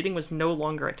they were seating was no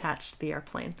longer attached to the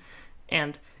airplane.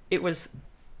 And it was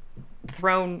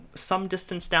thrown some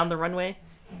distance down the runway.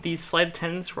 These flight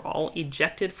attendants were all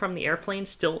ejected from the airplane,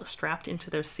 still strapped into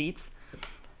their seats.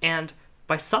 And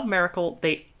by some miracle,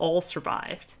 they all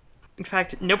survived. In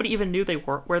fact, nobody even knew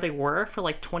where they were for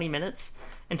like 20 minutes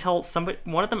until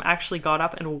one of them actually got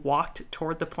up and walked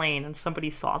toward the plane, and somebody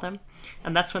saw them.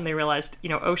 And that's when they realized,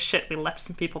 oh shit, we left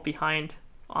some people behind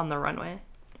on the runway.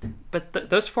 But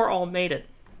those four all made it.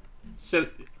 So,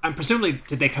 presumably,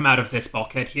 did they come out of this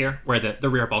bulkhead here, where the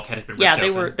rear bulkhead had been ripped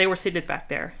open? Yeah, they were seated back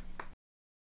there.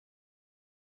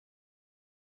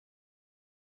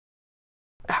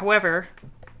 However,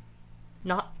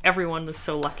 not everyone was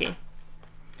so lucky.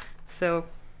 So,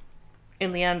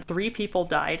 in the end, 3 people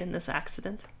died in this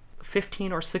accident.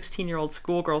 15 or 16-year-old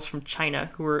schoolgirls from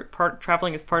China who were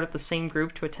traveling as part of the same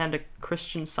group to attend a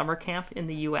Christian summer camp in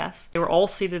the U.S. They were all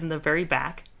seated in the very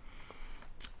back.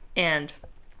 And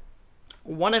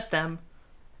one of them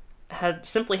had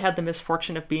simply had the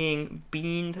misfortune of being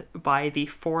beamed by the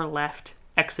 4 left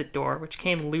exit door, which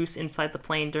came loose inside the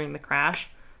plane during the crash.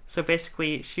 So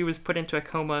basically, she was put into a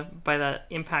coma by the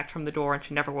impact from the door, and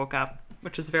she never woke up,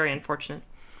 which is very unfortunate.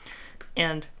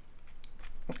 And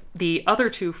the other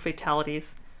 2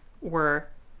 fatalities were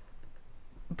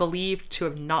believed to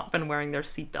have not been wearing their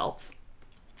seatbelts.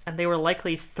 and they were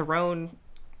likely thrown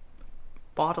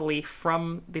bodily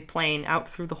from the plane out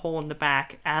through the hole in the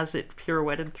back as it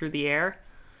pirouetted through the air,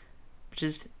 which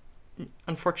is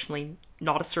unfortunately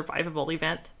not a survivable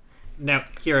event. Now,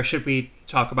 Kyra, should we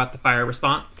talk about the fire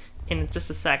response? In just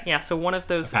a sec. Yeah, so one of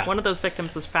those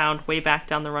victims was found way back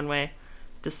down the runway,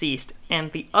 deceased,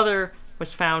 and the other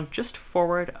was found just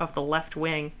forward of the left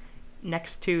wing,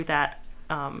 next to that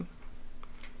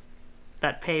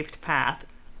paved path,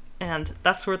 and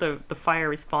that's where the fire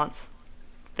response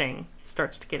thing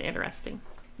starts to get interesting.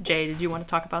 Jay, did you want to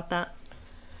talk about that?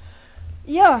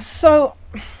 Yeah, so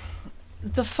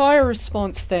the fire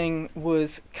response thing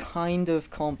was kind of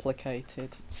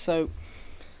complicated. So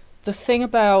the thing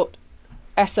about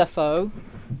SFO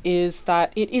is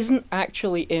that it isn't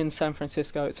actually in San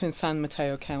Francisco, it's in San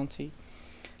Mateo County.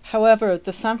 However,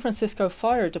 the San Francisco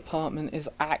Fire Department is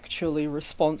actually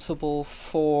responsible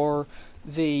for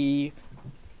the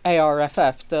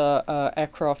ARFF, the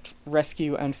Aircraft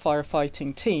Rescue and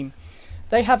Firefighting Team.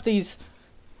 They have these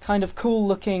kind of cool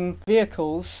looking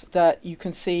vehicles that you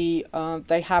can see.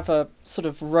 They have a sort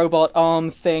of robot arm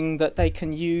thing that they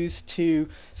can use to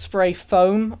spray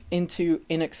foam into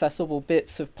inaccessible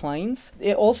bits of planes.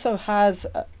 It also has,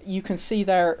 you can see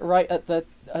there right at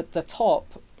the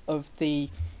top of the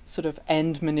sort of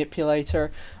end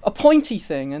manipulator, a pointy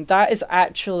thing, and that is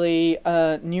actually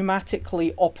a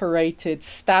pneumatically operated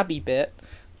stabby bit.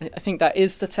 I think that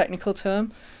is the technical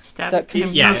term.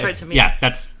 Stabby? Sounds right to me. Yeah,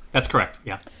 that's correct,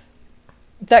 yeah.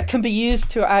 That can be used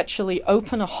to actually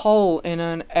open a hole in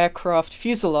an aircraft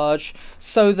fuselage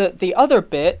so that the other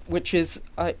bit, which is,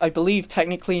 I believe,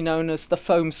 technically known as the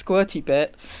foam squirty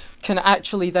bit, can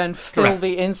actually then fill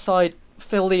the inside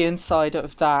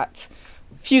of that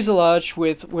fuselage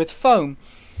with foam.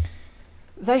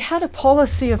 They had a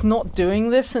policy of not doing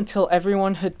this until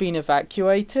everyone had been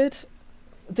evacuated.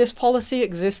 This policy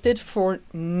existed for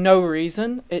no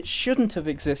reason. It shouldn't have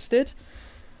existed.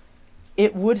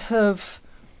 It would have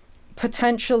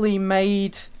potentially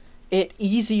made it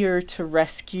easier to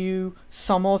rescue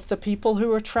some of the people who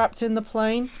were trapped in the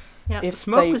plane. Yeah, the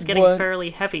smoke was getting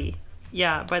fairly heavy.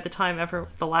 Yeah, by the time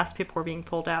the last people were being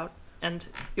pulled out, and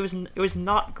it was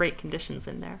not great conditions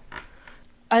in there.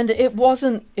 And it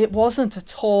wasn't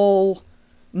at all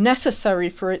necessary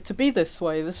for it to be this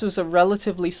way. This was a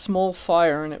relatively small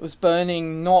fire, and it was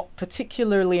burning not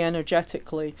particularly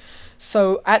energetically.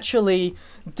 So actually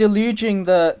deluging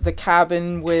the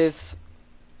cabin with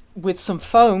some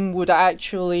foam would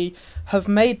actually have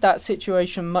made that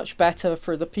situation much better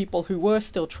for the people who were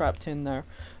still trapped in there.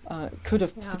 Could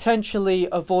have potentially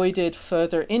avoided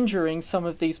further injuring some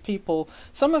of these people,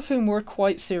 some of whom were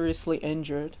quite seriously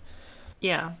injured.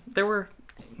 Yeah, there were,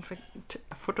 in fact,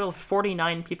 a total of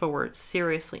 49 people were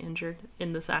seriously injured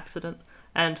in this accident,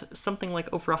 and something like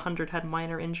over 100 had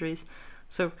minor injuries.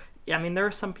 So, yeah, I mean, there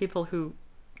are some people who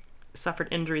suffered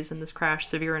injuries in this crash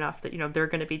severe enough that, they're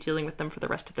going to be dealing with them for the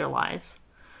rest of their lives.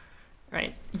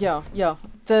 Right? Yeah.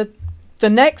 The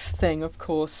next thing, of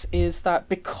course, is that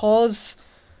because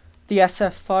the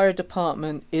SF Fire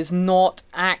Department is not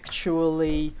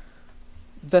actually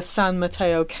the San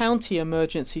Mateo County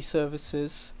Emergency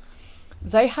Services,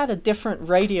 they had a different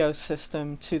radio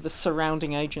system to the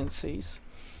surrounding agencies.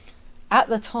 At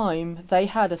the time, they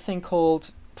had a thing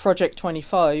called Project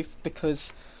 25,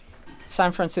 because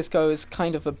San Francisco is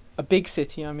kind of a big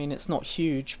city. I mean, it's not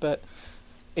huge, but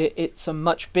it's a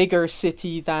much bigger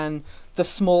city than the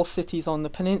small cities on the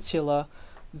peninsula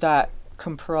that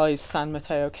comprise San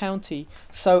Mateo County.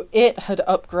 So it had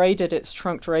upgraded its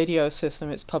trunked radio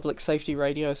system, its public safety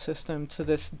radio system, to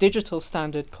this digital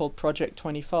standard called Project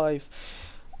 25.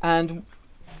 And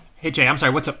hey Jay, I'm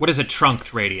sorry, what is a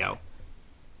trunked radio?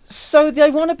 So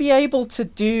they want to be able to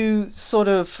do sort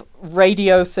of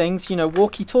radio things,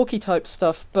 walkie-talkie type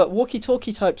stuff, but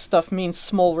walkie-talkie type stuff means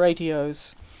small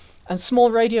radios. And small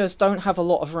radios don't have a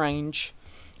lot of range.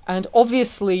 And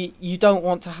obviously you don't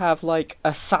want to have like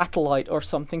a satellite or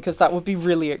something, because that would be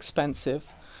really expensive.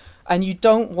 And you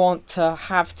don't want to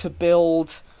have to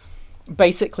build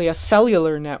basically a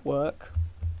cellular network,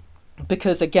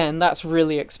 because again, that's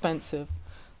really expensive.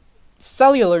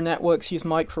 Cellular networks use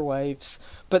microwaves,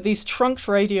 but these trunked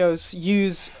radios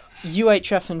use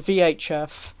UHF and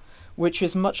VHF, which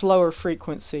is much lower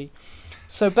frequency.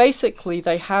 So basically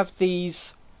they have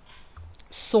these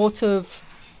sort of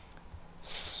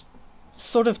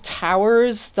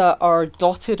towers that are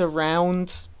dotted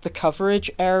around the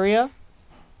coverage area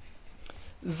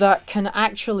that can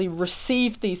actually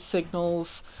receive these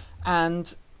signals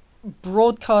and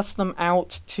broadcast them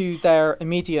out to their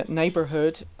immediate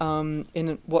neighborhood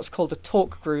in what's called a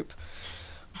talk group.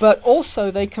 but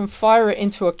also they can fire it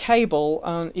into a cable.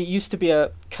 It used to be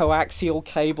a coaxial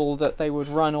cable that they would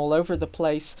run all over the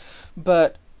place,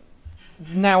 but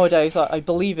nowadays I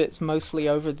believe it's mostly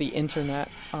over the internet,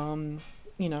 in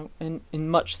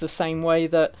much the same way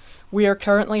that we are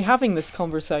currently having this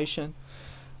conversation.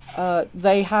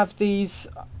 They have these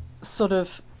sort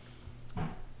of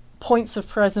points of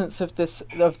presence of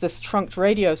this trunked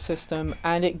radio system,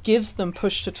 and it gives them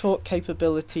push-to-talk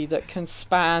capability that can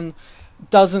span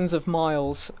dozens of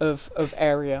miles of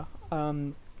area.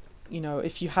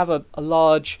 If you have a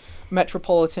large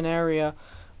metropolitan area,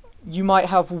 you might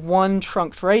have one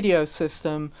trunked radio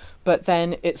system, but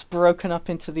then it's broken up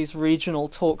into these regional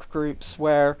talk groups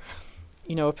where,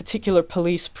 a particular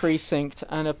police precinct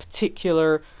and a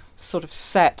particular sort of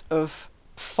set of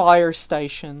fire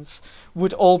stations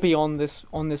would all be on this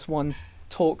one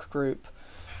talk group.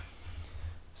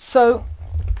 So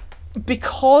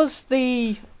because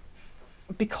the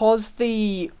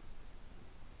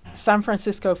San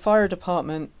Francisco Fire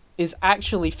Department is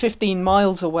actually 15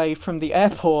 miles away from the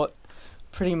airport,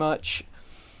 pretty much,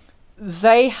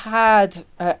 they had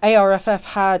ARFF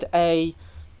had an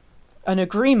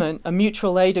agreement, a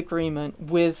mutual aid agreement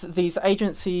with these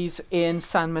agencies in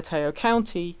San Mateo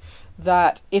County,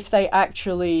 that if they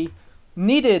actually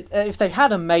if they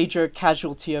had a major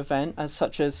casualty event, as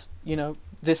such as,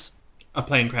 a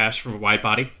plane crash from a wide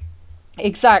body.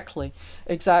 Exactly,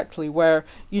 where,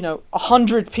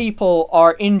 100 people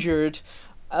are injured,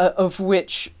 of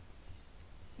which,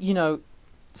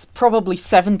 probably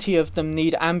 70 of them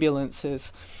need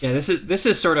ambulances. Yeah, this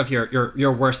is sort of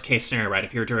your worst case scenario, right?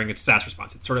 If you're doing a disaster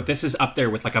response, it's sort of, this is up there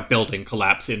with like a building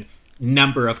collapse in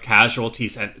number of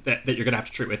casualties that you're going to have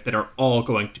to treat with that are all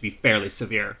going to be fairly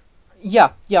severe.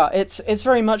 Yeah, it's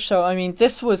very much so. I mean,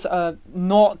 this was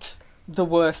not the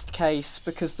worst case,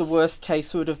 because the worst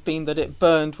case would have been that it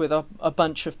burned with a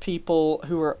bunch of people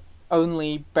who were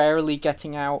only barely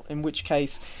getting out, in which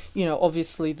case,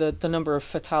 obviously the number of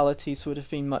fatalities would have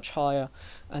been much higher,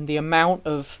 and the amount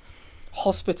of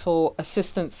hospital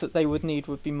assistance that they would need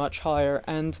would be much higher.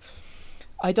 And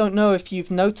I don't know if you've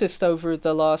noticed over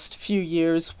the last few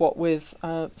years, what with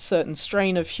a certain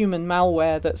strain of human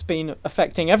malware that's been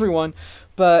affecting everyone,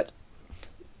 but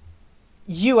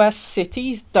US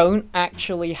cities don't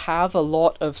actually have a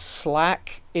lot of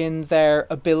slack in their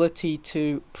ability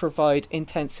to provide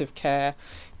intensive care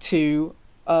to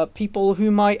people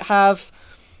who might have,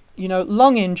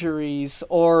 lung injuries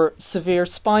or severe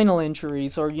spinal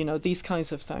injuries or, these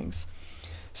kinds of things.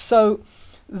 So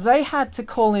they had to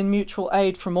call in mutual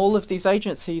aid from all of these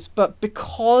agencies, but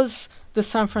because the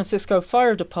San Francisco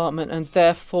Fire Department and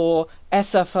therefore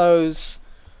SFO's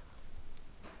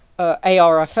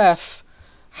ARFF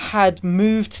had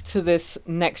moved to this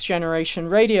next generation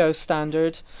radio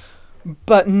standard,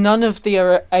 but none of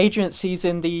the agencies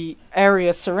in the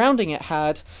area surrounding it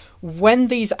had, when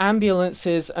these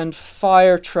ambulances and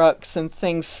fire trucks and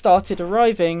things started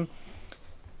arriving,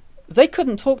 they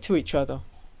couldn't talk to each other.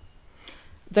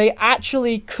 They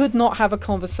actually could not have a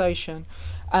conversation.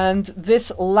 And this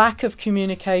lack of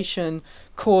communication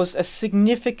caused a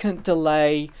significant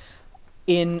delay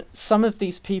in some of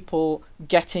these people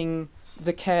getting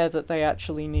the care that they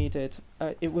actually needed.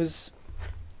 It was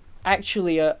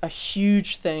actually a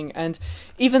huge thing. And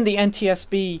even the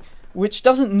NTSB, which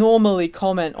doesn't normally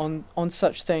comment on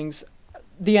such things,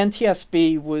 the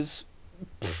NTSB was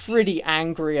pretty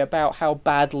angry about how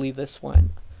badly this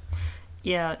went.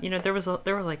 Yeah, there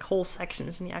were like whole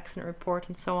sections in the accident report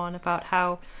and so on about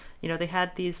how, they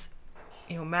had these,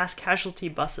 mass casualty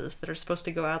buses that are supposed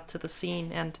to go out to the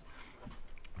scene and,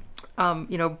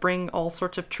 bring all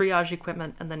sorts of triage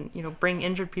equipment and then, bring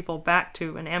injured people back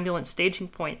to an ambulance staging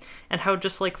point, and how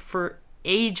just like for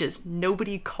ages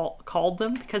nobody called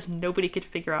them because nobody could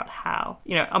figure out how,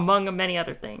 among many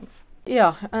other things.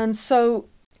 Yeah, and so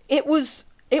it was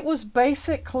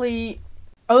basically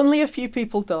only a few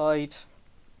people died.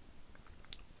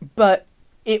 But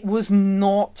it was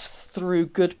not through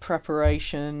good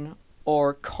preparation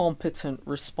or competent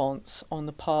response on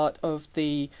the part of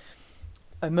the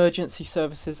emergency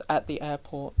services at the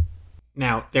airport.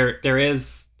 Now, there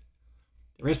is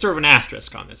sort of an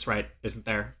asterisk on this, right? Isn't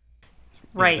there?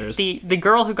 Right. The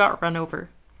girl who got run over,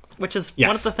 which is yes.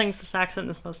 One of the things this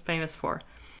accident is most famous for.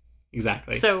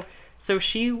 Exactly. So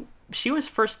she was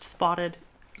first spotted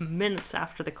minutes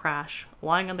after the crash,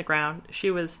 lying on the ground.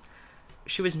 She was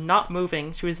not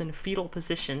moving. She was in a fetal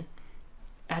position,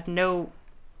 had no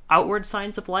outward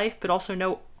signs of life, but also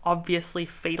no obviously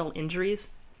fatal injuries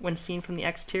when seen from the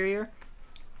exterior.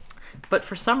 But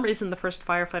for some reason, the first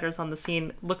firefighters on the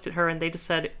scene looked at her and they just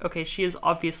said, okay, she is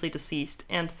obviously deceased.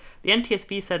 And the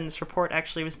NTSB said in this report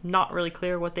actually it was not really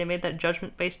clear what they made that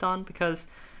judgment based on, because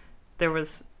there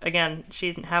was, again,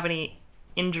 she didn't have any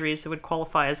injuries that would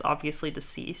qualify as obviously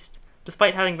deceased,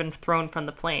 despite having been thrown from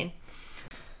the plane.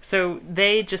 So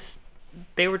they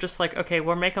were just like, okay,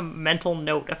 we'll make a mental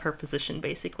note of her position,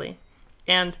 basically.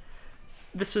 And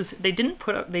they didn't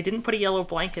put a yellow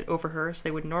blanket over her as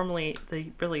they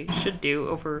really should do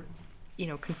over,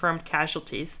 confirmed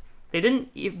casualties. They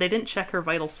didn't check her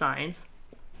vital signs.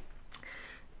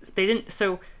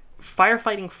 So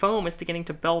firefighting foam is beginning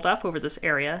to build up over this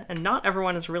area, and not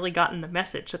everyone has really gotten the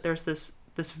message that there's this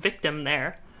victim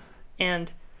there.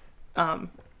 And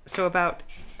so about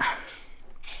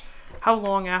how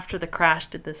long after the crash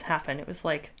did this happen? It was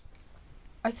like,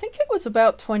 I think it was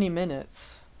about 20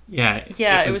 minutes. Yeah.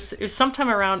 It was sometime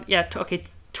around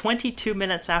 22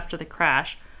 minutes after the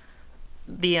crash.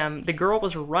 The girl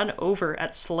was run over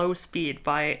at slow speed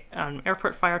by an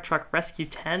airport fire truck Rescue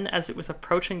 10 as it was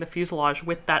approaching the fuselage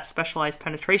with that specialized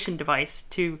penetration device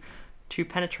to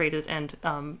penetrate it and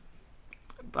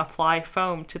apply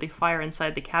foam to the fire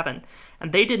inside the cabin.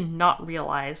 And they did not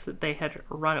realize that they had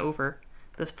run over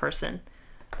this person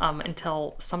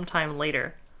until sometime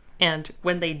later. And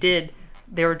when they did,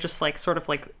 they were just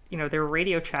their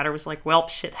radio chatter was like, well,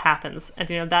 shit happens.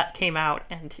 And, that came out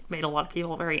and made a lot of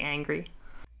people very angry.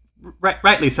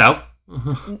 Rightly so.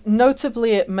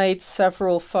 Notably, it made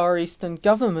several Far Eastern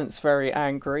governments very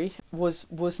angry.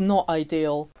 Was not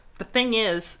ideal. The thing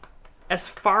is, as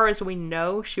far as we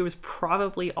know, she was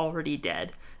probably already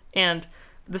dead. And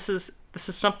this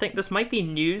might be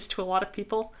news to a lot of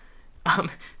people,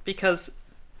 because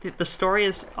the story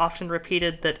is often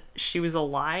repeated that she was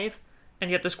alive, and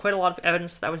yet there's quite a lot of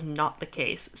evidence that was not the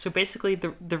case. So basically,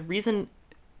 the reason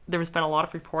there has been a lot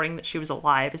of reporting that she was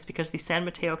alive is because the San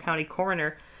Mateo County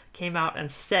coroner came out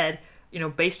and said,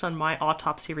 based on my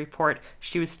autopsy report,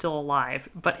 she was still alive.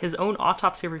 But his own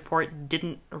autopsy report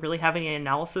didn't really have any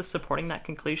analysis supporting that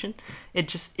conclusion. It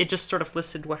just sort of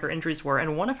listed what her injuries were.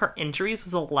 And one of her injuries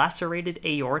was a lacerated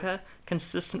aorta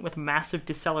consistent with massive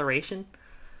deceleration,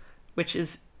 which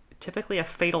is typically a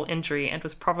fatal injury and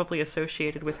was probably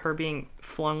associated with her being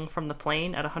flung from the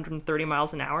plane at 130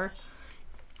 miles an hour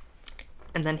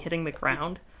and then hitting the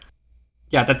ground.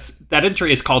 Yeah, that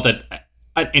injury is called an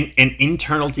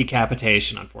internal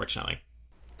decapitation, unfortunately.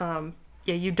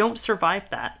 You don't survive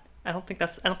that. I don't think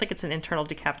it's an internal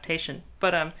decapitation.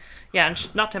 But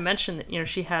and not to mention that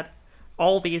she had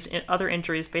all these other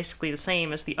injuries basically the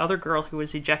same as the other girl who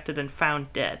was ejected and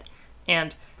found dead.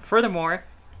 And furthermore,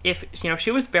 if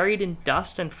she was buried in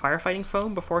dust and firefighting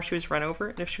foam before she was run over,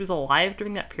 and if she was alive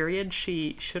during that period,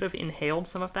 she should have inhaled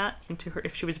some of that into her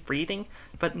if she was breathing.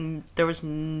 But there was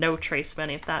no trace of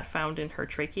any of that found in her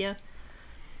trachea.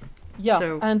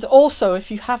 Yeah, and also,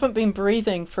 if you haven't been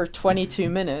breathing for 22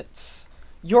 minutes,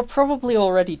 you're probably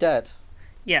already dead.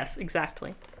 Yes,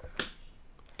 exactly.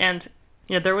 And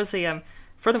there was a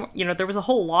furthermore, there was a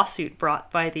whole lawsuit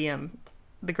brought by the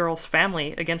girl's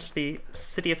family against the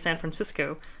city of San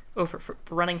Francisco for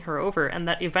running her over, and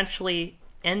that eventually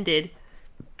ended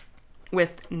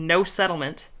with no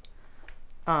settlement.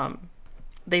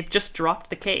 They've just dropped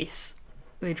the case.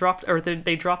 They dropped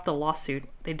the lawsuit.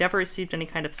 They never received any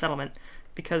kind of settlement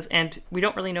and we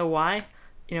don't really know why.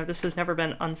 This has never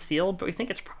been unsealed, but we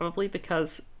think it's probably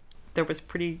because there was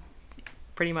pretty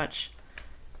much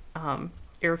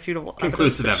irrefutable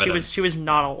conclusive evidence. She was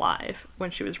not alive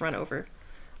when she was run over.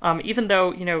 Even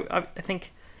though, I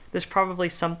think there's probably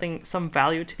some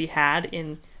value to be had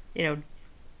in,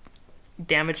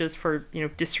 damages for,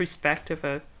 disrespect of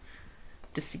a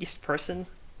deceased person.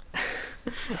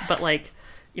 But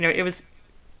it was,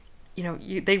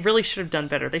 they really should have done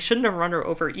better. They shouldn't have run her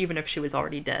over even if she was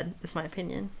already dead, is my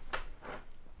opinion.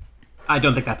 I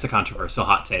don't think that's a controversial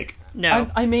hot take. No.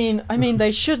 I mean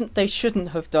they shouldn't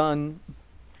have done,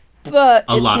 but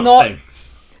a lot of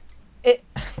things.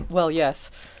 Well,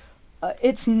 yes.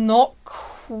 It's not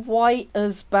quite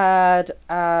as bad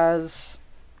as,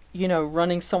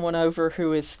 running someone over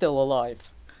who is still alive.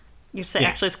 You say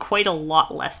actually it's quite a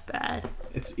lot less bad.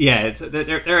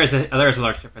 There is a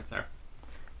large difference there.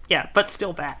 Yeah, but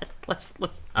still bad. Let's.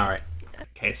 All right.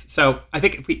 Okay, so I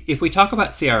think if we talk about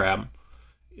CRM,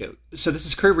 so this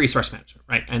is crew resource management,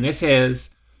 right? And this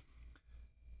is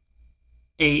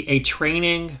a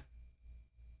training.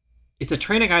 It's a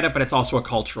training item, but it's also a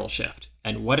cultural shift.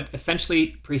 And what it essentially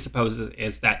presupposes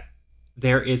is that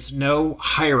there is no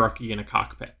hierarchy in a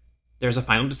cockpit. There's a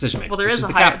final decision maker. Well, there is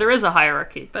a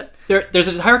hierarchy, but there's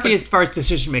a hierarchy as far as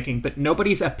decision making, but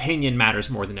nobody's opinion matters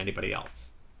more than anybody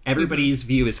else. Everybody's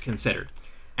view is considered,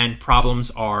 and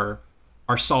problems are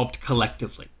solved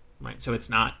collectively, right? So it's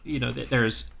not, that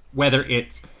there's, whether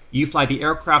it's you fly the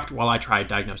aircraft while I try to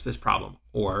diagnose this problem,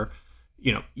 or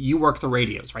you work the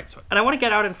radios, right? So, and I want to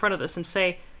get out in front of this and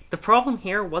say the problem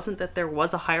here wasn't that there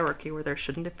was a hierarchy where there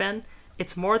shouldn't have been.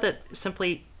 It's more that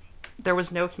simply there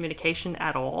was no communication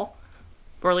at all,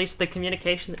 or at least the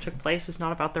communication that took place was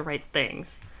not about the right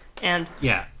things. And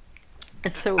yeah,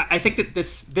 and so I think that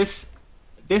this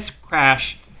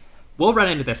crash, we'll run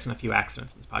into this in a few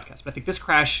accidents in this podcast, but I think this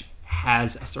crash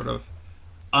has a sort of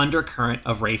undercurrent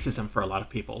of racism for a lot of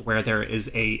people, where there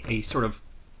is a sort of,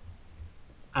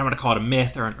 I don't want to call it a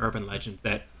myth or an urban legend,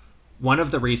 that one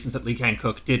of the reasons that Lee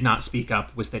Kang-kook did not speak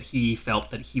up was that he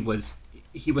felt that he was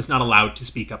not allowed to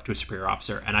speak up to a superior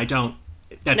officer. And I don't,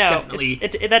 that's no, definitely...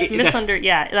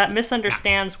 that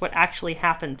misunderstands what actually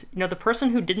happened. The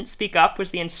person who didn't speak up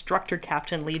was the instructor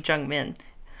captain, Lee Jung-min.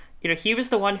 He was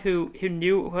the one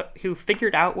who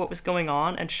figured out what was going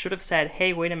on and should have said,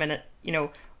 hey, wait a minute,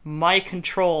 my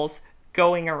controls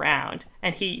going around.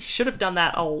 And he should have done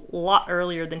that a lot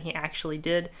earlier than he actually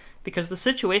did, because the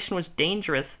situation was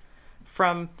dangerous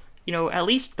from, at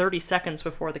least 30 seconds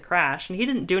before the crash. And he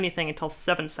didn't do anything until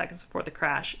 7 seconds before the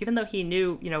crash, even though he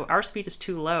knew, our speed is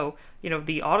too low.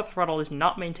 The autothrottle is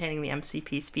not maintaining the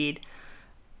MCP speed.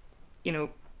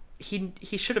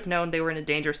 He should have known they were in a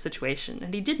dangerous situation,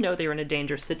 and he did know they were in a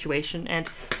dangerous situation, and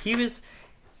he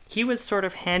was sort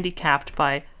of handicapped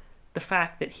by the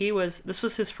fact that this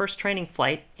was his first training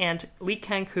flight, and Lee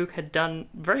Kang-kook had done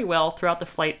very well throughout the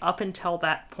flight up until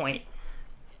that point,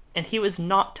 and he was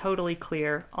not totally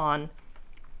clear on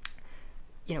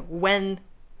when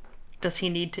does he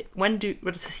need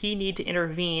to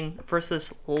intervene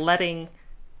versus letting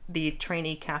the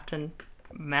trainee captain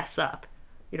mess up.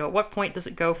 At what point does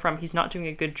it go from he's not doing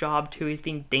a good job to he's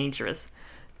being dangerous?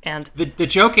 And the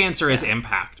joke answer is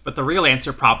impact, but the real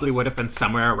answer probably would have been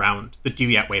somewhere around the due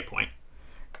yet waypoint.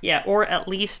 Yeah, or at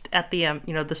least at the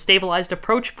the stabilized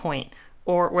approach point,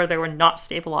 or where they were not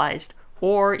stabilized,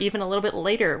 or even a little bit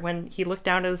later when he looked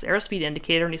down at his airspeed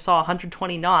indicator and he saw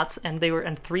 120 knots and they were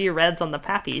and 3 reds on the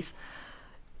PAPIs.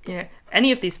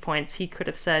 Any of these points he could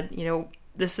have said,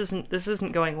 this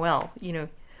isn't going well.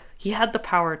 He had the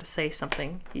power to say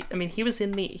something. He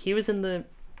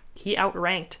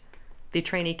outranked the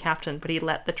trainee captain, but he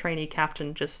let the trainee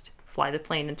captain just fly the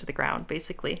plane into the ground,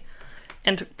 basically.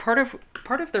 And part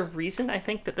of the reason I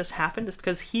think that this happened is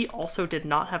because he also did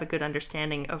not have a good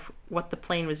understanding of what the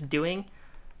plane was doing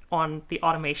on the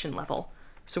automation level.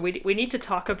 So we need to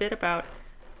talk a bit about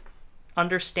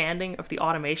understanding of the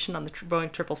automation on the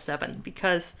Boeing 777,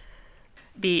 because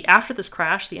after this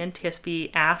crash, the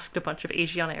NTSB asked a bunch of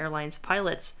Asiana Airlines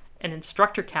pilots and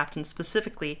instructor captains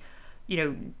specifically,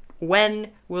 when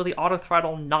will the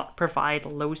autothrottle not provide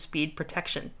low-speed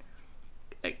protection?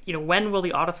 When will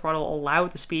the autothrottle allow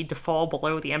the speed to fall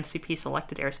below the MCP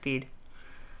selected airspeed?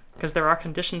 Because there are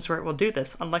conditions where it will do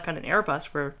this, unlike on an Airbus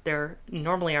where there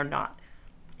normally are not.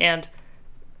 And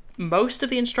most of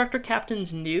the instructor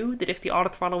captains knew that if the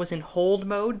autothrottle was in hold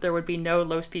mode, there would be no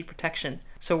low-speed protection.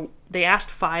 So they asked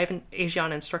 5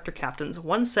 Asiana instructor captains.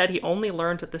 One said he only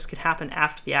learned that this could happen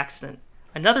after the accident.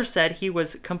 Another said he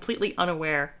was completely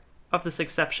unaware of this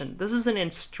exception. This is an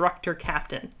instructor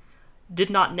captain. Did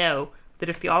not know that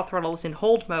if the autothrottle is in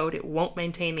hold mode, it won't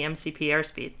maintain the MCP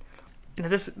airspeed.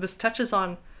 This touches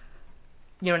on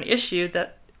an issue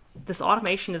that this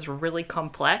automation is really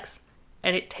complex,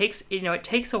 and it takes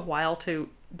a while to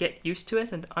get used to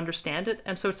it and understand it.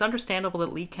 And so it's understandable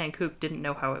that Lee Kang-kook didn't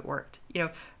know how it worked.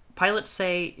 Pilots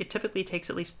say it typically takes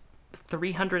at least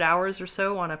 300 hours or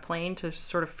so on a plane to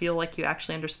sort of feel like you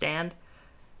actually understand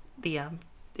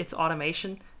its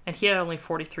automation, and he had only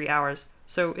 43 hours.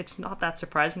 So it's not that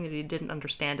surprising that he didn't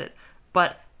understand it.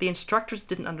 But the instructors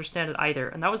didn't understand it either,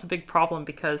 and that was a big problem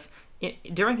because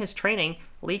during his training,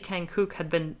 Lee Kang-kook had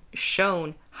been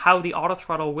shown how the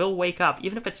autothrottle will wake up,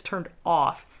 even if it's turned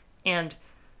off, and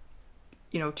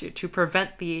to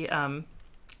prevent the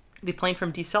plane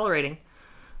from decelerating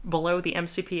below the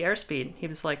MCP airspeed. He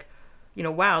was like,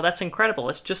 wow, that's incredible.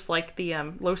 It's just like the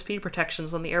low speed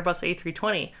protections on the Airbus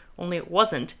A320, only it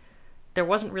wasn't. There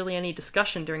wasn't really any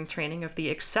discussion during training of the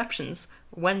exceptions.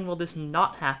 When will this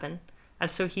not happen?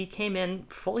 And so he came in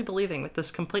fully believing, with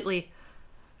this completely,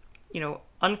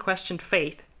 unquestioned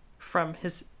faith from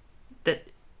that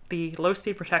the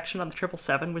low-speed protection on the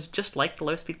 777 was just like the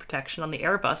low-speed protection on the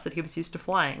Airbus that he was used to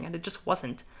flying, and it just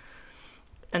wasn't.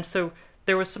 And so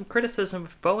there was some criticism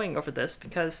of Boeing over this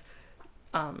because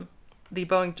the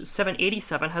Boeing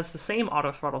 787 has the same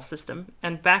autothrottle system,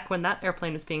 and back when that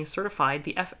airplane was being certified,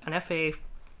 an FAA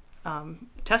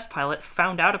test pilot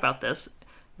found out about this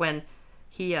when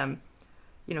he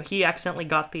he accidentally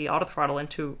got the autothrottle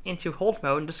into hold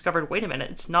mode and discovered, wait a minute,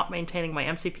 it's not maintaining my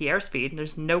MCP airspeed, and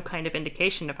there's no kind of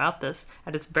indication about this,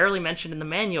 and it's barely mentioned in the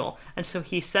manual. And so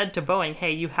he said to Boeing,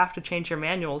 hey, you have to change your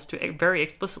manuals to very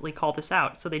explicitly call this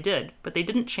out. So they did, but they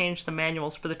didn't change the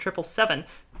manuals for the 777,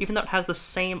 even though it has the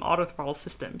same autothrottle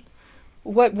system.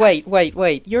 Wait.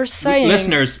 You're saying...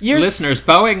 Listeners,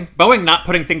 Boeing not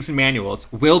putting things in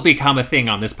manuals will become a thing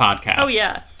on this podcast. Oh,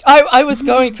 yeah. I was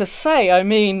going to say, I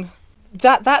mean...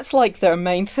 That's like their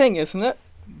main thing, isn't it?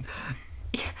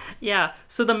 Yeah,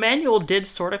 so the manual did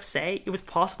sort of say it was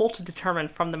possible to determine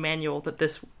from the manual that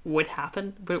this would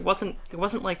happen, but it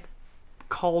wasn't like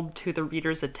called to the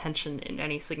reader's attention in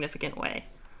any significant way.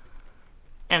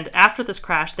 And after this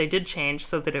crash, they did change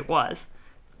so that it was.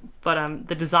 But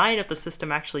the design of the system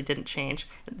actually didn't change.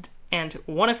 And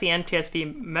one of the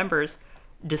NTSB members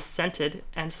dissented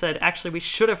and said, actually, we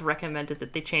should have recommended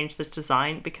that they change this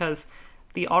design because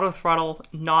the autothrottle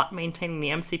not maintaining the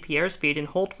MCP airspeed in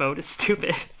hold mode is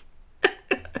stupid.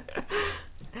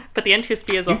 But the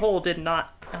NTSB as a whole did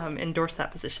not endorse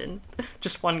that position.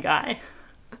 Just one guy.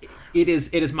 It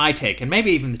is my take, and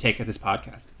maybe even the take of this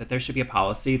podcast, that there should be a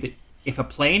policy that if a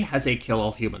plane has a kill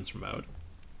all humans mode,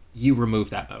 you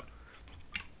remove that mode.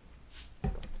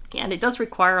 Yeah, and it does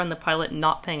require on the pilot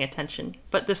not paying attention.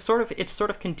 But it's sort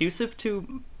of conducive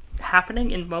to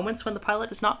happening in moments when the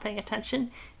pilot is not paying attention,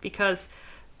 because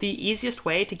the easiest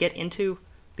way to get into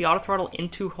the autothrottle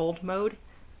into hold mode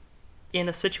in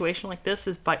a situation like this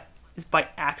is by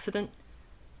accident,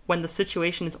 when the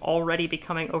situation is already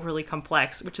becoming overly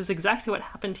complex, which is exactly what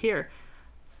happened here.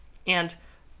 And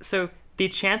so the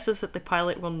chances that the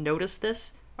pilot will notice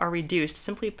this are reduced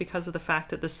simply because of the fact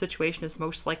that this situation is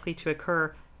most likely to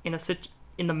occur in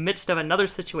the midst of another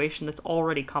situation that's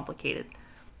already complicated.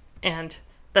 And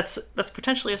that's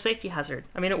potentially a safety hazard.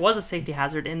 I mean, it was a safety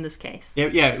hazard in this case.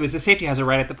 Yeah, it was a safety hazard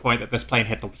right at the point that this plane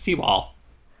hit the seawall.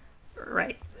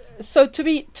 Right. So to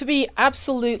be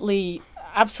absolutely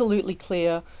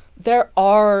clear, there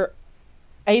are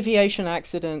aviation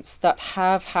accidents that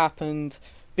have happened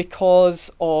because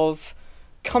of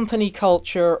company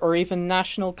culture or even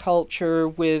national culture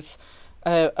with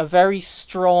a very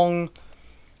strong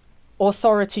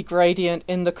authority gradient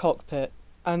in the cockpit.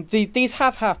 And these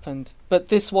have happened, but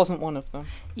this wasn't one of them.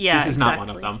 Yeah, this is not one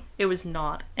of them. It was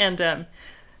not, and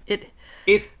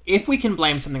if we can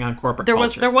blame something on corporate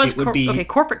culture,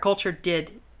 corporate culture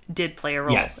did play a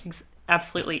role. Yes,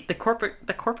 absolutely. The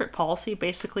corporate policy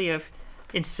basically of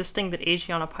insisting that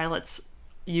Asiana pilots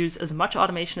use as much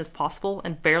automation as possible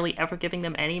and barely ever giving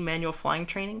them any manual flying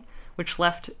training, which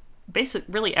left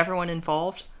really everyone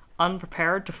involved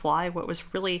unprepared to fly what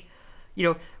was really,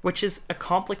 which is a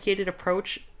complicated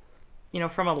approach,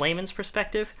 from a layman's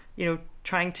perspective,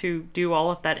 trying to do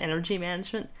all of that energy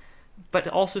management, but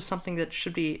also something that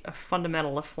should be a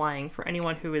fundamental of flying for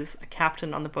anyone who is a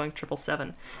captain on the Boeing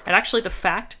 777. And actually the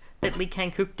fact that Lee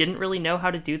Kang-kook didn't really know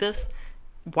how to do this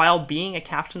while being a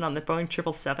captain on the Boeing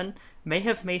 777 may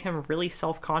have made him really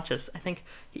self-conscious. I think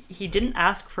he didn't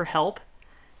ask for help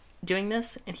doing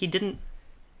this, and he didn't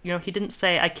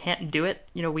say, I can't do it,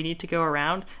 we need to go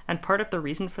around. And part of the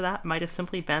reason for that might have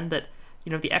simply been that,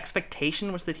 the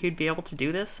expectation was that he'd be able to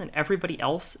do this, and everybody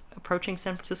else approaching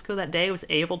San Francisco that day was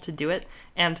able to do it.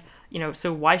 And,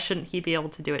 so why shouldn't he be able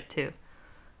to do it too?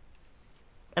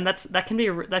 And that can be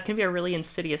a really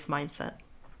insidious mindset.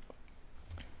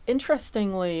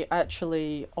 Interestingly,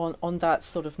 actually, on that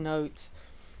sort of note,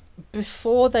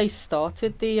 before they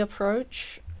started the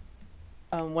approach,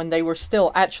 when they were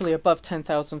still actually above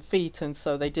 10,000 feet, and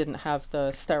so they didn't have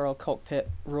the sterile cockpit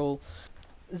rule,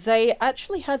 they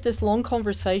actually had this long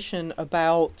conversation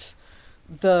about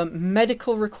the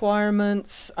medical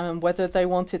requirements, whether they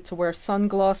wanted to wear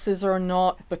sunglasses or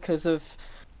not because of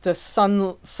the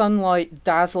sunlight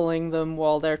dazzling them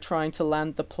while they're trying to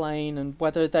land the plane, and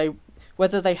whether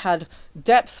they had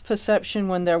depth perception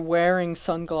when they're wearing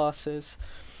sunglasses.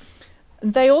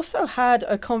 They also had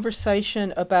a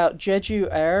conversation about Jeju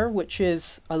Air, which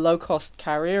is a low-cost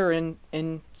carrier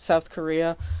in South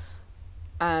Korea,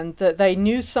 and that they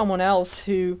knew someone else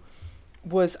who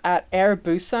was at Air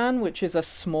Busan, which is a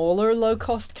smaller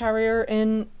low-cost carrier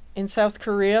in South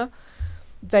Korea.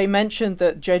 They mentioned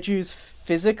that Jeju's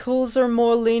physicals are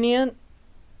more lenient,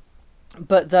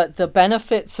 but that the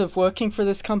benefits of working for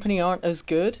this company aren't as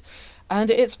good.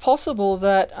 And it's possible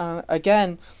that,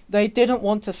 again, they didn't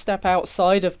want to step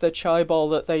outside of the chaebol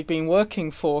that they'd been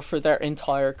working for their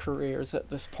entire careers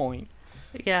at this point.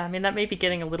 Yeah, I mean, that may be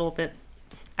getting a little bit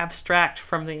abstract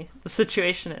from the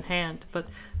situation at hand, but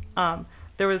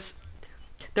there was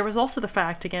There was also the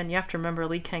fact, again, you have to remember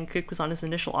Lee Kang-kook was on his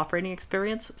initial operating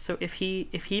experience, so if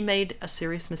he made a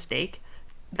serious mistake,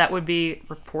 that would be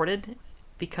reported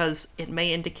because it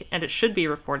may indicate, and it should be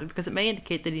reported because it may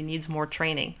indicate that he needs more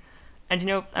training.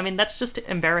 And I mean, that's just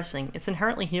embarrassing. It's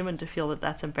inherently human to feel that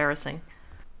that's embarrassing.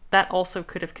 That also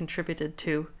could have contributed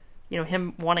to,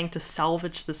 him wanting to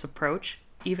salvage this approach,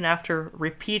 even after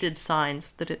repeated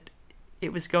signs that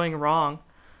it was going wrong.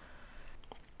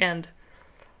 And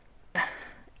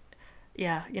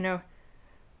yeah,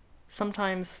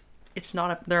 sometimes it's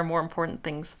not there are more important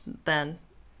things than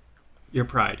your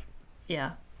pride.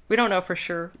 Yeah. We don't know for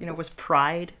sure, was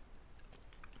pride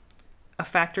a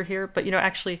factor here? But,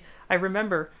 actually, I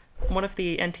remember one of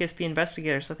the NTSB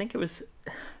investigators, I think it was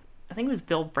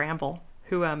Bill Bramble,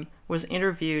 who was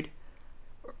interviewed,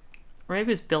 or maybe it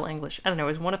was Bill English. I don't know.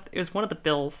 It was one of the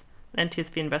Bills,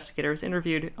 NTSB investigators,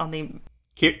 interviewed on the...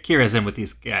 Kyra's in with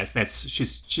these guys.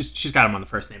 She's got them on the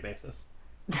first name basis.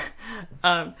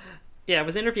 Yeah,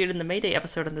 was interviewed in the Mayday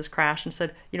episode on this crash and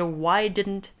said, why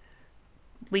didn't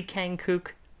Lee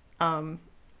Kang-kook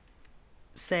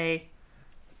say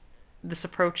this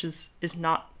approach is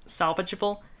not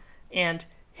salvageable? And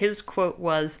his quote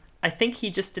was, "I think he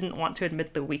just didn't want to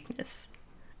admit the weakness."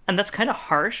 And that's kind of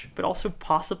harsh, but also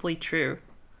possibly true,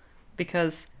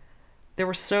 because there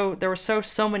were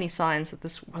so many signs that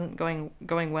this wasn't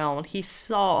going well, and he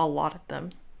saw a lot of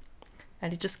them,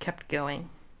 and he just kept going.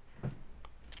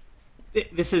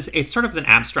 It's sort of an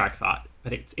abstract thought,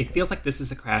 but it feels like this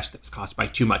is a crash that was caused by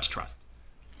too much trust.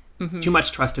 Mm-hmm. Too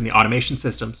much trust in the automation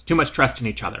systems, too much trust in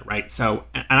each other, right? So,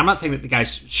 and I'm not saying that the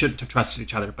guys shouldn't have trusted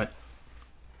each other, but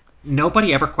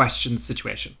nobody ever questioned the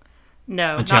situation.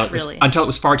 No, not really. Until it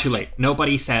was far too late.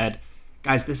 Nobody said,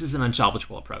 guys, this is an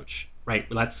unsalvageable approach, right?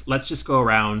 Let's just go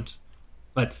around.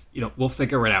 We'll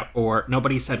figure it out. Or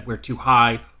nobody said we're too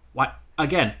high. What?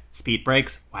 Again, speed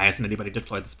brakes. Why hasn't anybody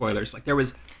deployed the spoilers?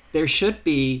 There should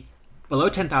be, below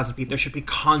 10,000 feet, there should be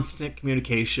constant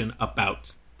communication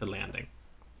about the landing.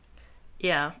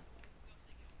 Yeah.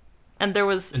 And there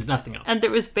was... And nothing else. And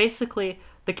there was basically...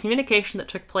 The communication that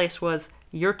took place was,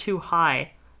 "You're too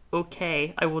high.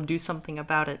 Okay, I will do something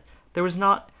about it." There was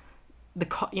not the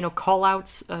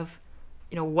call-outs of,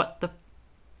 what the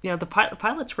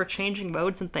pilots were changing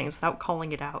modes and things without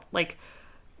calling it out. Like,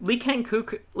 Lee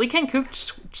Kang-kook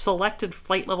selected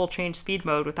flight level change speed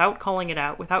mode without calling it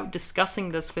out, without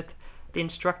discussing this with the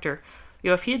instructor.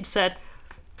 If he had said,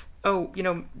 "Oh,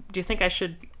 do you think I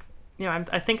should,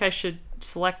 I think I should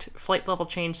select flight level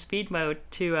change speed mode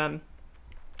to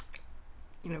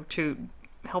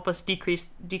help us decrease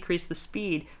the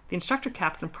speed," the instructor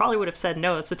captain probably would have said,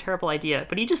 "No, that's a terrible idea,"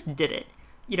 but he just did it.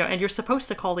 And you're supposed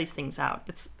to call these things out.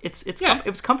 It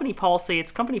was company policy.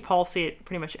 It's company policy at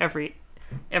pretty much every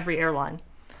airline.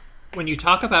 When you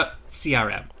talk about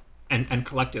CRM and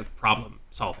collective problem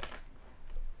solving,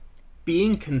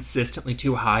 being consistently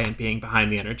too high and being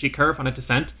behind the energy curve on a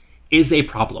descent is a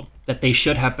problem that they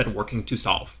should have been working to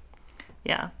solve.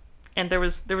 Yeah. And there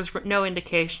was no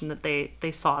indication that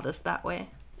they saw this that way.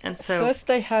 And so first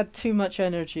they had too much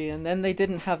energy, and then they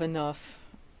didn't have enough.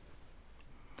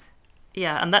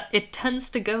 Yeah, and that it tends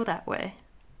to go that way.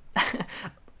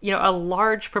 A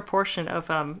large proportion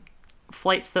of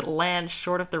flights that land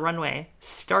short of the runway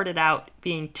started out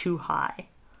being too high,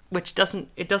 which doesn't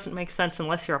make sense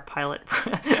unless you're a pilot.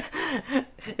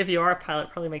 If you are a pilot,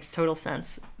 it probably makes total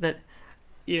sense that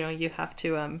you have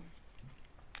to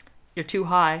you're too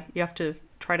high. You have to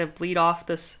try to bleed off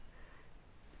this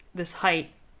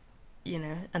height,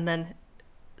 and then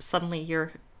suddenly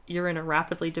you're in a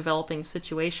rapidly developing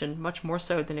situation, much more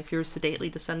so than if you're sedately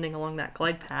descending along that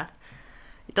glide path.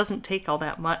 It doesn't take all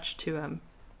that much to,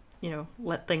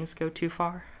 let things go too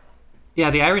far. Yeah,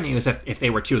 the irony is if they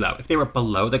were too low, if they were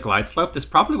below the glide slope, this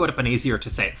probably would have been easier to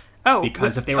save.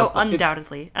 If they were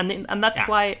undoubtedly, and that's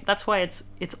why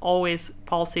it's always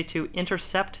policy to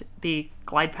intercept the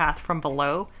glide path from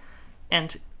below,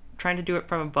 and trying to do it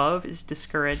from above is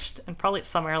discouraged, and probably at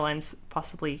some airlines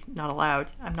possibly not allowed.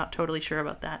 I'm not totally sure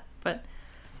about that, but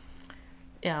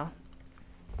yeah.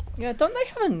 Yeah, don't they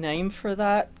have a name for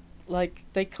that? Like,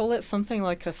 they call it something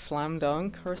like a slam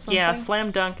dunk or something? Yeah,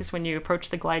 slam dunk is when you approach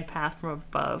the glide path from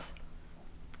above.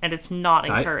 And it's not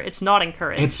encouraged. It's not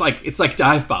encouraged. It's like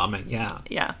dive bombing, yeah.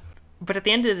 Yeah. But at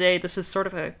the end of the day, this is sort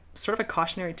of a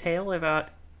cautionary tale about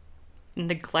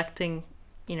neglecting,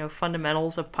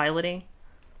 fundamentals of piloting,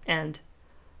 and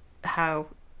how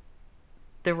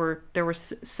there were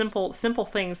simple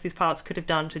things these pilots could have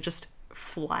done to just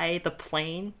fly the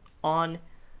plane on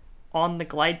the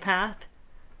glide path,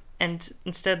 and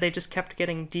instead they just kept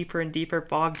getting deeper and deeper,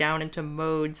 bogged down into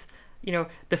modes.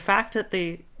 The fact that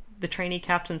the the trainee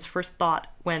captain's first thought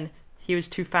when he was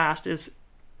too fast is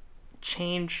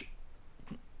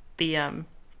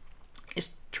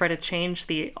try to change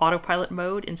the autopilot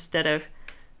mode instead of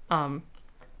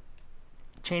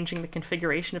changing the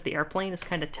configuration of the airplane is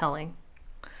kind of telling.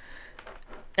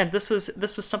 And this was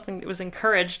something that was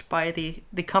encouraged by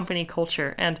the company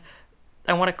culture. And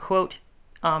I want to quote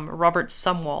Robert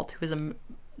Sumwalt, who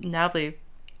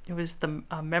was the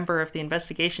member of the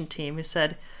investigation team, who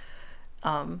said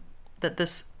that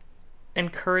this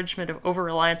encouragement of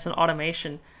over-reliance on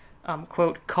automation,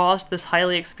 quote, caused this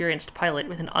highly experienced pilot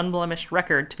with an unblemished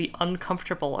record to be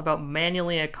uncomfortable about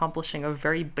manually accomplishing a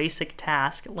very basic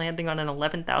task, landing on an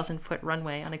 11,000-foot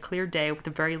runway on a clear day with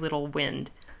very little wind.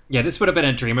 Yeah, this would have been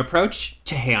a dream approach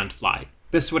to hand fly.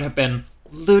 This would have been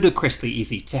ludicrously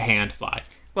easy to hand fly.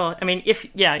 Well, I mean,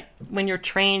 when you're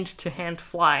trained to hand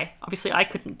fly, obviously I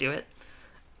couldn't do it.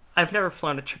 I've never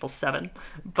flown a 777,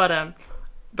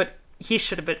 but he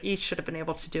should have been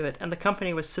able to do it, and the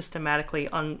company was systematically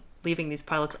leaving these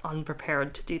pilots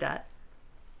unprepared to do that.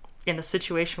 In a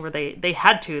situation where they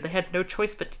had no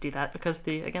choice but to do that because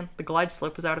the glide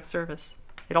slope was out of service.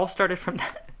 It all started from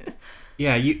that.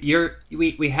 Yeah,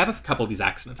 we have a couple of these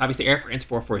accidents. Obviously, Air France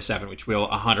 447, which we'll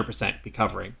 100% be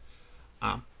covering,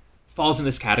 falls in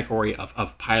this category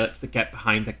of pilots that get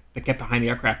behind the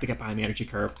aircraft, that get behind the energy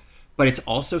curve. But it's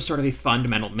also sort of a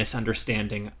fundamental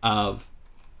misunderstanding of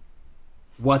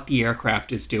what the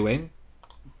aircraft is doing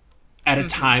at a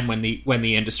time when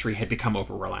the industry had become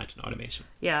over reliant on automation.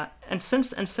 Yeah, and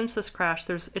since this crash,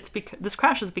 this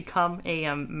crash has become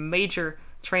a major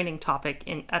training topic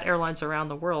at airlines around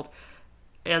the world,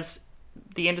 as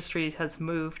the industry has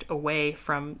moved away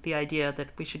from the idea that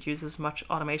we should use as much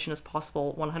automation as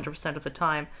possible 100% of the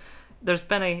time. There's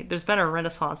been a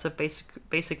renaissance of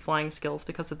basic flying skills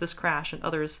because of this crash and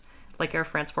others like Air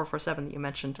France 447 that you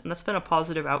mentioned, and that's been a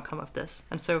positive outcome of this.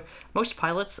 And so most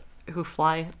pilots who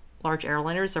fly large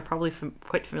airliners are probably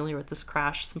quite familiar with this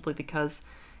crash simply because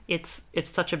it's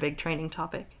such a big training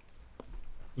topic.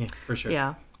 Yeah, for sure.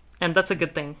 Yeah, and that's a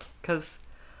good thing because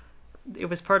it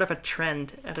was part of a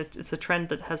trend, and it's a trend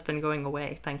that has been going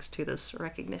away thanks to this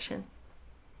recognition.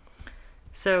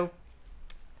 So,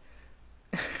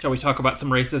 shall we talk about some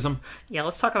racism? Yeah,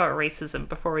 let's talk about racism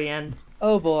before we end.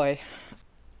 Oh boy.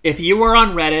 If you were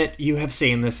on Reddit, you have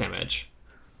seen this image.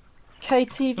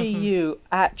 KTVU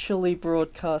actually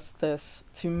broadcast this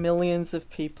to millions of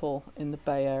people in the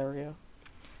Bay Area.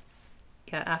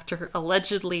 Yeah, after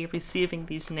allegedly receiving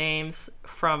these names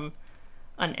from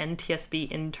an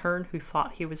NTSB intern who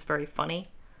thought he was very funny.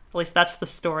 At least that's the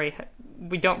story.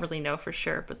 We don't really know for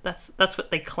sure, but that's what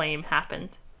they claim happened.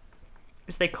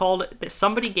 Is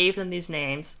somebody gave them these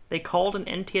names. They called an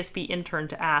NTSB intern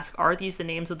to ask, "Are these the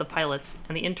names of the pilots?"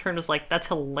 And the intern was like, "That's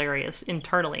hilarious,"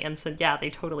 internally, and said, "Yeah, they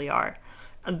totally are."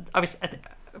 And obviously,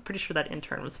 I'm pretty sure that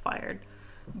intern was fired.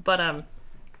 But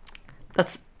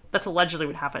that's allegedly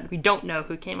what happened. We don't know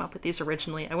who came up with these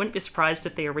originally. I wouldn't be surprised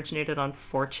if they originated on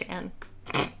 4chan,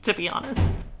 to be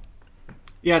honest.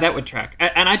 Yeah, that would track.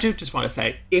 And I do just want to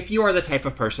say, if you are the type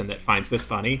of person that finds this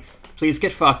funny, please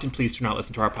get fucked and please do not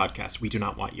listen to our podcast. We do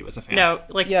not want you as a fan. No,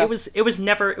 it was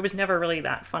never really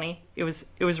that funny. It was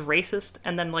racist,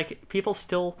 and then people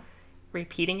still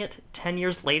repeating it 10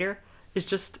 years later is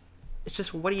just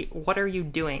what are you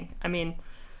doing? I mean,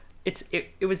 it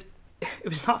was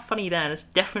not funny then. It's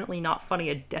definitely not funny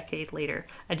a decade later.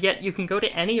 And yet you can go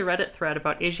to any Reddit thread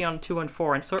about Asiana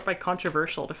 214 and sort by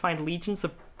controversial to find legions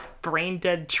of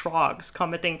brain-dead trogs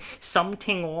commenting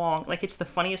something wrong, like it's the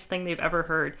funniest thing they've ever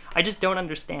heard. I just don't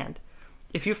understand.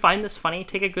 If you find this funny,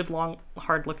 take a good long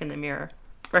hard look in the mirror.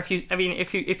 Or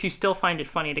if you still find it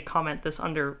funny, to comment this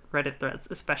under Reddit threads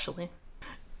especially.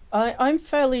 I'm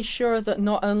fairly sure that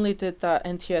not only did that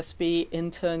NTSB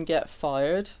intern get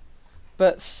fired,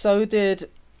 but so did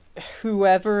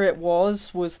whoever it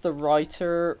was the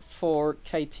writer for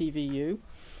KTVU,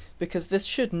 because this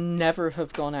should never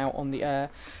have gone out on the air.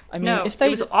 I mean, no, it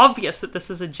was obvious that this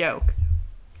is a joke.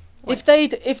 If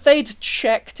they'd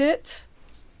checked it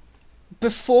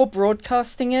before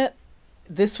broadcasting it,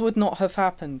 this would not have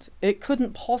happened. It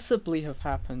couldn't possibly have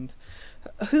happened.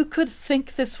 Who could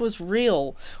think this was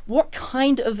real? What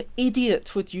kind of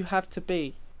idiot would you have to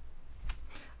be?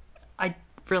 I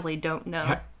really don't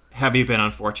know. Have you been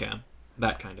on 4chan?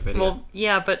 That kind of idiot. Well,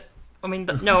 yeah, but I mean,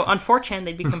 no, on 4chan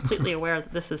they'd be completely aware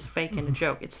that this is fake and a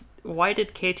joke. Why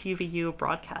did KTVU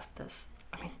broadcast this?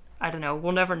 I mean, I don't know.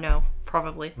 We'll never know,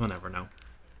 probably. We'll never know.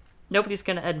 Nobody's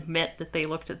going to admit that they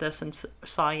looked at this and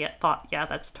thought, yeah,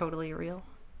 that's totally real.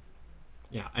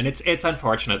 Yeah, and it's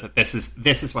unfortunate that this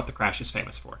is what the crash is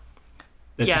famous for.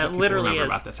 This yeah, is it what people literally remember is.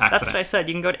 about this accident. That's what I said.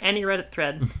 You can go to any Reddit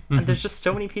thread, and there's just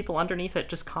so many people underneath it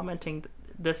just commenting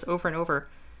this over and over.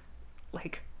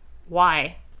 Like,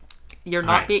 why? You're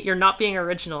not being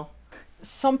original.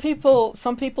 Some people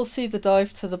see the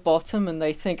dive to the bottom and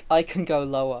they think I can go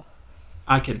lower.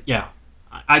 I can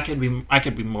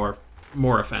be more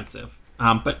offensive.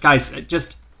 But guys,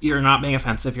 just you're not being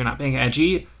offensive. You're not being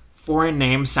edgy. Foreign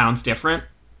name sounds different.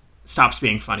 Stops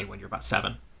being funny when you're about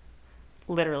 7.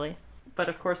 Literally. But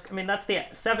of course, I mean,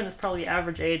 7 is probably the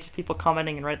average age of people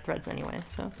commenting in Reddit threads anyway.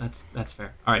 So that's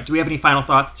fair. All right. Do we have any final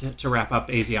thoughts to wrap up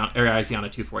Asiana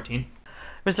 214?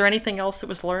 Was there anything else that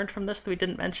was learned from this that we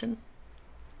didn't mention?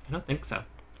 I don't think so.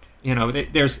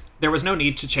 There was no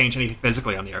need to change anything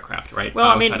physically on the aircraft, right? Well,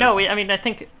 I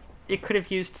think it could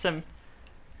have used some,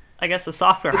 I guess, a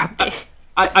software update.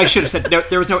 I should have said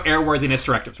there was no airworthiness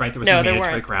directives, right? There was no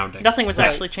mandatory grounding. Nothing was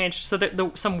actually changed. So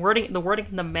the wording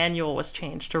in the manual was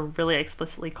changed to really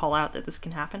explicitly call out that this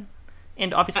can happen.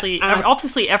 And obviously,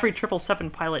 every 777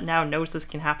 pilot now knows this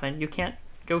can happen. You can't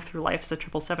go through life as a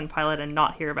 777 pilot and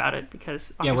not hear about it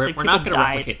because obviously we're not going to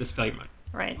replicate this failure mode.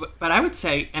 Right. But I would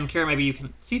say, and Kyra, maybe you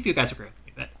can see if you guys agree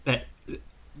with me, that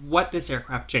what this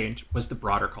aircraft changed was the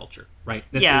broader culture, right?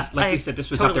 This is, like we said, this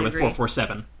was totally up there with agree.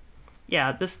 447.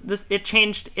 Yeah, it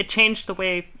changed the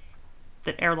way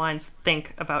that airlines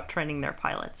think about training their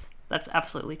pilots. That's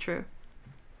absolutely true.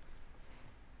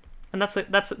 And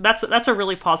that's a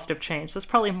really positive change. That's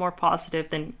probably more positive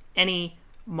than any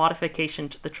modification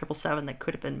to the 777 that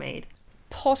could have been made.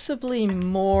 Possibly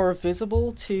more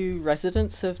visible to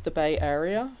residents of the Bay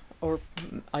Area, or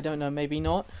I don't know, maybe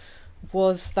not,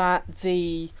 was that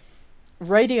the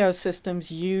radio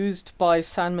systems used by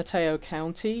San Mateo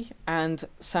County and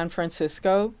San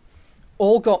Francisco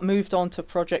all got moved on to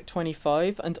Project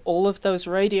 25, and all of those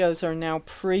radios are now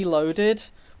preloaded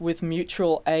with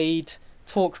mutual aid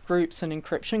talk groups and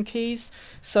encryption keys,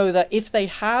 so that if they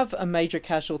have a major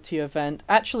casualty event,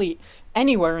 actually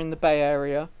anywhere in the Bay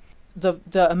Area,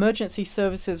 the emergency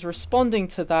services responding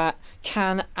to that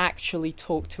can actually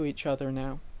talk to each other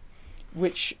now,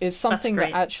 which is something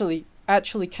that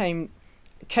actually came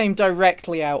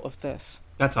directly out of this.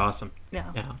 That's awesome.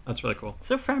 Yeah, that's really cool.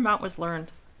 So a fair amount was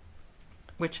learned,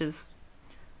 which is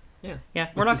yeah.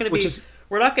 We're not going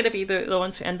to be the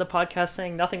ones who end the podcast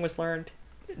saying nothing was learned,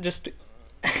 just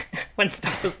when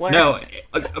stuff was learned. No,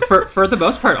 for the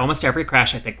most part, almost every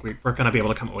crash, I think we're going to be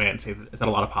able to come away and say that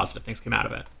a lot of positive things came out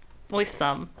of it. At least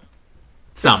some.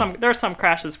 There are some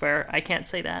crashes where I can't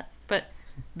say that, but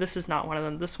this is not one of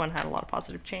them. This one had a lot of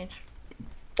positive change,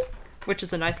 which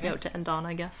is a nice note to end on,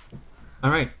 I guess.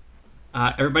 All right.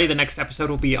 Everybody, the next episode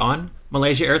will be on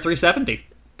Malaysia Air 370.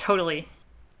 Totally.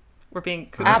 We're being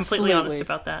completely honest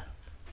about that.